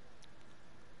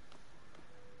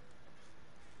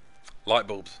 Light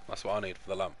bulbs, that's what I need for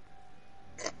the lamp.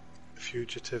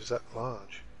 Fugitives at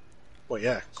large. Well,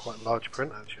 yeah, quite large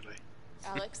print actually.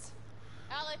 Alex?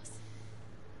 Alex?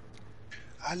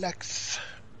 Alex.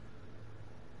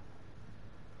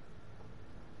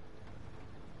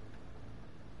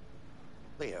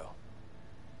 Leo,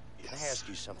 can I ask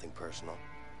you something personal?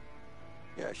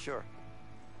 Yeah, sure.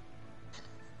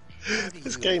 How do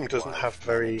This you game and doesn't wife have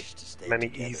very manage to stay many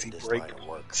together easy in this break line of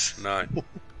work? points. No.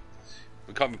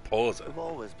 We can't even pause it. We've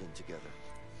always been together.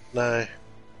 No.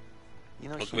 You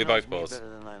know, Look, she we knows both me pause. better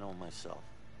than I know myself.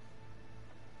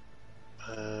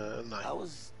 I No.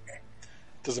 was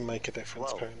Doesn't make a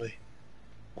difference, Whoa. apparently.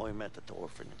 when we met at the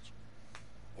orphanage.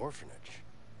 Orphanage.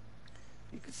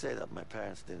 You could say that my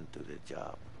parents didn't do their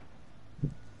job.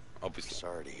 Obviously.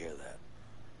 Sorry to hear that.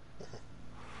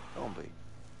 Don't be.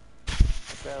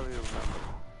 I barely remember.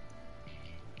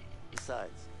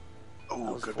 Besides, I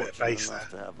Oh, was good bit of fortunate bass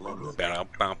enough there. to have Linda. Bam,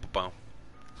 bam, bam.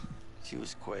 She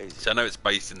was crazy. So I know it's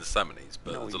based in the 70s,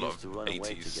 but You know, there's a we lot used to of run away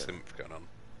 80s together. synth going on.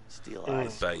 Steal Mm.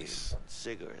 ice cream, Bass.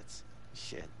 cigarettes,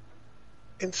 shit.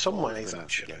 In some Always ways, been us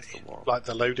actually, against the world. like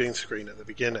the loading screen at the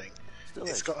beginning, Still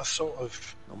it's is. got a sort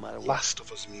of No matter what. Last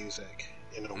of Us music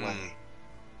in a way.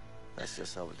 That's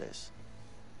just how it is.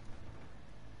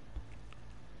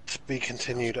 To be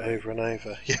continued over and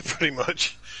over. Yeah, pretty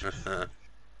much.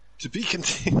 To be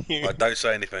continued. Right, don't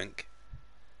say anything.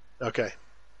 Okay,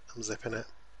 I'm zipping it.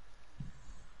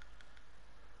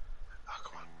 Oh,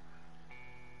 come on.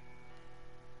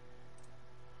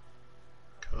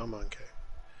 Come on, Kate.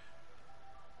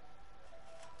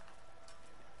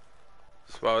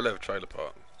 Well, I live trailer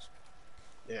park.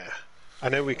 Yeah. I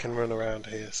know we can run around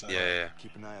here, so Yeah.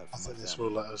 Keep an eye out I for think my this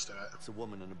family. will let us do it. It's a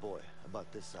woman and a boy,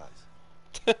 about this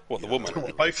size. What, the woman?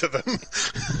 Well, both of them. You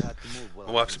had to move while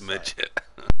My I was wife's a inside. midget.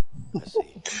 I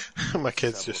see. My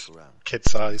kid's Let's have a just look around. kid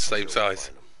size. Same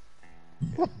size.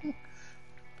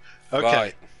 Okay.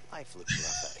 Right. I flipped you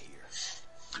off out of here.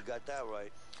 You got that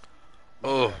right.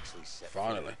 Oh, Actually set foot in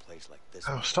finally. a place like this.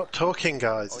 Oh, stop talking,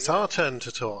 guys. It's our turn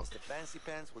to talk. Mr. Fancy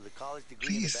Pants with a college degree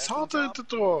Please, and it's a our bathroom turn job?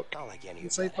 to talk. Not like any And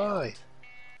of say that bye. helped.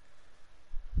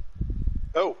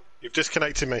 Oh, you've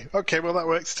disconnected me. Okay, well, that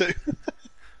works too.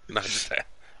 No, just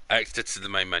exit to the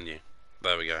main menu.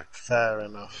 There we go. Fair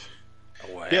enough.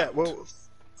 Away Yeah, out. well,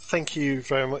 thank you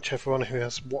very much, everyone who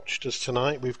has watched us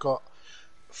tonight. We've got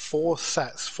 4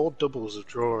 doubles of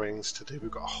drawings to do.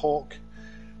 We've got a hawk,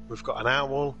 we've got an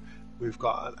owl, we've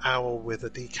got an owl with a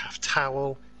decaf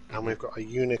towel, and we've got a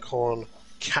unicorn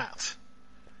cat.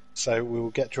 So we will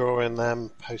get drawing them,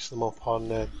 post them up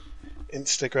on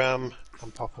Instagram,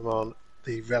 and pop them on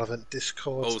the relevant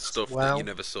Discord. All stuff as well. that you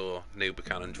never saw Neil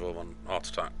Buchanan draw on Art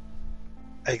Attack.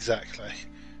 Exactly.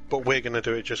 But we're going to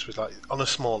do it just with on a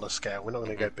smaller scale. We're not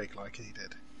going to go big like he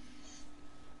did.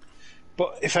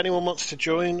 But if anyone wants to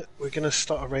join, we're going to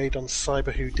start a raid on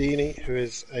Cyber Houdini, who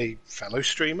is a fellow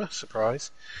streamer, surprise,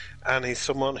 and he's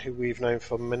someone who we've known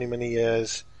for many, many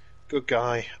years. Good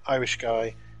guy, Irish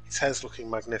guy. His hair's looking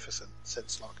magnificent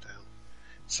since lockdown.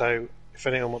 So if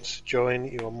anyone wants to join,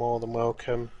 you are more than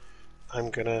welcome. I'm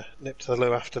going to nip to the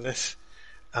loo after this,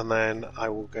 and then I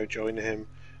will go join him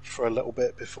for a little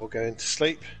bit before going to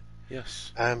sleep.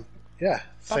 Yes. Yeah,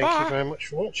 thank Bye-bye. you very much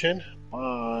for watching.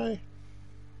 Bye.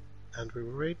 And we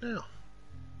will read now.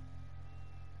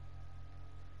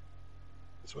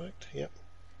 It's worked? Yep.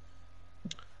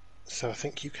 So I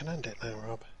think you can end it now,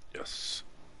 Rob. Yes.